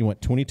bottom. You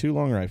want 22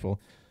 long rifle,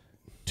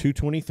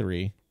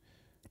 223,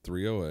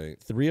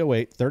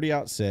 308, 30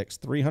 out 6,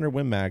 300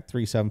 Win Mag,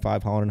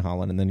 375 Holland &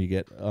 Holland, and then you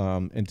get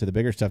into the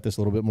bigger stuff that's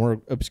a little bit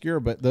more obscure.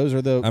 But those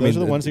are the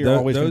ones that you're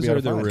always going to be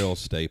able to find. Those are the real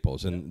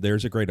staples, and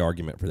there's a great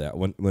argument for that.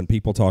 When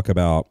people talk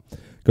about,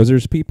 because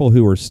there's people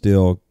who are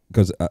still,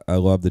 because I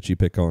love that you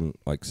pick on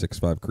like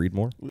 6.5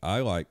 Creedmoor.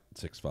 I like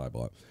 6.5 a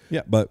lot.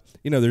 Yeah. But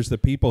there's the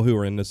people who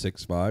are into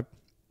 6.5,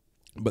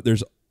 but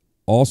there's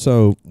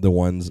also the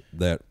ones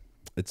that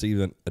it's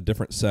even a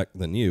different sect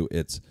than you.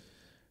 It's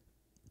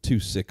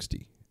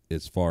 260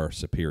 is far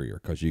superior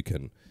because you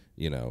can,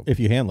 if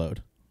you hand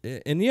load.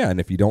 And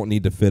if you don't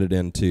need to fit it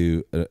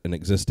into an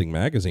existing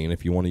magazine,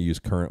 if you want to use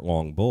current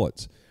long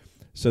bullets.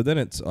 So then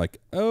it's like,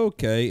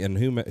 okay, and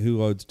who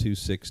loads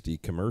 260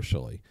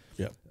 commercially?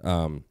 Yeah.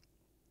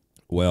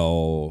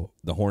 Well,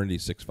 the Hornady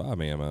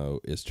 6.5 ammo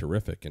is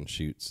terrific and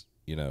shoots,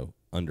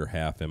 under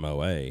half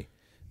MOA.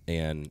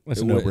 And it's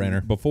a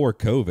no-brainer. Before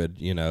COVID,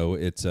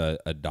 it's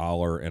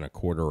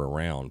 $1.25 a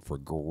round for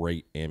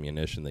great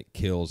ammunition that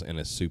kills and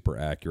is super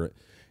accurate.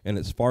 And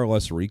it's far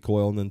less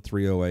recoil than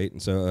 308.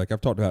 And so, like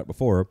I've talked about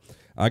before,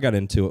 I got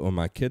into it when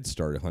my kids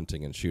started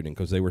hunting and shooting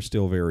because they were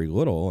still very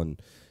little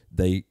and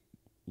they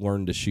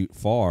learned to shoot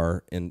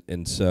far.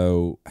 And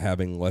so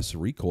having less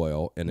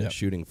recoil and it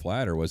shooting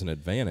flatter was an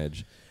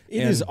advantage.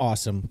 It is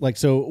awesome. Like,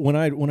 so when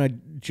I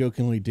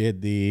jokingly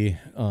did the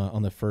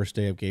on the first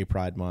day of Gay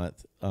Pride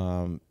Month,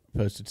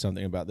 posted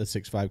something about the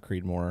 6.5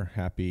 Creedmoor,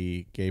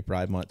 happy Gay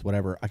Pride Month,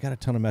 whatever. I got a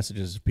ton of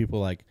messages of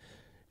people like,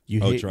 you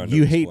hate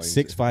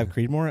 6.5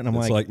 Creedmoor, and I'm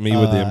like me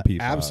with the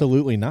MP5.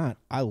 Absolutely not.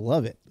 I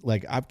love it.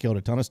 Like, I've killed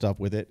a ton of stuff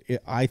with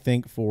it. I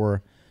think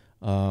for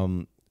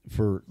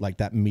like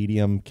that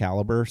medium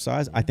caliber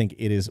size, I think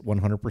it is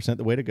 100%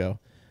 the way to go.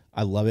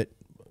 I love it.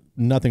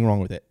 Nothing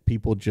wrong with it.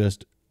 People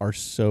just are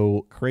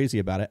so crazy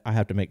about it. I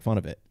have to make fun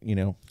of it,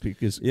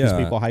 because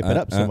people hype it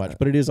up so much.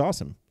 But it is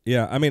awesome.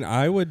 Yeah,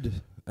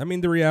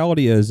 the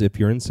reality is if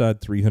you're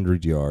inside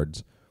 300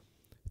 yards,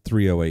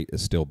 308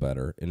 is still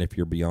better, and if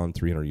you're beyond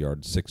 300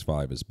 yards,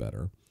 6.5 is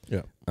better.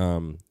 Yeah.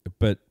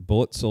 But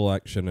bullet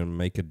selection and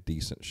make a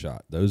decent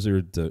shot. Those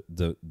are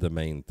the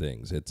main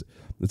things.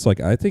 It's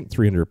like I think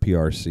 300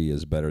 PRC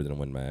is better than a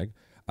Win Mag.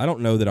 I don't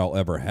know that I'll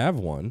ever have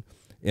one,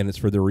 and it's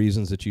for the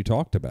reasons that you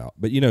talked about.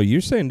 But you're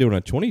saying doing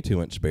a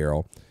 22-inch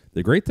barrel.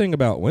 The great thing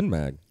about Win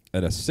Mag,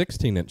 at a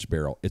 16-inch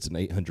barrel, it's an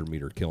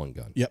 800-meter killing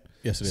gun. Yep.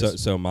 Yes, it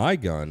is. So my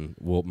gun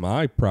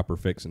my proper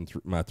fix in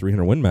my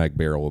 300 Win Mag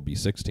barrel will be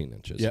 16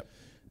 inches. Yep.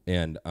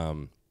 And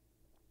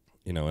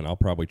and I'll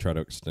probably try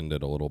to extend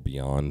it a little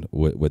beyond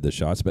with the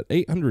shots. But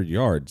 800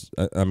 yards,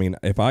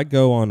 if I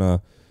go on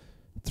a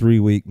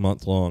 3-week,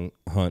 month-long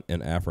hunt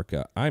in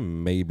Africa, I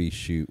maybe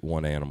shoot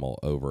one animal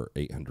over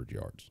 800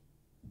 yards.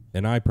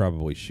 And I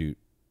probably shoot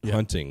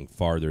hunting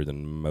farther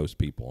than most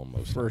people on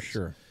most For hunts.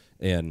 sure.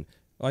 And,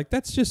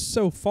 that's just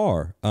so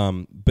far.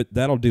 But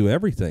that'll do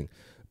everything.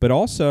 But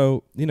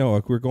also,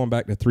 like we're going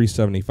back to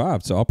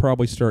 375, so I'll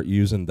probably start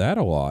using that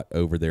a lot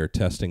over there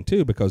testing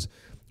too, because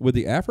with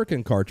the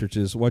African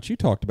cartridges, what you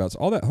talked about is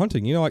all that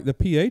hunting, like the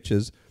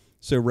PHs.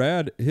 So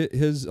Rad,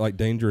 his like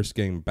dangerous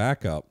game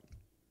backup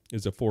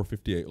is a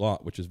 458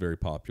 lot, which is very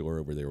popular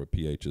over there with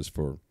PHs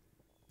for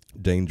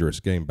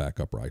dangerous game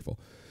backup rifle.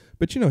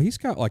 But, he's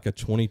got like a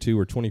 22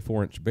 or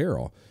 24-inch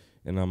barrel.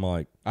 And I'm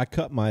like, I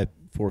cut my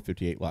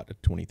 458 lot to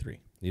 23.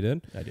 You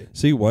did? I did.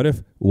 See, what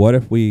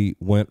if we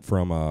went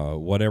from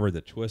whatever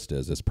the twist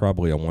is? It's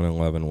probably a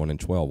 111, 1 in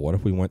 12. What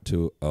if we went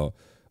to a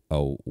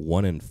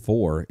 1 in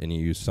 4 and you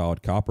use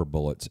solid copper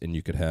bullets and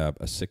you could have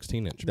a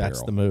 16-inch barrel?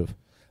 That's the move.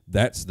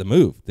 That's the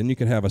move. Then you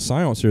could have a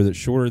silencer that's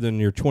shorter than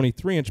your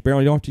 23-inch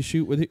barrel. You don't have to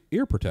shoot with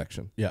ear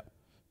protection. Yeah.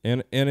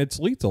 And it's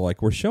lethal,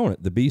 like we're showing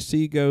it. The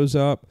BC goes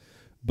up,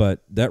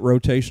 but that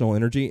rotational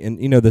energy, and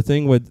the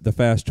thing with the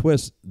fast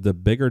twist, the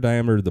bigger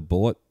diameter the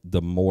bullet,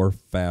 the more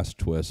fast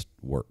twist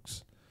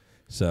works.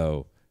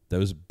 So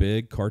those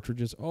big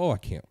cartridges, I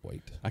can't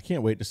wait. I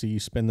can't wait to see you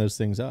spin those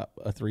things up.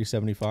 A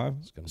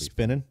 375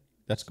 spinning.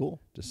 That's cool.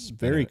 Just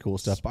very cool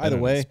stuff. By the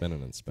way,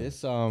 spinning and spinning.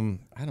 This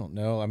I don't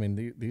know. I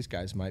mean, these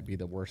guys might be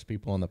the worst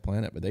people on the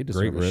planet, but they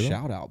deserve a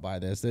shout out by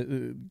this.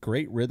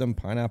 Great Rhythm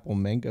pineapple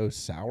mango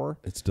sour.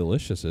 It's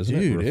delicious, isn't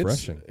it?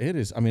 Refreshing. It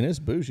is. I mean, it's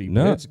bougie,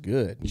 but it's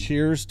good.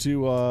 Cheers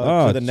to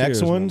the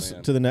next ones.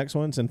 To the next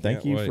ones, and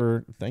thank you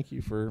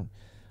for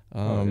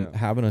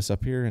having us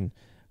up here, and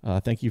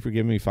thank you for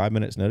giving me 5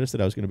 minutes notice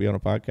that I was going to be on a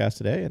podcast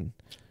today, and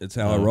it's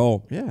how I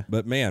roll. Yeah.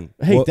 But man,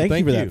 hey, thank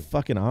you for that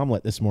fucking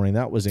omelet this morning.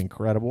 That was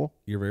incredible.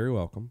 You're very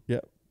welcome.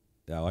 Yep.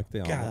 I like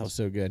the omelet. God, that was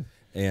so good.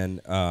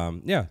 And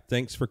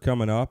thanks for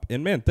coming up.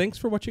 And man, thanks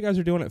for what you guys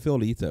are doing at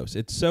Field Ethos.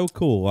 It's so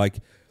cool. Like,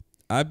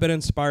 I've been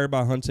inspired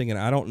by hunting, and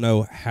I don't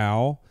know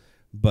how,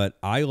 but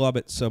I love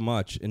it so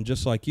much. And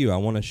just like you, I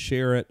want to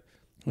share it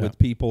with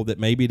people that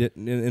maybe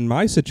didn't. In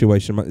my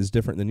situation is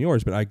different than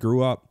yours, but I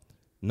grew up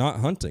not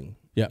hunting.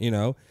 Yeah. You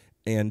know,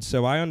 and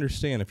so I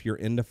understand if you're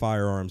into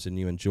firearms and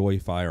you enjoy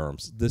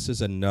firearms, this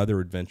is another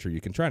adventure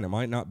you can try. And it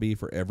might not be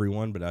for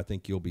everyone, but I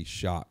think you'll be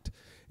shocked.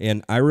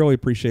 And I really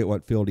appreciate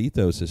what Field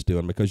Ethos is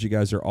doing, because you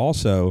guys are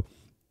also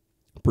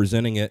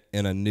presenting it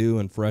in a new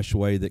and fresh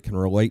way that can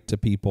relate to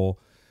people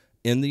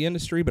in the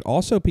industry, but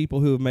also people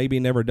who have maybe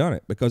never done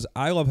it. Because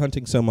I love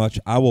hunting so much,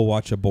 I will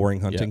watch a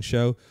boring hunting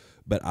show,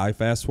 but I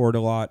fast forward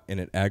a lot, and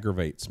it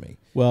aggravates me.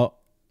 Well,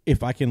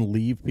 if I can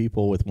leave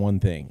people with one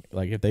thing,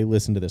 like if they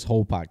listen to this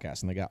whole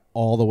podcast and they got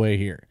all the way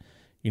here,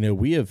 you know,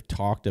 we have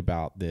talked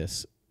about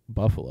this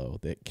buffalo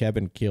that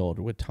Kevin killed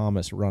with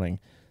Thomas running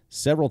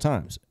several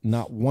times.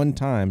 Not one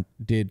time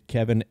did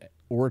Kevin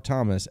or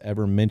Thomas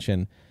ever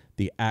mention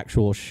the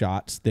actual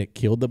shots that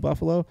killed the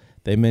buffalo.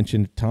 They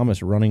mentioned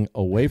Thomas running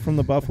away from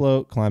the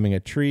buffalo, climbing a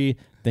tree,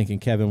 thinking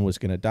Kevin was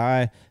going to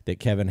die, that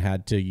Kevin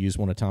had to use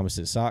one of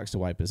Thomas's socks to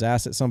wipe his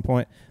ass at some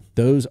point.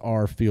 Those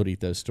are Field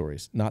Ethos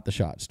stories, not the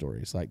shot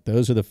stories. Like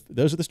those are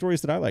the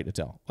stories that I like to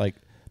tell. Like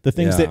the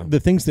things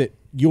that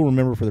you'll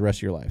remember for the rest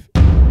of your life.